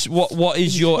AIDS? What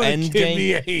is your end Give game?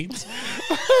 me AIDS.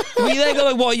 We then go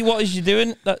like, what is you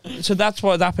doing? So that's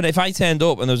what happened. If I turned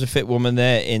up and there was a fit woman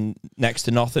there in next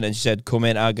to nothing and she said, come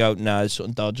in, I'd go, nah, there's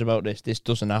something dodgy about this. This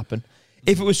doesn't happen.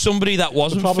 If it was somebody that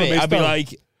wasn't problem fit, is, I'd be though,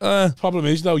 like, Problem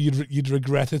is though, you'd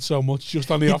regret it so much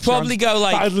just on the you'd off probably chance go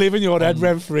like, that'd live in your head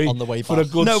rent free on the way for a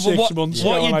back. good no, but 6 months.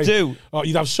 what going you like, do, oh,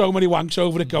 you'd have so many wanks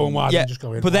over it going, why yeah, didn't you just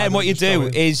go in? but Why then what you didn't just do go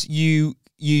in? is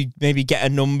you maybe get a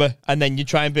number and then you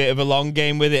try a bit of a long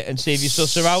game with it and see if you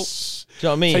suss her out. Do you know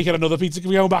what I mean? Taking another pizza, can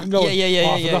we go back and go?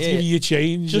 Yeah, I forgot to give you your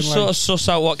change. Just and, sort like, of suss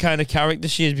out what kind of character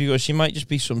she is because she might just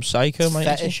be some psycho, It's mate.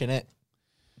 fetish, innit?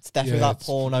 It's definitely Yeah, that it's-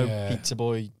 porno yeah. pizza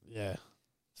boy yeah.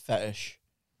 fetish.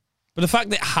 But the fact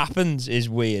that it happens is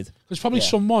weird. There's probably Yeah.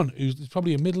 someone who's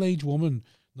probably a middle-aged woman,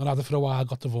 not had it for a while,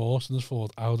 got divorced, and has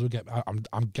thought, how do I get?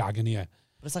 I'm gagging here.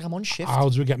 But it's like I'm on shift. How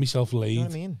do I get myself laid? You know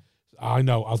what I mean? I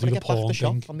know. I'll do Gotta the get back porn the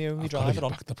shop thing. on my only I've gotta driver get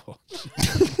on. back the porn.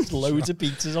 Loads of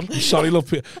pizzas on. Sorry, love.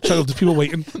 There's people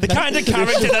waiting. The kind of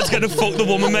character that's going to fuck the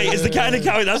woman, mate, is the kind of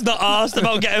character that's not asked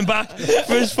about getting back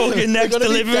for his fucking next Gonna be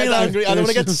delivery, dead lad. angry. I don't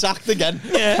want to get sacked again.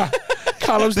 Yeah.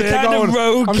 Callum's The there kind of going,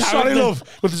 rogue I'm sorry, character." love,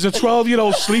 but there's a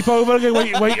 12-year-old sleepover again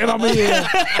waiting on me here.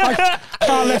 I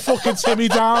can't let fucking Timmy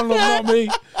down, love, not me.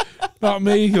 Not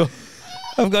me.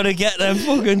 I've got to get them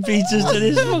fucking pizzas to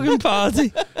this fucking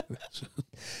party.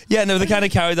 Yeah, no, the kind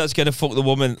of character that's going to fuck the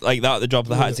woman like that at the drop of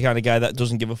the hat is the kind of guy that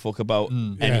doesn't give a fuck about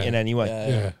Yeah. in any way.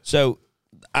 Yeah. So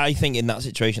I think in that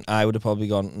situation, I would have probably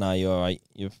gone, nah, you're all right.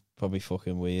 You're probably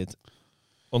fucking weird.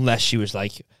 Unless she was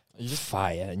like,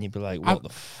 fire, and you'd be like, what the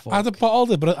fuck? I'd have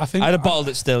bottled it, but I think I'd have bottled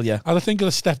it still, yeah. I'd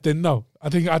have stepped in though. I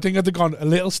think I'd have gone a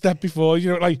little step before.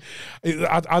 You know, like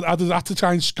I'd have to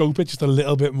try and scope it just a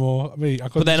little bit more. I mean, I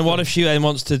But then what if she then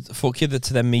wants to fuck you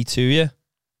to then me too you?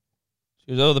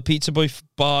 She goes, oh, the pizza boy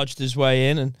barged his way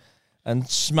in and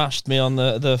smashed me on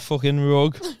the fucking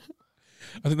rug.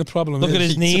 I think the problem Look is at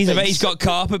his knees. I bet he's got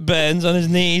carpet burns on his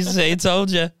knees. I told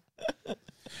you.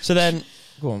 So then,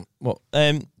 go on. What?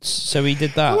 So he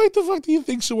did I that. like the fact that you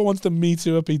think someone wants to Me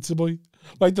Too a pizza boy,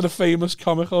 like to the famous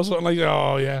comic or something like.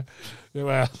 Oh yeah,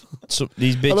 well. So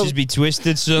these bitches be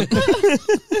twisted, son.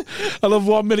 I love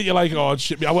 1 minute you're like, oh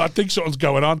shit, I think something's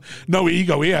going on. No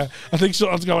ego here. I think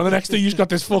something's going on. The next thing you've got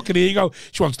this fucking ego.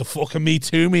 She wants to fucking Me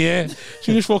Too me here.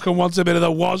 She just fucking wants a bit of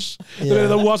the was, a bit of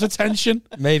the was attention.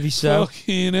 Maybe so.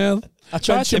 Fucking hell. I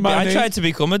tried to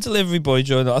become a delivery boy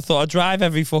during that. I thought I'd drive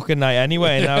every fucking night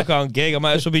anyway, and now I can't gig. I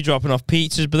might as well be dropping off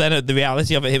pizzas. But then the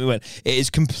reality of it hit me when it is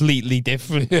completely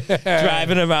different.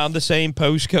 Driving around the same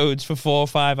postcodes for 4 or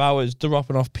 5 hours,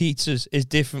 dropping off pizzas is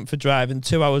different for driving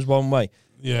 2 hours one way.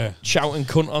 Yeah. Shouting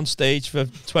cunt on stage for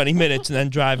 20 minutes and then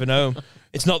driving home.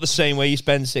 It's not the same way you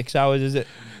spend 6 hours, is it?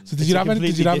 So did you have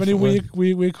any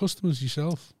weird customers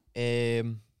yourself?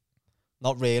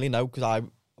 Not really, no, because I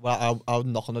would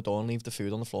knock on the door and leave the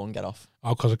food on the floor and get off.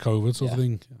 Oh, because of COVID sort of Yeah.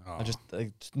 thing. Oh. I just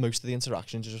most of the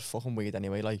interactions are just fucking weird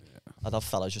anyway. Like I'd have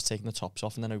fellas just taking the tops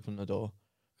off and then open the door,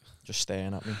 just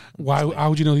staring at me. Why? How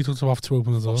would you know they took them off to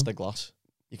open the door? Across the glass,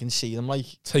 you can see them like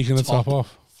Taking the top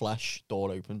off. flesh,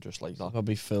 door open, just like that.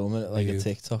 Probably filming it like a Yeah.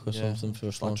 TikTok or Yeah. something for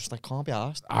us. Like, just like can't be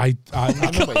asked. I You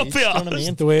know what I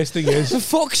mean? the worst thing is, For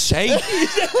fuck's sake!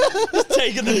 He's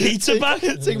taking the pizza back.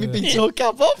 Take me pizza hut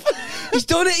cap off. He's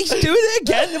done it. He's doing it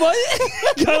again. Why?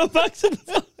 Going back to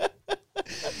the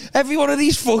every one of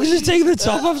these fuckers is taking the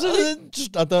top off.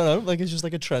 Just I don't know. Like it's just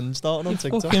like a trend starting on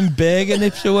TikTok. Fucking big and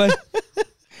nips away.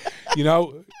 you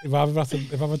know, if I've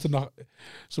had to knock,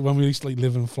 so when we used to like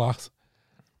live in a flat,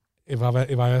 if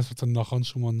I had to knock on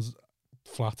someone's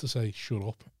flat to say shut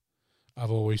up,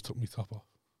 I've always took my top off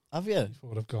Have you?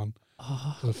 before I've gone.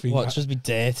 'Cause I think What? that- Just be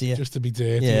dirty. just to be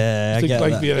dirty. Yeah, I Just get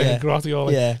like that. being Yeah. a grotty or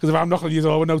like, Yeah. because if I'm knocking on your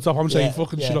door with no top, I'm saying Yeah,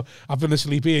 fucking yeah. shut up. I've been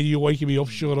asleep here, you waking me up,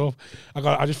 shut up.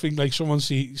 I just think like someone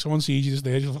sees you just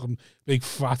there, just fucking big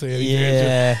fat hairy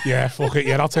Yeah. yeah, fuck it,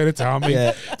 yeah, I'll turn it down, mate.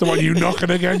 Yeah. Don't want you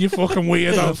knocking again, you fucking The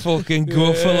weirdo. fucking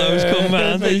Gruffalo's come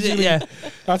round. basically. Yeah.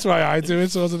 That's why I do it,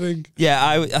 sort of thing. Yeah,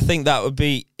 I think that would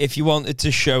be if you wanted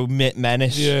to show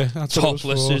menace Yeah, that's what it was for.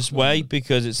 topless's way,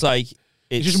 because it's like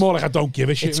It's just more like I don't give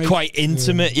a shit. it's mate. quite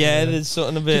intimate. Yeah, Yeah. there's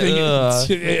something a Do you bit.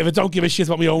 think if I don't give a shit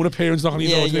about my own appearance, not on your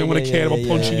Yeah, door, I'm going to yeah, care about yeah,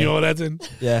 punching yeah. your head in.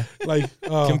 Yeah, Like,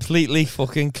 oh. completely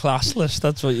fucking classless.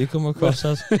 That's what you come across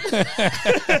as.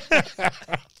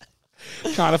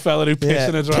 Kind of fella who pissed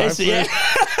in a drive. Piss, yeah.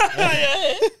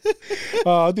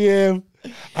 Oh, damn.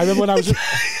 I remember when I was...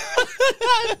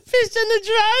 Piss in the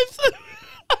drive.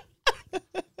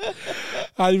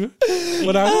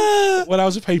 when I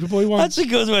was a paperboy once. That's a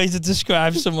good way to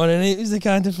describe someone. And he was the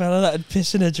kind of fella that'd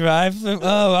piss in a drive.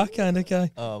 Oh, that kind of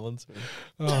guy. Oh, once.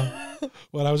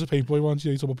 When I was a paperboy once,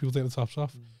 you talk about people taking the tops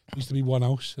off. There used to be one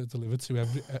house delivered to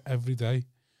every day,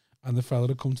 and the fella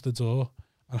would come to the door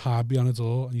and hide behind the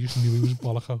door, and you just knew he was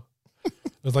bolloco. It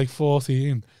was like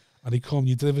 14, and he'd come.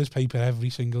 You deliver his paper every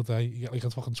single day. You get like a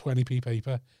fucking 20p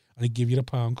paper, and he'd give you a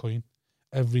 £1 coin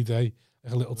every day,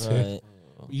 like a little tip. Right.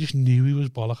 You just knew he was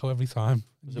bolloco every time.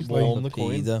 Was Just it warm, the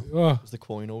coin? Pedo. Oh, Was the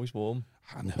coin always warm?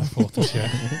 I never thought to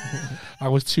check. I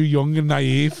was too young and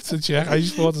naive to check. I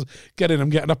just thought, I'm getting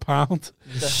 £1.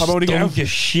 I'm only Don't getting, give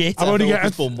shit. I'm only getting,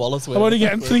 £3.50. I'm only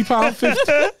getting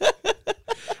 £3.50.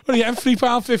 I'm only getting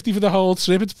 £3.50 for the whole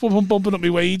trip. It's bumping up my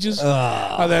wages.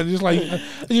 Ah. And then just like, and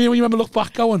you know, when you remember look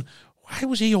back going, why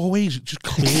was he always just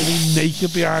clearly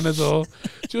naked behind the door?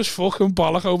 Just fucking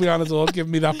bolloco behind the door,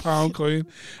 giving me that £1 coin.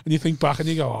 And you think back and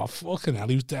you go, oh, fucking hell,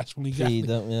 he was definitely Yeah.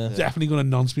 going to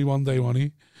nonce me one day, wasn't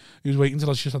he? He was waiting until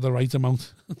I just had the right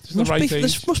amount. Just the right age. There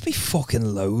must be fucking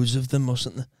loads of them,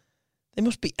 mustn't there? They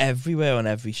must be everywhere on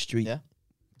every street. Yeah.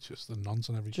 Just the nonce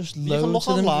and everything. Just You loads can look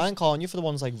of them. online, can't you, for the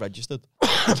ones like registered?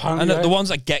 And the ones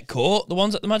that get caught, the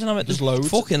ones that imagine how many There's there's loads.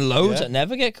 fucking loads Yeah. that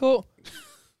never get caught.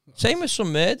 Same with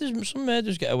some murders. Some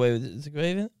murders get away with it. It's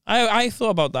gravy. I thought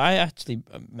about that. I actually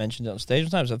mentioned it on stage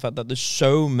sometimes. The fact that there's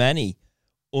so many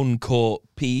uncaught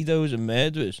pedos and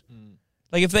murderers.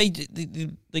 Like if they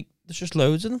like, there's just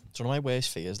loads of them. It's one of my worst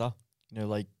fears, that. You know,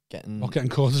 like getting... Not getting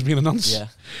caught as being a nonce. Yeah.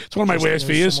 It's one of my Just, worst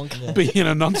you know, fears, someone- being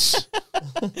a nonce.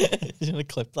 He's going to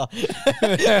clip that.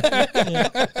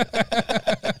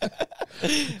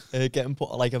 Getting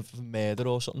put like a murder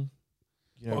or something.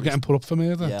 You know, Or getting put up for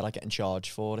murder. yeah, like getting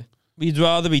charged for it. You'd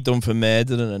rather be done for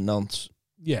murder than a nonce.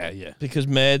 Yeah. Because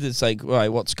murder, it's like, right,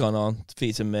 what's gone on for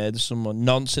you to murder someone?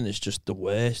 Nonsense is just the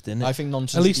worst, isn't it? I think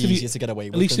nonsense At least is if you- easier to get away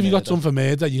with. At least than if you got murder. done for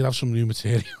murder, you'd have some new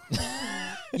material.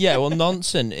 Yeah, well,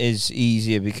 nonsense is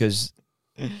easier because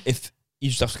if you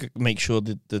just have to make sure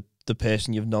that the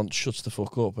person you've nonce shuts the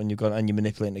fuck up and you're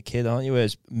manipulating a kid, aren't you?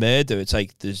 Whereas murder, it's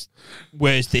like,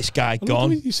 where's this guy I love the gone?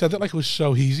 way You said it like it was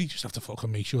so easy. You just have to fucking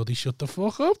make sure they shut the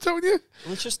fuck up, don't you?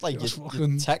 Well, it's just like It was your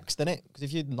fucking- text, innit? Because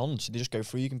if you're nonce, they just go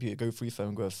through your computer, go through your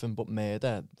phone, go everything. But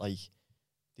murder, like,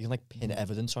 you can like pin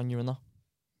evidence on you and that.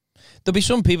 There'll be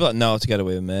some people that know how to get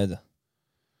away with murder.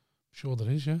 Sure there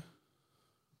is, yeah.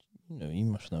 You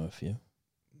must know a few.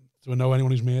 Do I know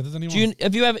anyone who's murdered anyone?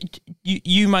 Have you ever?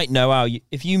 You might know how.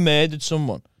 If you murdered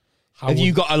someone, How have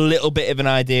you would- got a little bit of an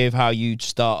idea of how you'd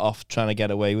start off trying to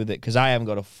get away with it? Because I haven't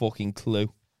got a fucking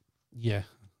clue. Yeah.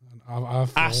 I've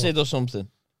thought- Acid or something.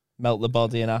 Melt the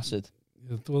body in acid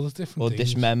Well, there's different or things.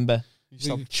 dismember.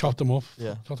 You chop them up.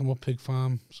 Yeah. Chop them up, pig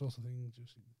farm sort of thing.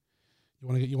 Just, you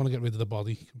want to get rid of the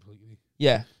body completely.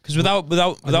 Yeah, because without And you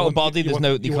a want- body, you there's want-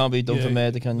 no. you They want- can't be done yeah, for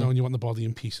murder, can No, you? and you want the body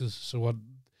in pieces. So what?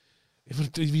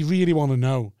 If you really want to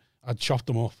know, I'd chop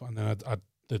them up and then I'd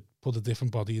put a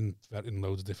different body in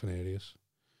loads of different areas.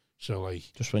 So like,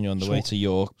 Just when you're on the So- way to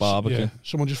York barbecue. yeah,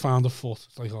 someone just found a foot.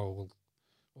 It's like, oh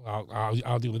well,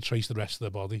 how do you want to trace the rest of their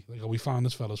body? Like, oh, we found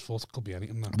this fella's foot. Could be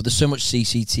anything now. But there's so much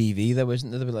CCTV though, isn't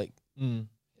there? They'd be like,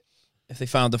 if they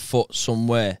found a foot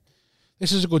somewhere.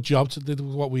 This is a good job.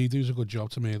 What we do is a good job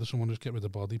to murder someone. Just get rid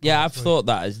of the body. Yeah, parts, I've like, thought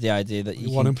that is the idea that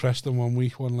you one can in Preston 1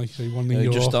 week, one like say one in go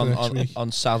York just the next on week.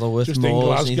 Saddleworth Just in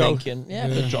Moors, and you're Glasgow. thinking, yeah,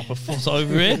 Yeah. could drop a foot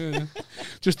over here. Yeah.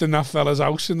 Just in that fella's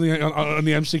house on the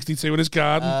M62 in his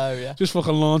garden. Oh, yeah. Just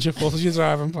fucking launch your foot as you're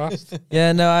driving past.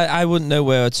 Yeah, no, I wouldn't know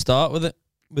where I'd start with it.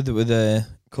 With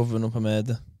covering up a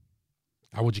murder.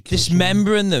 How would you kill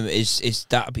Dismembering them is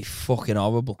that'd be fucking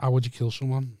horrible. How would you kill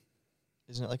someone?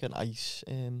 Isn't it like an ice?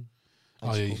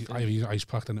 Oh, yeah, stuff, I use ice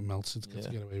pack and it melts. It's good to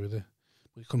Yeah. get away with it.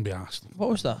 But you couldn't be asked. What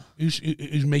was that? Who's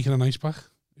making an ice pack?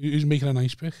 Who's making an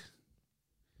ice pick?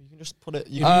 You can just put it.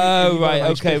 You You can, Oh, can get right, an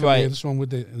ice okay, pick and right. wear this one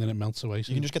with it, and then it melts away. So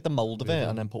you can just get the mold of it Yeah.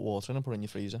 and then put water in and put it in your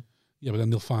freezer. yeah, but then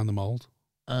they'll find the mold.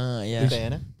 Yeah.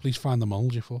 Burn it. Please find the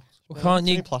mold, you fuck. Well, can't It's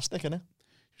you? only plastic, innit?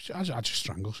 I'd just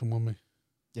strangle someone, mate.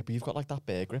 Yeah, but you've got like that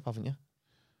bear grip, haven't you?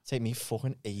 Take me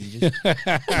fucking ages.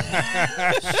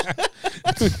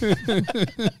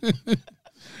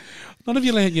 None of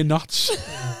you learnt your knots.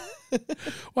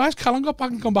 Why has Callum got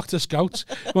back and gone back to scouts?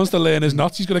 He wants to learn his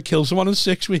knots. He's going to kill someone in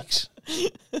 6 weeks.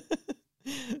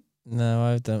 No,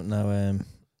 I don't know.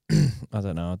 I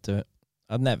don't know. I'd do it.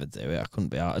 I'd never do it. I couldn't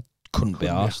be asked. Couldn't be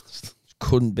asked.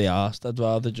 Couldn't be asked. I'd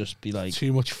rather just be like,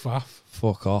 Too much faff.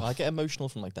 fuck off. I get emotional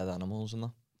from like dead animals and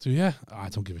that. Do you? I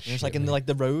don't give a You know, shit. it's like in mate. like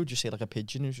the road, you see like a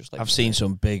pigeon who's just like. I've seen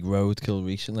some big roadkill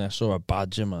recently. I saw a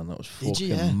badger, man. That was Did fucking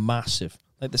you? Yeah. massive.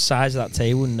 Like the size of that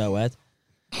table and no head.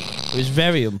 It was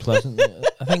very unpleasant.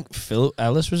 I think Phil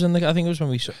Ellis was in the. I think it was when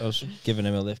I was giving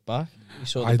him a lift back. We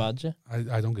saw the badger.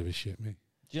 I don't give a shit, mate.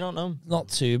 Do you not know? Not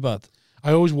too bad.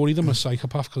 I always worry them a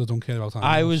psychopath because I don't care about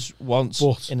animals. I was once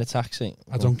But in a taxi.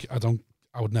 I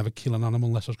would never kill an animal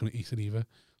unless I was going to eat it either.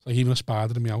 Like even a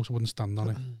spider in my house, I wouldn't stand on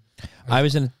it. I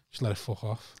was in a Just let it fuck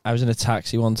off. I was in a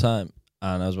taxi one time,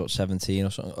 and I was about 17 or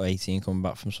something, or 18, coming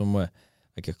back from somewhere,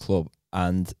 like a club,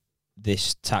 and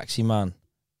this taxi man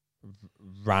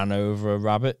ran over a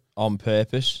rabbit on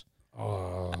purpose,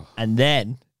 Oh, and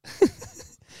then,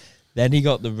 then he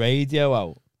got the radio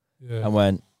out yeah. and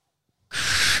went,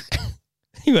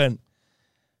 he went,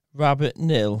 rabbit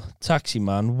nil, taxi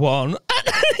man 1.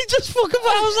 He just fucking,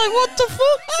 I was like, what the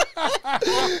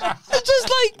fuck? It's just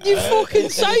like, you fucking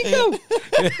psycho.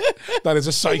 That is a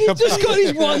He psychopath. just got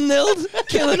his 1-0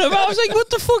 killing him. I was like, what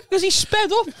the fuck? Because he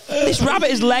sped up. This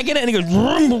rabbit is legging it, and he goes,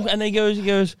 "Vroom," and he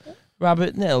goes,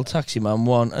 rabbit nil, taxi man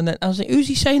 1. And then I was like, who's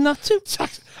he saying that to?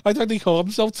 I think he called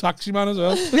himself Taxi Man as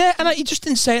well. Yeah, and he just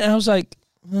didn't say it. And I was like,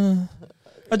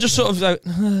 I just sort of like,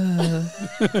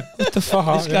 what the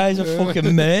fuck? This guy's a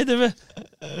fucking murderer.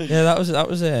 Yeah, that was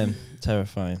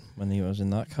terrifying when he was in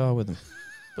that car with him.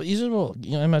 But you just, well,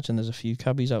 you know, I imagine there's a few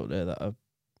cabbies out there that are.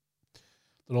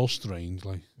 They're all strange.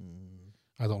 Like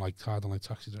I don't like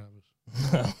taxi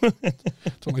drivers.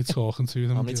 Don't like talking to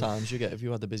them. How many times you get if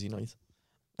you had a busy night?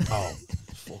 Oh,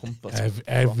 Fucking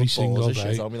every single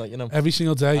day. Tell me, like, you know, Every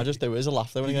single day. I just do it as a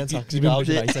laugh though when I get in a taxi. You've been- How's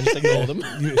your night? I just ignore them.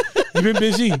 You've been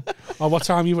busy. Oh, what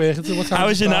time are you working till? What time? How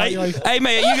was your night? Like, Hey,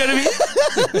 mate, are you going to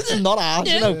be. It's not hard,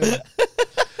 you know.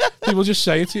 people just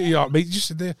say it to you. You know, mate, you just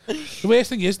sit there. The worst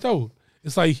thing is though,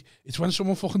 it's like it's when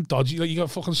someone fucking dodgy, like you got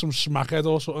fucking some smackhead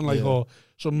or something like, Yeah. or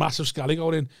some massive scally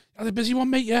going in. Are they busy one,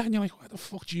 mate? Yeah, and you're like, why the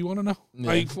fuck do you want to know? Yeah.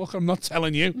 Like, fuck, I'm not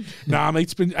telling you. Nah, mate,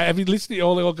 it's been literally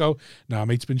all they all go. Nah,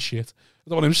 mate, it's been shit. I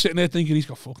don't want him sitting there thinking he's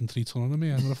got fucking 3 ton on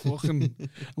me. I'm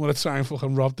gonna try and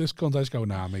fucking rob this cunt. I just go,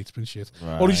 nah, mate, it's been shit.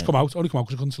 Or he just come out. Only come out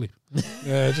because I couldn't sleep.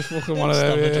 Yeah, just fucking one of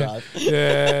Stop the them. drive.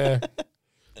 Yeah.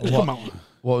 Just come out.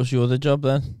 What was your other job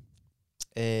then?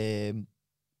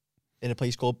 In a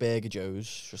place called Burger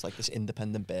Joe's, just like this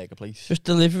independent burger place. Just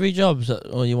delivery jobs, that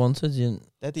all you wanted? You didn't,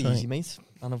 Dead Right. easy, mate.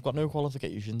 And I've got no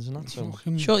qualifications and that, so...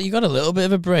 Fucking- sure, you got a little bit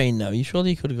of a brain now. You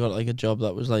surely could have got like a job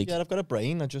that was like, Yeah, I've got a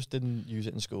brain, I just didn't use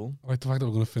it in school. I like the fact that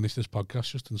we're going to finish this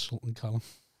podcast just insulting Callum.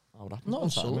 Oh, what happened? Not One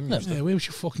time, insulting I'm used Yeah, to- where was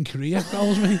your fucking career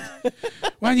goals, mate?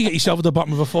 Why don't you get yourself at the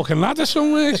bottom of a fucking ladder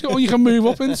somewhere so you can move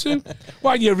up into?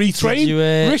 Why don't you retrain? did you,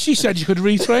 Rishi said you could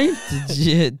retrain.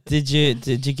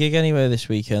 did you gig anywhere this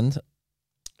weekend?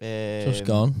 Just Um,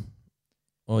 gone.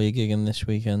 Or you gigging this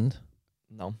weekend?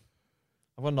 No.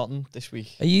 I've got nothing this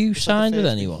week. Are you It's like the signed with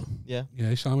first week. anyone? Yeah. Yeah,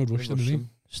 he signed with with Rushden, didn't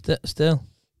he? Still?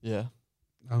 Yeah.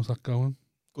 How's that going?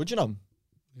 Good, you know?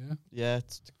 Yeah. Yeah,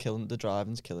 it's killing, the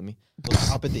driving's killing me. But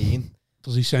Aberdeen,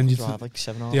 Does he send you to drive like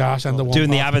 7 the arse end of one?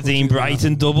 Doing the part of Aberdeen country,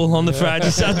 Brighton double on the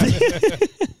Friday, Saturday.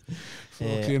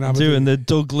 Fucking Yeah. Aberdeen. Doing the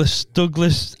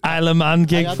Douglas Isle of Man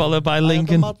gig followed by I had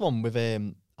Lincoln. a mad one with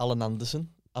Alan Anderson.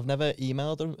 I've never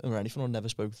emailed him or anything, or never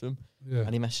spoke to him. Yeah.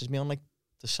 And he messaged me on like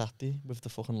the Saturday with the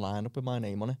fucking lineup with my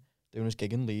name on it, doing his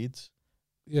gig in Leeds.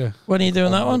 Yeah. When are you doing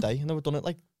on that one? Day. And I've done it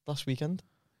like last weekend.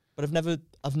 But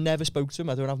I've never spoke to him.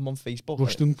 I don't have him on Facebook.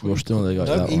 Like, Rushden. Will they got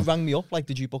no, that he one? rang me up like,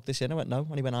 did you book this in? I went, no.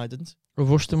 And he went, I didn't.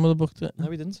 Rushden would have booked it.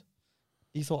 No, he didn't.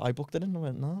 He thought I booked it in. I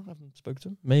went, no, I haven't spoke to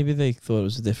him. Maybe they thought it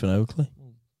was a different Oakley.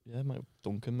 Yeah,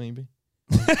 Duncan maybe.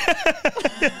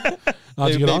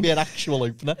 How'd you get on? Maybe an actual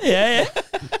opener. Yeah.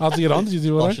 How'd you get on? Did you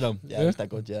do all Oh, right? you know, yeah, Yeah. it's that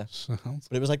good, yeah. Sound.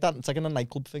 But it was like that. It's like in a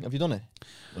nightclub thing. Have you done it?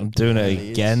 I'm doing it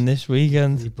Leeds. again this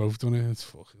weekend. We've both done it. It's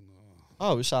fucking...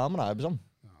 Oh, it was Sam and I was on.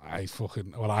 I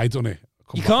done it.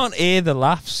 Come You back. can't hear the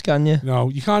laughs, can you? No,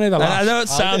 you can't hear the I laugh. know it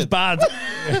sounds did. bad.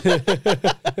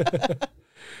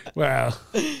 Well,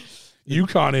 you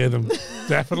can't hear them,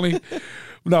 definitely.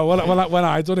 No, when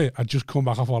I done it, I'd just come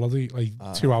back off holiday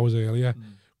like 2 hours earlier.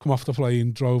 Come off the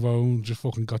plane, drove home, just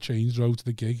fucking got changed, drove to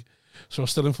the gig. So I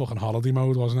was still in fucking holiday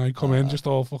mode, wasn't I? Come in, just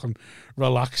all fucking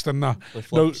relaxed and that.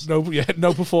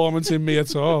 No performance in me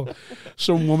at all.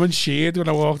 Some woman cheered when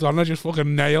I walked on. I just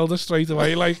fucking nailed her straight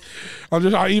away. Like, I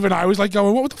was like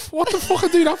going, what the fuck I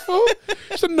do that for?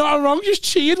 She said, nothing wrong, just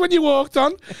cheered when you walked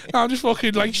on. And I'm just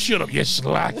fucking like, shut up, you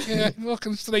slack.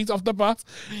 Fucking straight off the bat.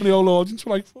 And the whole audience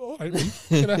were like, all right, mate,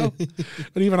 you know.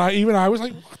 And even I was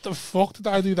like, what the fuck did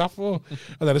I do that for?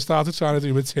 And then I started trying to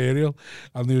do material,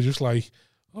 and they were just like,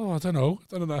 oh, I don't know.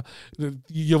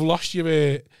 You've lost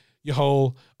your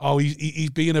whole, he's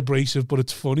being abrasive, but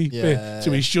it's funny bit.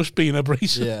 So he's just being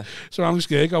abrasive. Yeah. So I'm just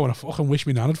there going, I fucking wish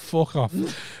me nan would fuck off.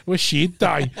 I wish she'd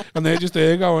die. And they're just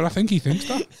there going, I think he thinks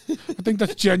that. I think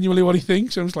that's genuinely what he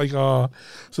thinks. And I was like, oh.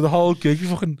 So the whole gig, you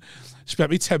fucking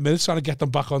spent me 10 minutes trying to get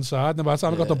them back on side. And by the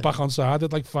time I got them back on side, I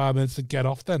had like 5 minutes to get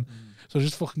off then. So I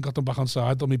just fucking got them back on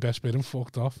side, done my best bit and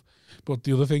fucked off. But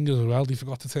the other thing is as well, they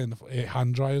forgot to turn the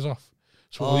hand dryers off.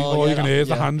 So all you can hear is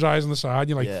the hand dryers on the side.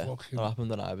 You're like, fuck. That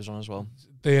happened when I was on as well.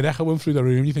 They're echoing through the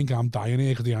room. You think I'm dying here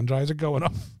because the hand dryers are going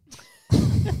off.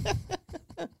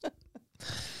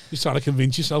 You're trying to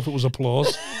convince yourself it was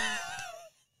applause.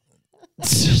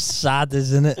 It's just sad,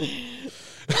 isn't it?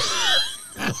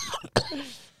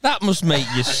 That must make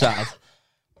you sad.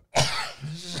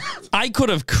 I could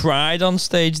have cried on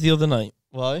stage the other night.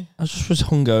 Why? I just was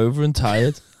hungover and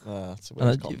tired. That's a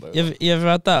weird combo. You ever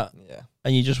had that? Yeah.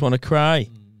 And you just want to cry.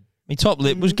 My top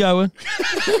lip was going.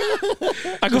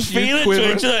 I could feel it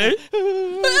twitching.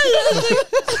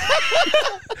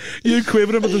 You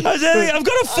quivering. I said, I've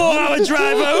got a 4-hour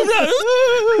drive home now.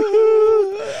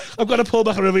 I've got to pull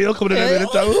back a reveal coming in a minute.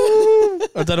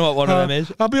 I don't know what one of them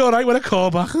is. I'll be all right when I call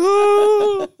back.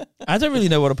 I don't really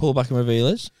know what a pullback and reveal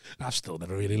is. I've still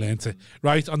never really learned it.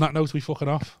 Right, on that note, we fucking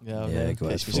off. Yeah, go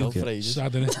ahead.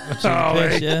 Sad,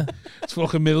 innit? Yeah. It's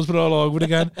fucking Middlesbrough all over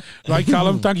again. Right,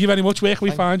 Callum, thank you very much. Where can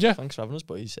we find you? Thanks for having us,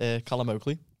 boys. Callum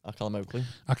Oakley. At Callum Oakley.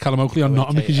 At Callum Oakley on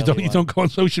Nottingham, because you don't go on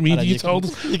social media. You told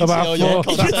us about you want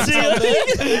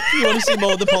to see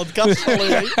more of the podcast?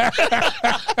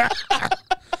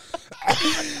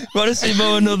 Want to see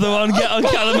more? Another one? Get on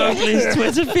Callum Oakley's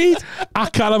Twitter feed.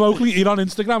 At Callum Oakley, you're on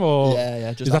Instagram, or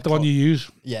just is that the one you use?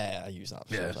 Yeah, I use that.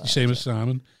 Yeah, same as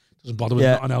Simon. Doesn't bother with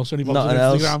nothing else. Only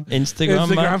bothers with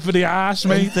Instagram for the ass,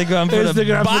 mate. Instagram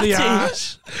for the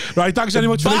ass. Right, thanks very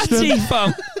much for listening.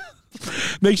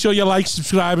 Make sure you like,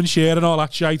 subscribe, and share, and all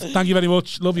that shit. Thank you very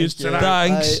much. Love you.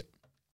 Thanks.